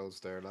 Barrels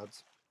there,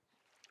 lads.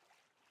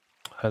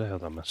 How the hell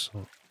did I miss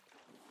that?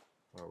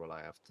 Or will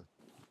I have to?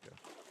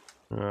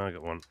 Oh, I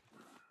got one.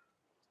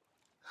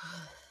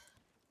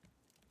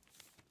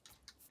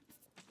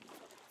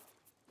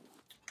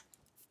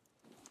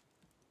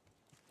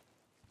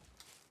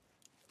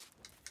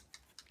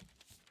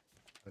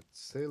 I'd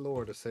say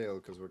lower the sail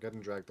because we're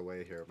getting dragged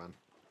away here, man.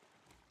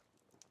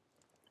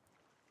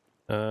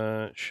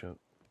 Shit.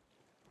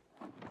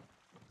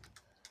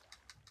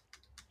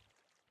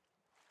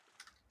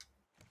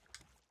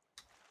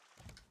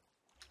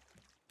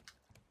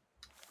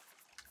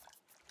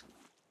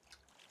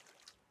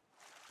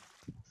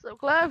 So So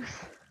close.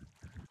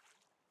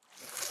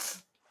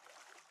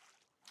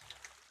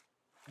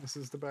 This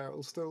is the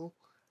barrel still.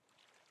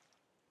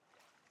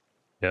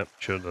 Yep,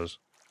 sure does.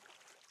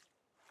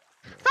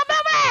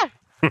 Stop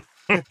moving!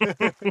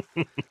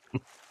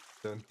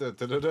 Dun, dun,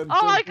 dun, dun, dun,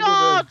 Oh my dun,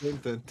 God! dun,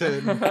 dun,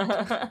 dun,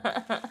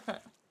 dun.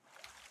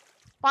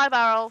 Bye,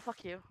 barrel.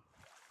 Fuck you.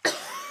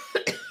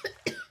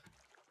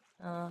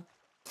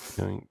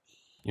 Yoink,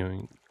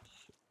 yoink.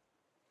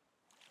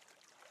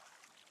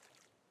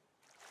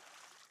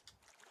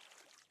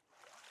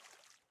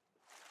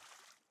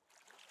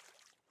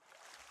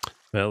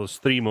 Well, there's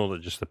 3 more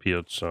that just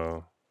appeared,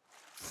 so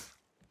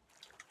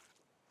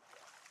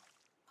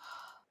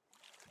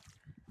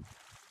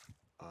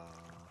Uh,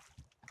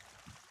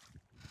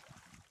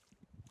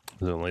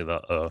 I don't like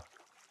that.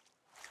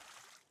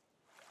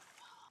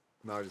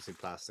 now I just see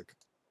plastic.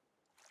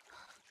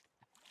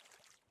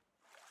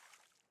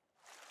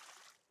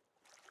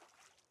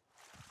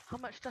 How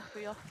much stuff are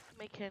we off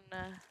making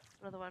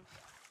another one?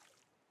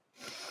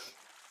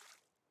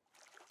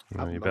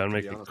 No, you Not, better to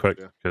make be it honest quick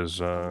with you.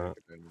 because I'll make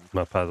it then.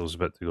 my paddle's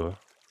about to go.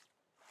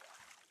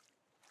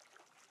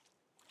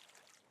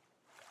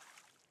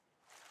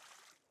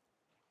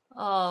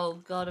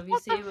 Oh god, have you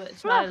What the seen which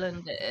fluff?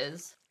 island it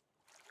is?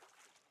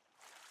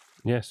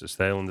 Yes, it's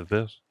the island of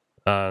Bears.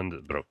 And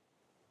it broke.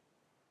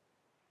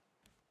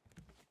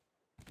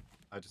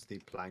 I just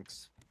need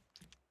planks.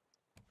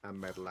 And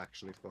metal,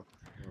 actually. Fuck.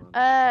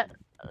 Oh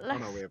Let's...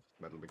 no, we have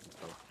metal we can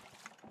sell.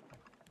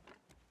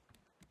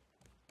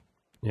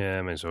 Yeah,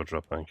 I may as well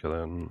drop anchor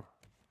then.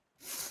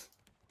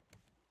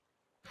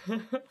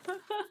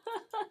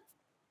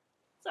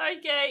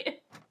 Sorry,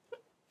 Kate.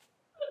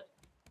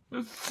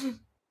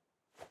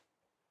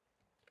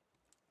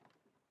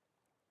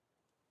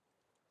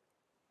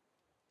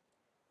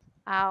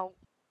 Ow.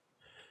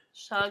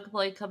 Shark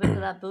boy coming to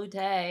that booty.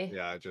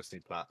 Yeah, I just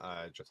need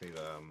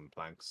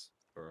planks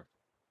for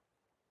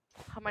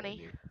How what we many?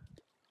 need.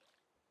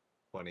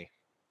 20.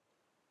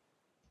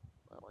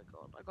 Oh my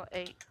God, I got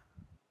 8.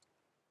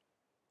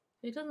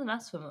 He doesn't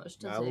ask for much,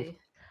 does Mel? he?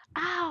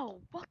 Ow!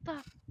 What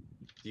the?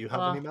 Do you have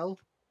Oh. any Mel?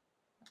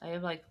 I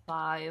have like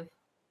 5.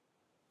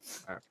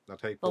 Alright, I'll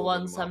take But both of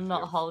once them I'm off not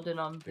you, holding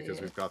on to because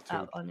you, we've got 2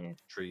 out on you.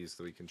 trees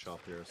that we can chop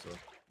here, so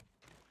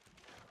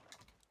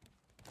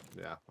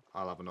yeah,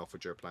 I'll have enough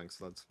with your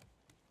planks, lads.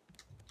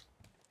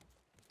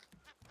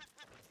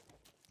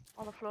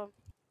 On the floor.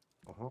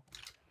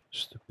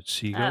 Stupid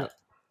seagull. Oh,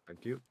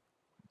 Thank you.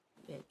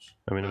 bitch.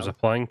 I mean, there was a Well.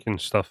 plank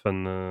and stuff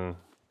and a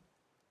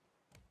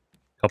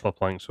couple of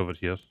planks over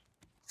here.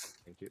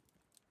 Thank you.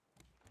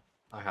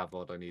 I have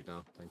what I need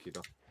now. Thank you,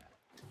 though.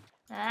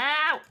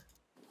 Ow!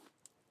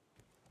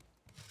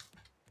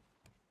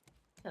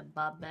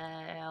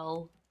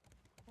 Bubble.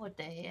 What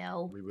the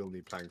hell? We will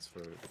need planks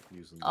for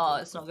using the Oh,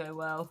 boat, it's so- not going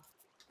well.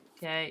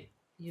 Okay,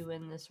 you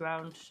win this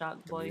round,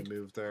 Shark Can boy. you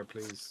move there,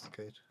 please,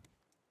 Kate?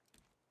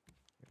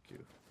 Thank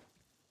you.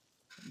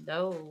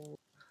 No.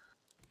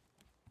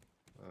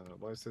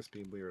 Why is this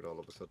being weird all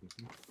of a sudden?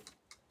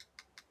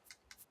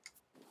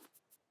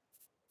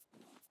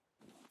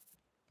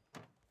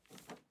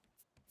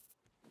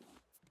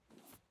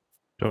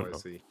 Don't I know.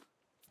 see.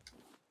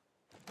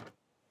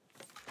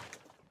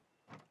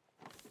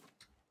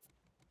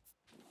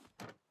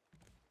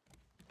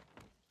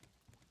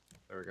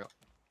 There we go.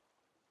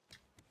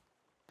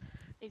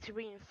 Need to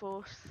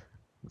reinforce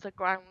the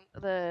ground,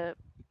 the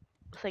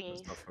There's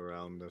thingies. stuff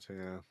around it,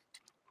 yeah.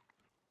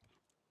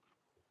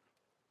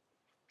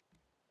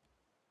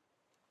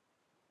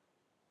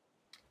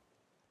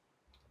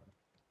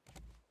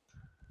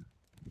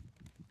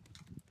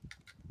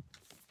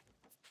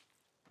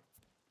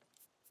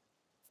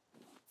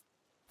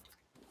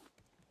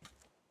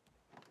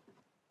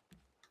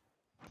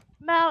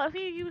 Mel, have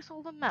you used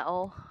all the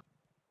metal?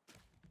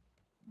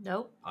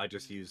 Nope. I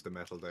just used the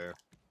metal there.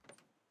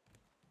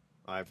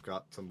 I've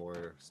got some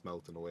more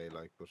smelting away,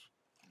 like, but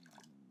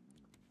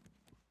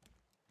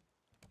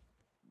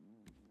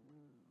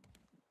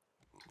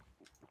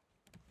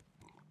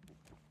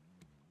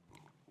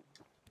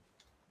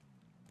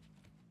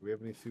do we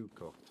have any food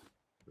cooked?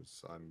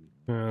 Because I'm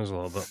Yeah, there's a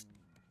little bit.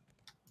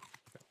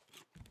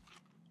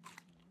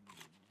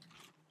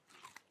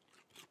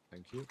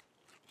 thank you.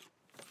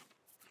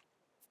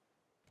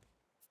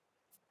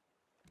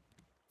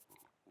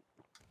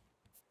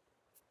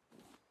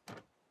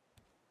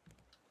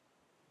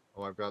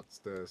 Oh, I've got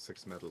the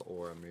 6 metal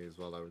ore on me as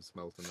well. I was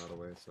smelting that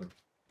away, so.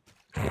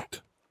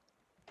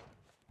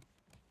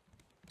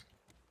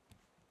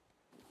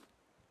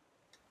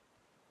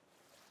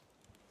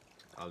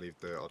 I'll leave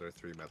the other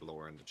 3 metal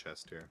ore in the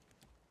chest here.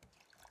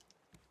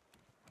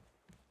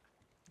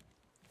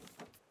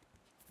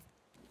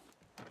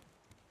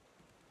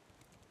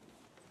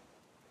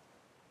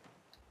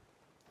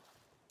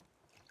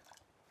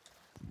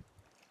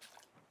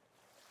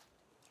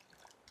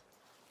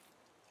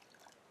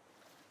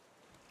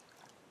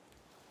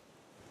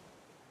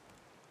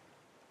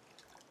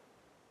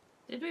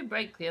 Did we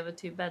break the other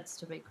 2 beds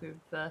to make room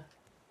for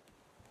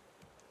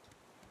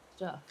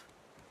stuff?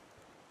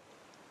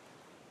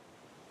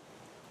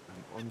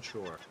 I'm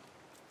unsure.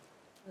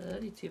 There's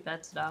only 2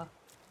 beds now.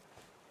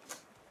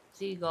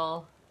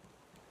 Seagull.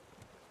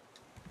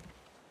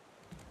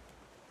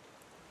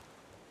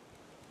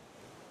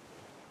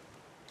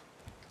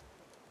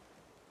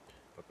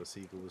 But the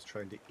seagull was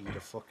trying to eat a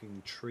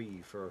fucking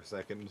tree for a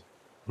second.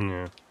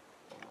 Yeah.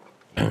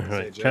 Say,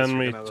 Right, Jess, can you're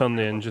we gonna have a turn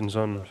the bit of a- engines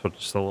on for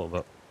just a little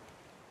bit?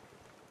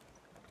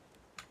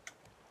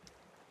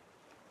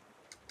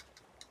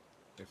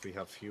 If we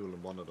have fuel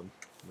in one of them,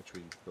 which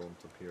we don't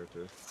appear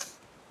to.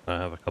 I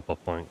have a couple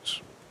of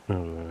points.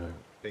 I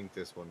think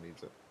this one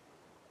needs it.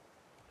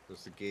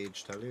 Does the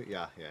gauge tell you?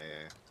 Yeah.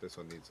 This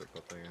one needs it,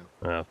 but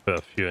yeah. I've put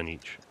a few in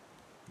each.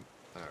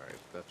 Alright,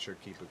 that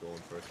should keep it going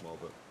for a small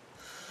bit.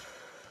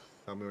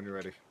 Tell me when you're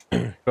ready.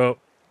 Go.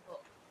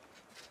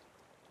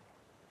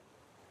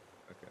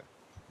 Okay.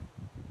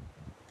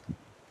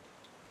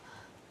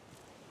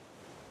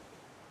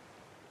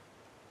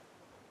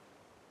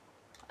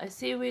 I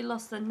see we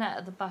lost the net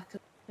at the back of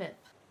the ship.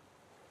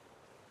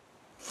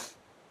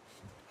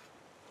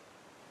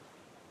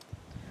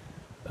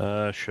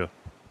 Sure.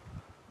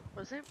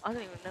 Was it? I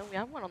don't even know. We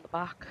had one on the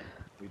back.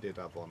 We did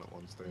have one at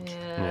one stage.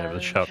 Yeah, but the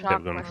the shark kept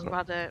Shark going must for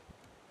have it. had it.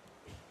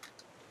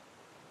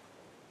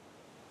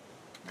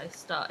 I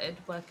started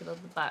working on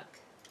the back.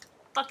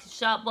 Fucking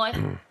sharp boy.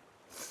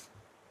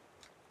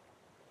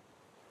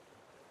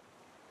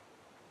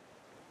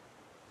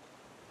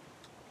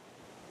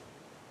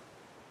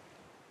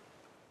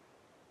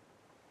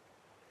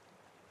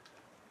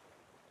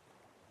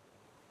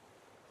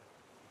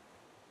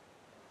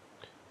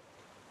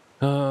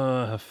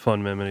 I have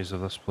fond memories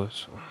of this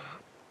place.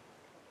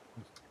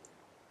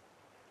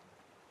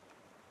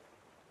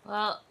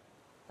 Well,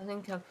 I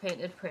think I've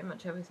painted pretty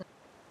much everything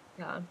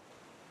I can.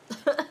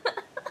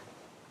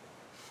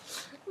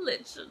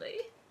 Literally.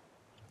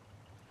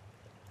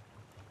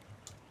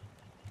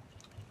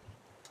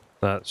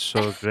 That's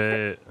so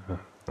great.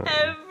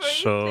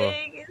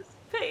 Everything is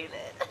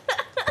painted.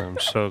 I'm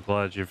so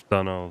glad you've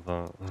done all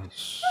that.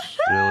 That's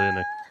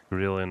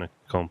really an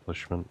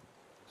accomplishment.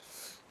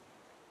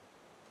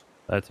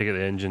 I take it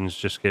the engines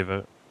just gave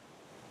out.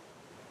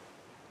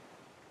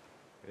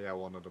 Yeah,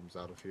 one of them's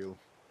out of fuel.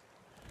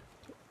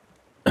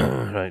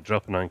 Right,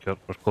 drop an anchor.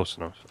 We're close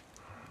enough.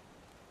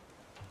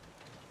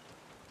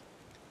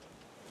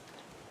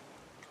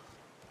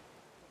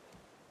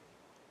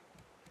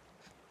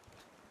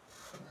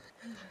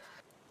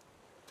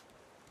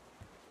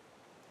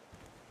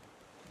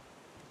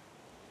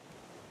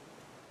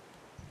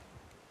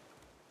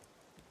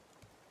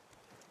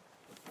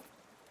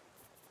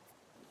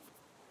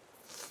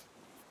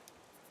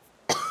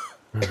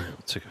 Right, I'll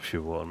take a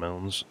few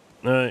watermelons.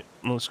 Right,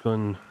 let's go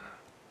and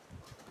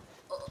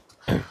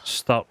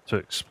start to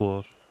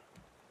explore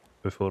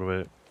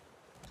before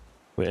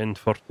we end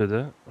for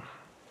today.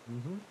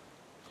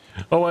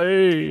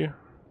 Away!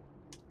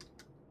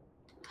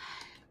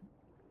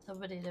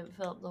 Somebody didn't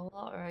fill up the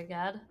water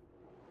again.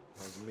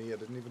 That was me, I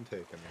didn't even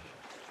take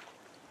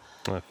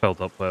any. I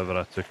filled up whatever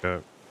I took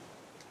out.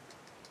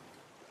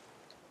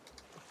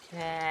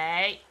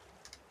 Okay.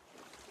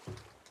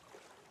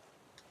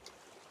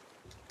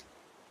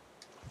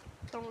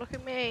 Don't look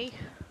at me.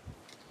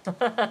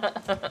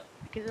 Because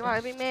it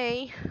might be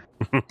me.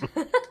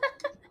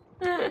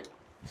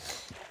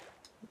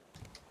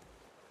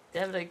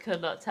 Definitely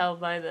could not tell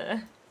by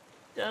the.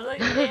 Don't look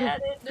at me, I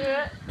didn't do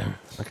it.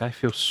 That guy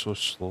feels so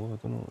slow. I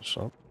don't know what's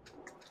up.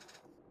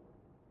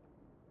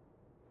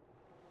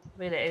 I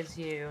mean, it is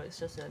you. It's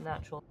just a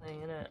natural thing,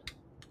 isn't it?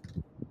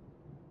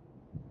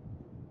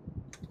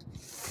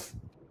 It's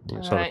all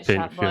the Alright, paint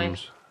sharp boy.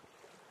 fumes.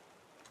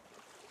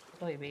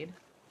 What do you mean?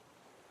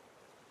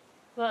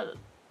 But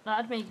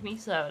that'd make me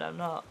so, and I'm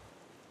not.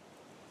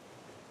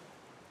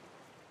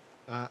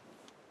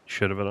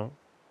 Should have been on.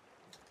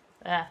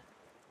 Yeah.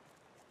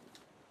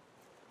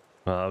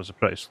 Well, that was a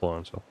pretty slow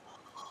answer.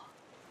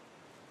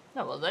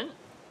 That wasn't.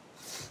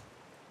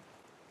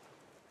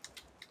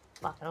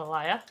 Fucking a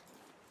liar.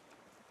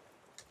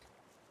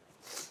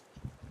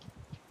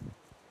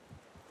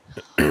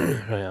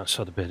 Right, I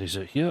saw the berries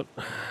out here.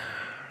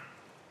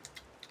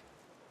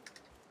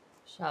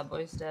 Sharp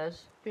boy's dead.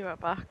 Be right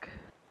back.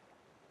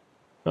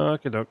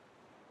 Okay, doke.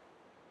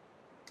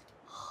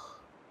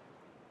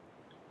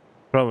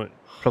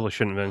 Probably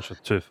shouldn't venture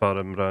too far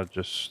in, Brad.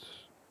 Just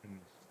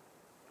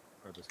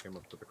I just came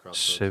up to the crossroads.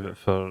 save it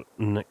for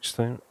next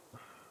time.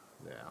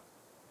 Yeah.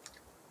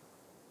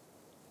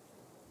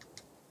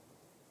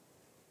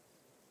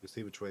 You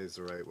see which way is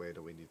the right way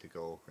that we need to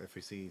go. If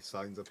we see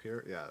signs up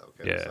here, yeah,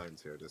 okay, Yeah. there's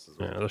signs here. This is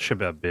where Yeah, we're there should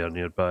be going. a bear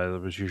nearby. There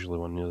was usually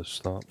one near the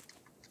start.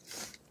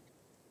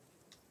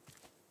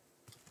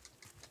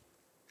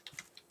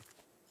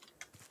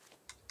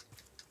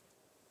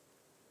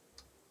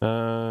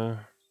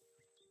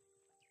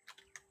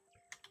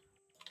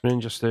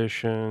 Ranger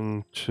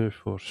station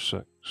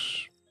 246.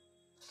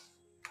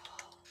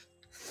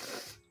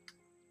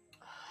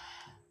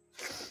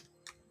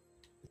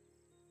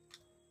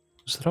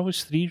 Was there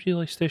always 3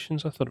 relay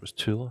stations? I thought it was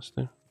 2 last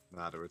time.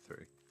 Nah, there were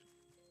 3.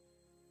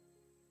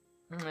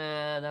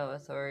 No,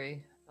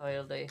 sorry.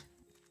 Loyalty.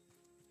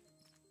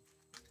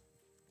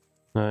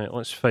 Alright,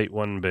 let's fight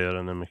one bear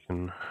and then we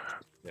can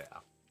Yeah.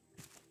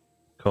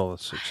 call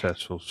this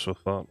successful so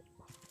far.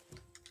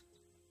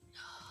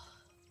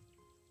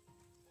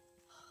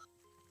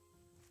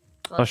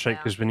 That's right,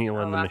 because we need to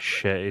learn the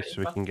machete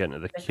so we can get into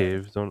the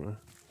cave, don't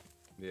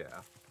we?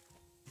 Yeah.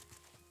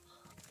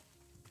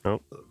 Oh,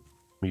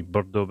 wee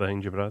birdo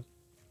behind you, Brad.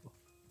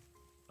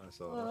 I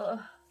saw that.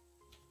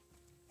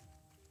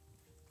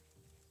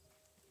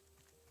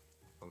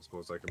 I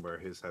suppose I can wear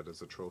his head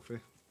as a trophy.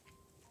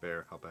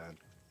 Bear, how bad?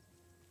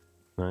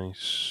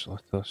 Nice.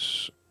 Let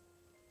us.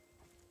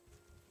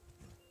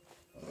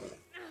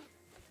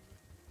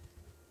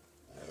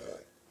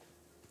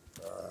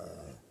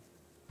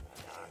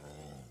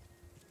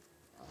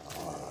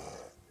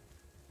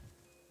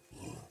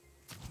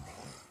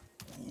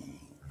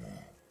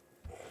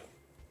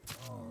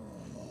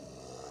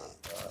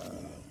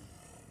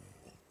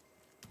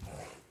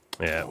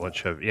 Yeah,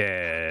 watch out. Yeah,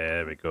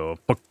 there we go.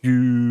 Fuck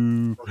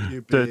you. Fuck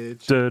you, Da,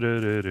 bitch. da, da,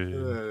 da,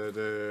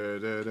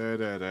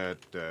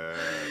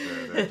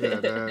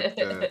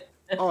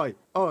 da. Oi,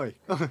 oi,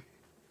 oi.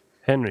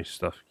 Henry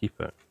stuff, keep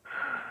it.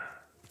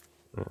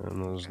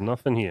 And there's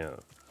nothing here.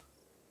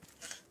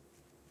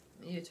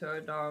 You two are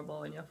adorable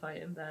when you're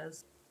fighting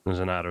bears. There's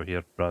an arrow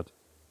here, Brad.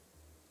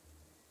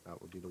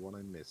 That would be the one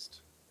I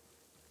missed.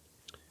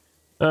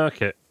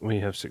 Okay, we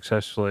have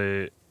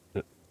successfully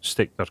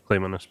staked our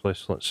claim on this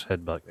place. Let's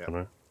head back for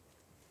now.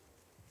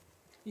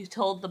 You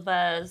told the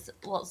bears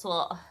what's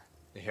what.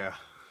 Yeah.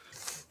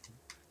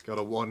 Got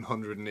a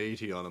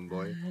 180 on him,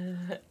 boy.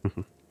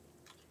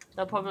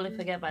 They'll probably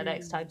forget by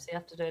next time, so you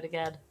have to do it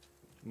again.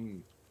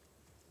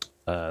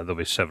 There'll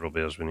be several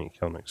bears we need to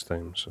kill next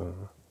time, so...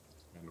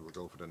 And we'll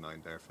go for the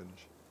 9 dare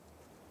finish.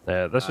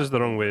 This is the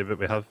wrong way, but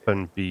we have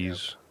found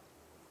bees.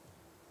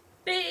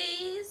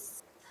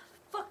 Bees!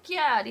 Fuck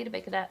yeah, I need to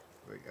make a net.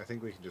 I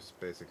think we can just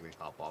basically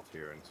hop off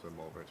here and swim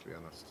over, to be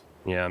honest.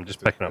 Yeah, I'm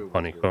just picking up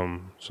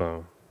honeycomb,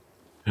 so...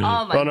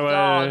 Oh my Run away!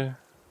 god.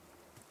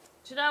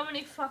 Do you know how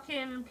many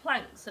fucking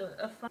planks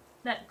a fucking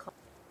net costs?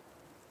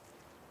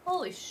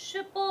 Holy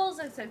shit balls,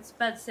 it's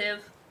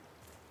expensive.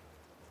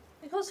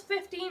 It costs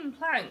 15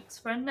 planks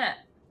for a net.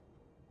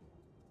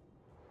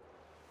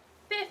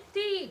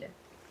 15!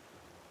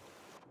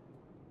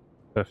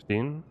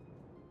 15?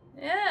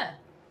 Yeah.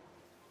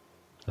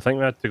 I think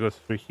we had to go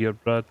through here,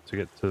 Brad, to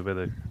get to where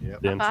the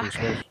entrance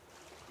was.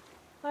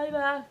 Hi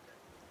back.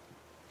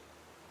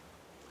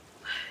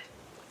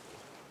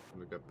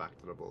 We'll get back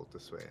to the boat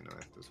this way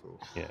anyway, this will.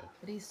 Yeah.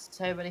 These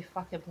so many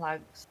fucking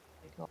planks.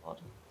 Oh my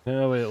god.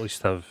 Yeah, we at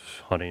least have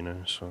honey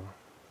now, so...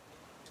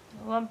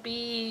 I want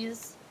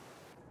bees.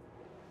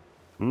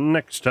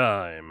 Next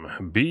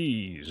time,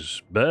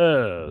 bees,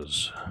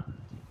 bears,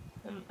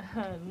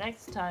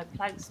 Next time,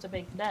 planks to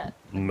make net.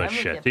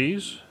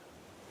 machetes.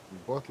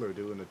 Butler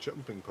doing a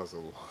jumping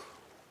puzzle.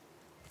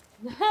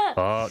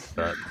 Fuck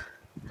that.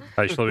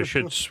 Actually, we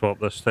should swap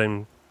this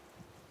time,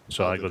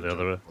 so I go the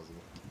other way.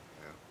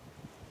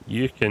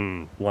 You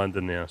can land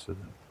in the acid.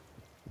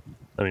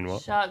 I mean,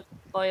 what? Shark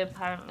boy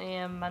apparently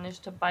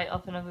managed to bite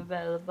off another bit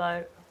of the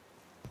boat.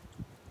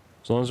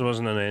 As long as it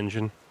wasn't an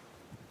engine.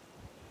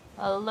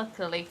 Well,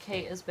 luckily,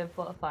 Kate has been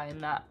fortifying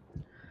that.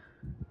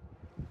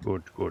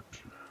 Good, good.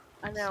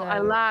 I know, So- I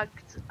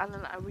lagged and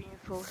then I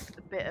reinforced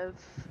a bit of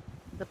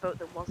the boat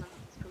that wasn't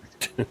supposed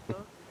to be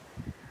reinforced.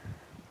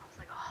 I was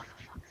like, oh,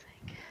 for fuck's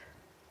sake.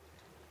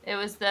 It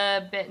was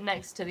the bit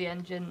next to the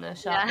engine, the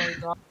shark Yeah. boy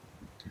got.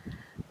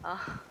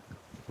 Oh,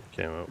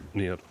 Okay, well,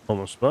 near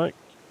almost back.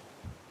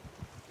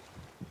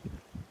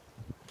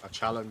 A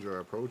challenger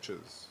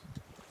approaches.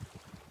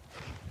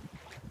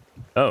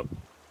 Oh,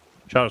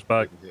 Charles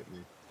back. Didn't hit me.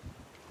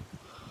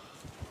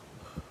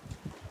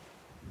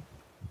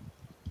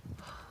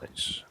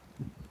 Nice.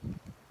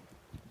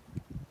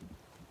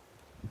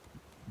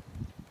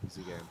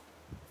 Easy game.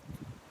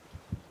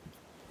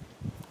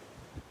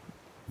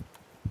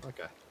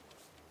 Okay.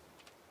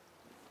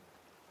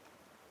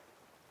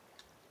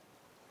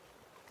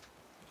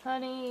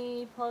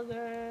 Honey,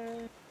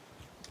 plugger.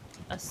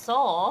 A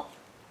saw?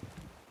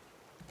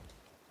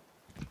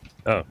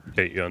 Oh,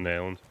 Kate, you're on the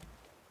island.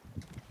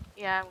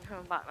 yeah, I'm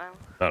coming back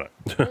now. Alright.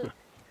 The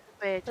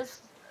bear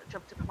just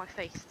jumped up on my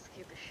face and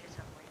scared the shit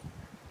out of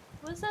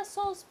me. Was there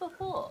saws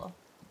before?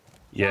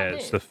 Yeah, Not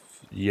it's new. the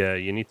yeah.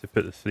 You need to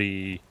put the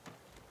 3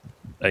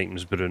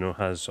 items Bruno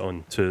has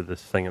onto the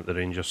thing at the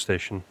ranger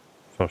station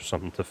for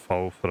something to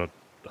fall for a.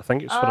 I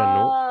think it's for a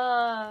note.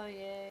 Oh,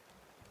 yeah.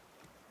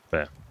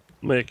 Yeah,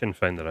 we can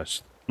find the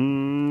rest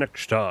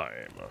next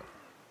time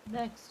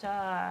Next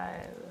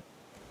time.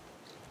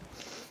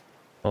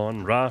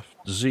 on Raft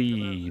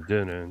Z.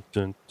 Dun, dun,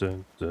 dun,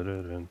 dun,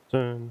 dun, dun,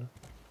 dun.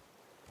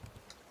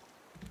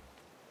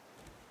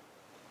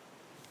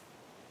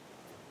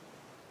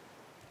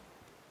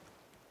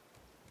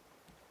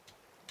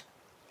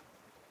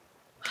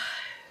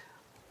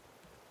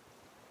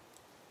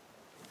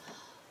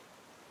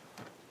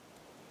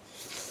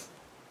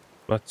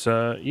 But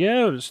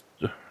yeah, it was,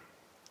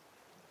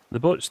 the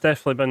boat's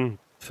definitely been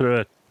through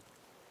a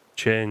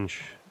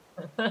change.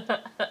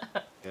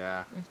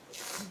 Yeah.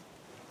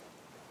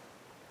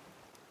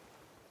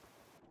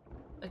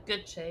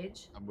 good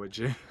change. I'm with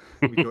you.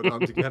 We go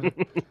down together.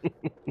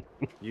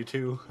 You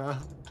too, huh?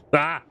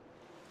 Ah!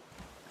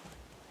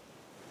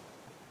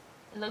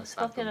 It looks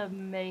stabbed fucking him.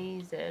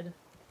 amazing.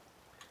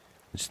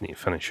 Just need to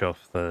finish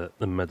off the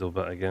middle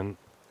bit again.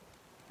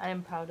 I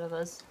am proud of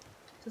us.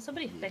 Can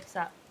somebody Yeah. fix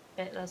that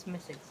bit that's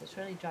missing? 'Cause it's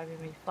really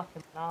driving me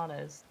fucking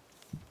bananas.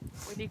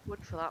 We need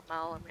wood for that,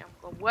 Mal. I mean, I'm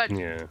going wood.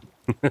 Yeah.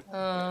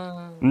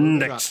 We'll do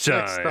Next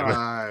that next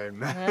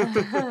time.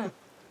 time.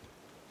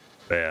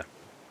 Yeah.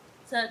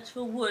 Search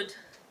for wood.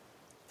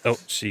 Oh,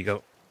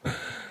 seagull.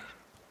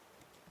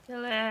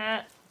 Kill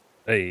it.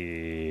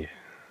 Hey.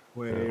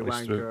 Way at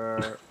least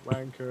wanker,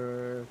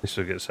 wanker. At least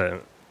we'll get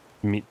some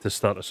meat to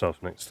start us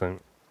off next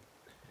time.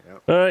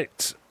 Yep.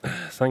 Alright.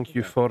 Thank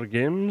you Okay. for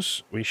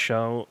games. We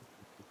shall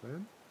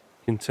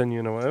continue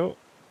in a while.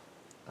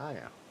 Ah,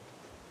 yeah.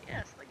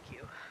 Yes, thank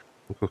you.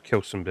 We'll go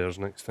kill some bears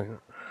next time.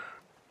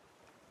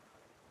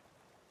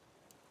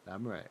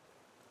 Damn right.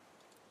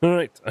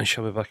 Alright, I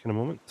shall be back in a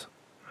moment.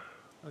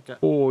 Okay.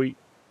 Bye.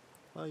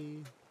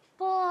 Bye.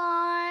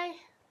 Bye.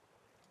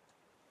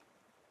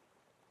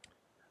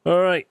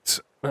 Alright,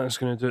 that's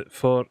going to do it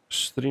for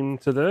stream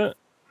today.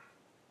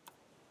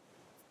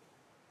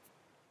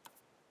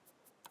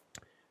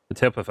 It'd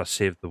help if I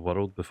saved the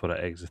world before I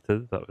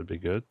exited, that would be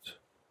good.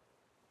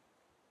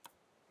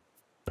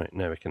 Right,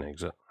 now we can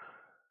exit.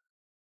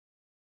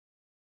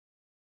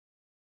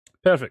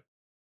 Perfect.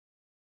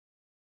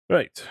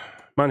 Right,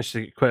 managed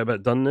to get quite a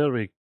bit done there.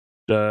 We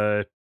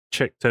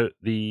checked out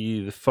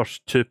the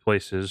first two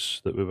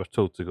places that we were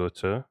told to go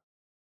to.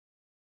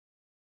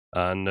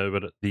 And now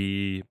we're at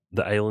the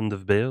island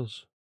of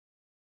bears.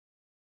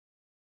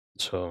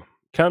 So,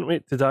 can't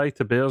wait to die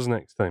to bears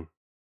next time.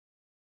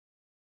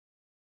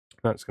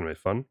 That's going to be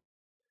fun.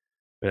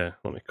 Yeah,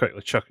 let me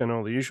quickly chuck in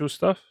all the usual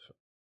stuff.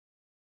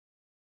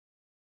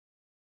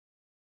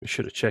 Be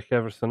sure to check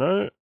everything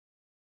out.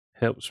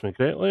 Helps me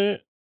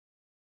greatly.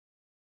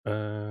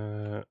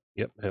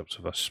 Yep, helps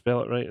if I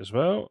spell it right as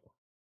well.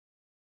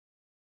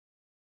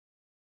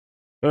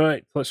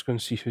 Alright, let's go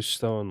and see who's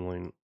still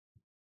online.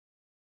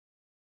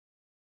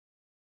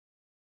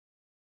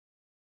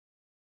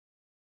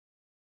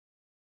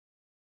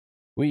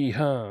 We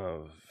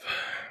have...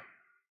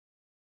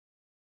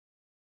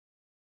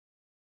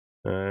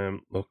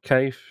 well,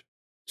 Kaif,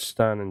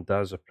 Stan and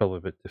Daz are probably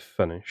about to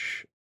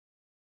finish,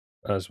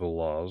 as will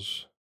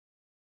Lars.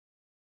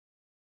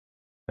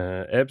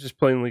 Ebbs is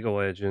playing League of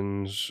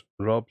Legends,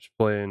 Rob's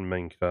playing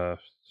Minecraft,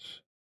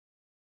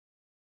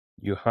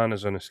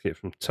 Johanna's on Escape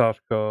from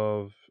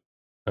Tarkov,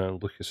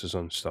 and Lucas is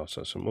on Star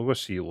Citizen. We'll go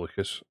see you,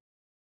 Lucas.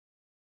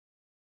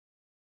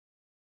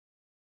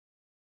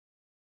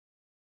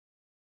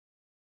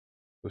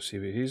 We'll see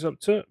what he's up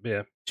to. But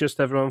yeah, just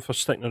everyone for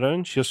sticking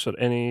around. Cheers for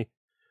any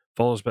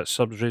follows, bits,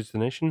 subs, raids,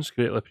 donations.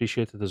 Greatly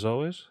appreciated as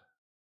always.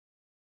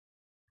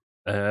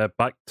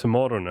 Back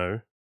tomorrow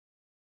now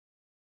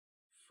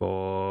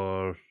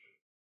for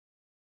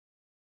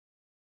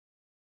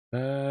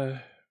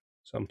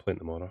so I'm playing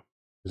tomorrow.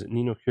 Is it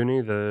Nino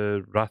Kuni,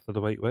 the Wrath of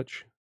the White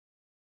Witch?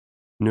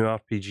 New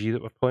RPG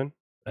that we're playing.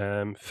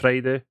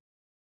 Friday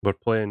we're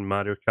playing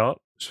Mario Kart,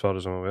 as far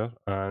as I'm aware,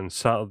 and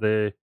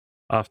Saturday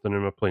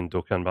afternoon we're playing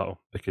Dokkan Battle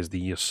because the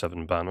Year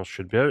 7 banners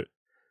should be out.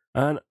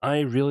 And I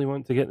really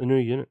want to get the new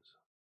units.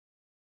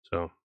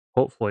 So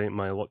hopefully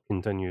my luck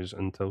continues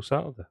until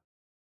Saturday.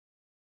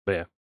 But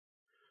yeah,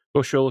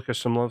 go show Lucas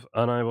some love,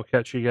 and I will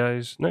catch you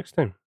guys next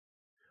time.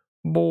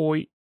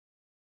 Bye.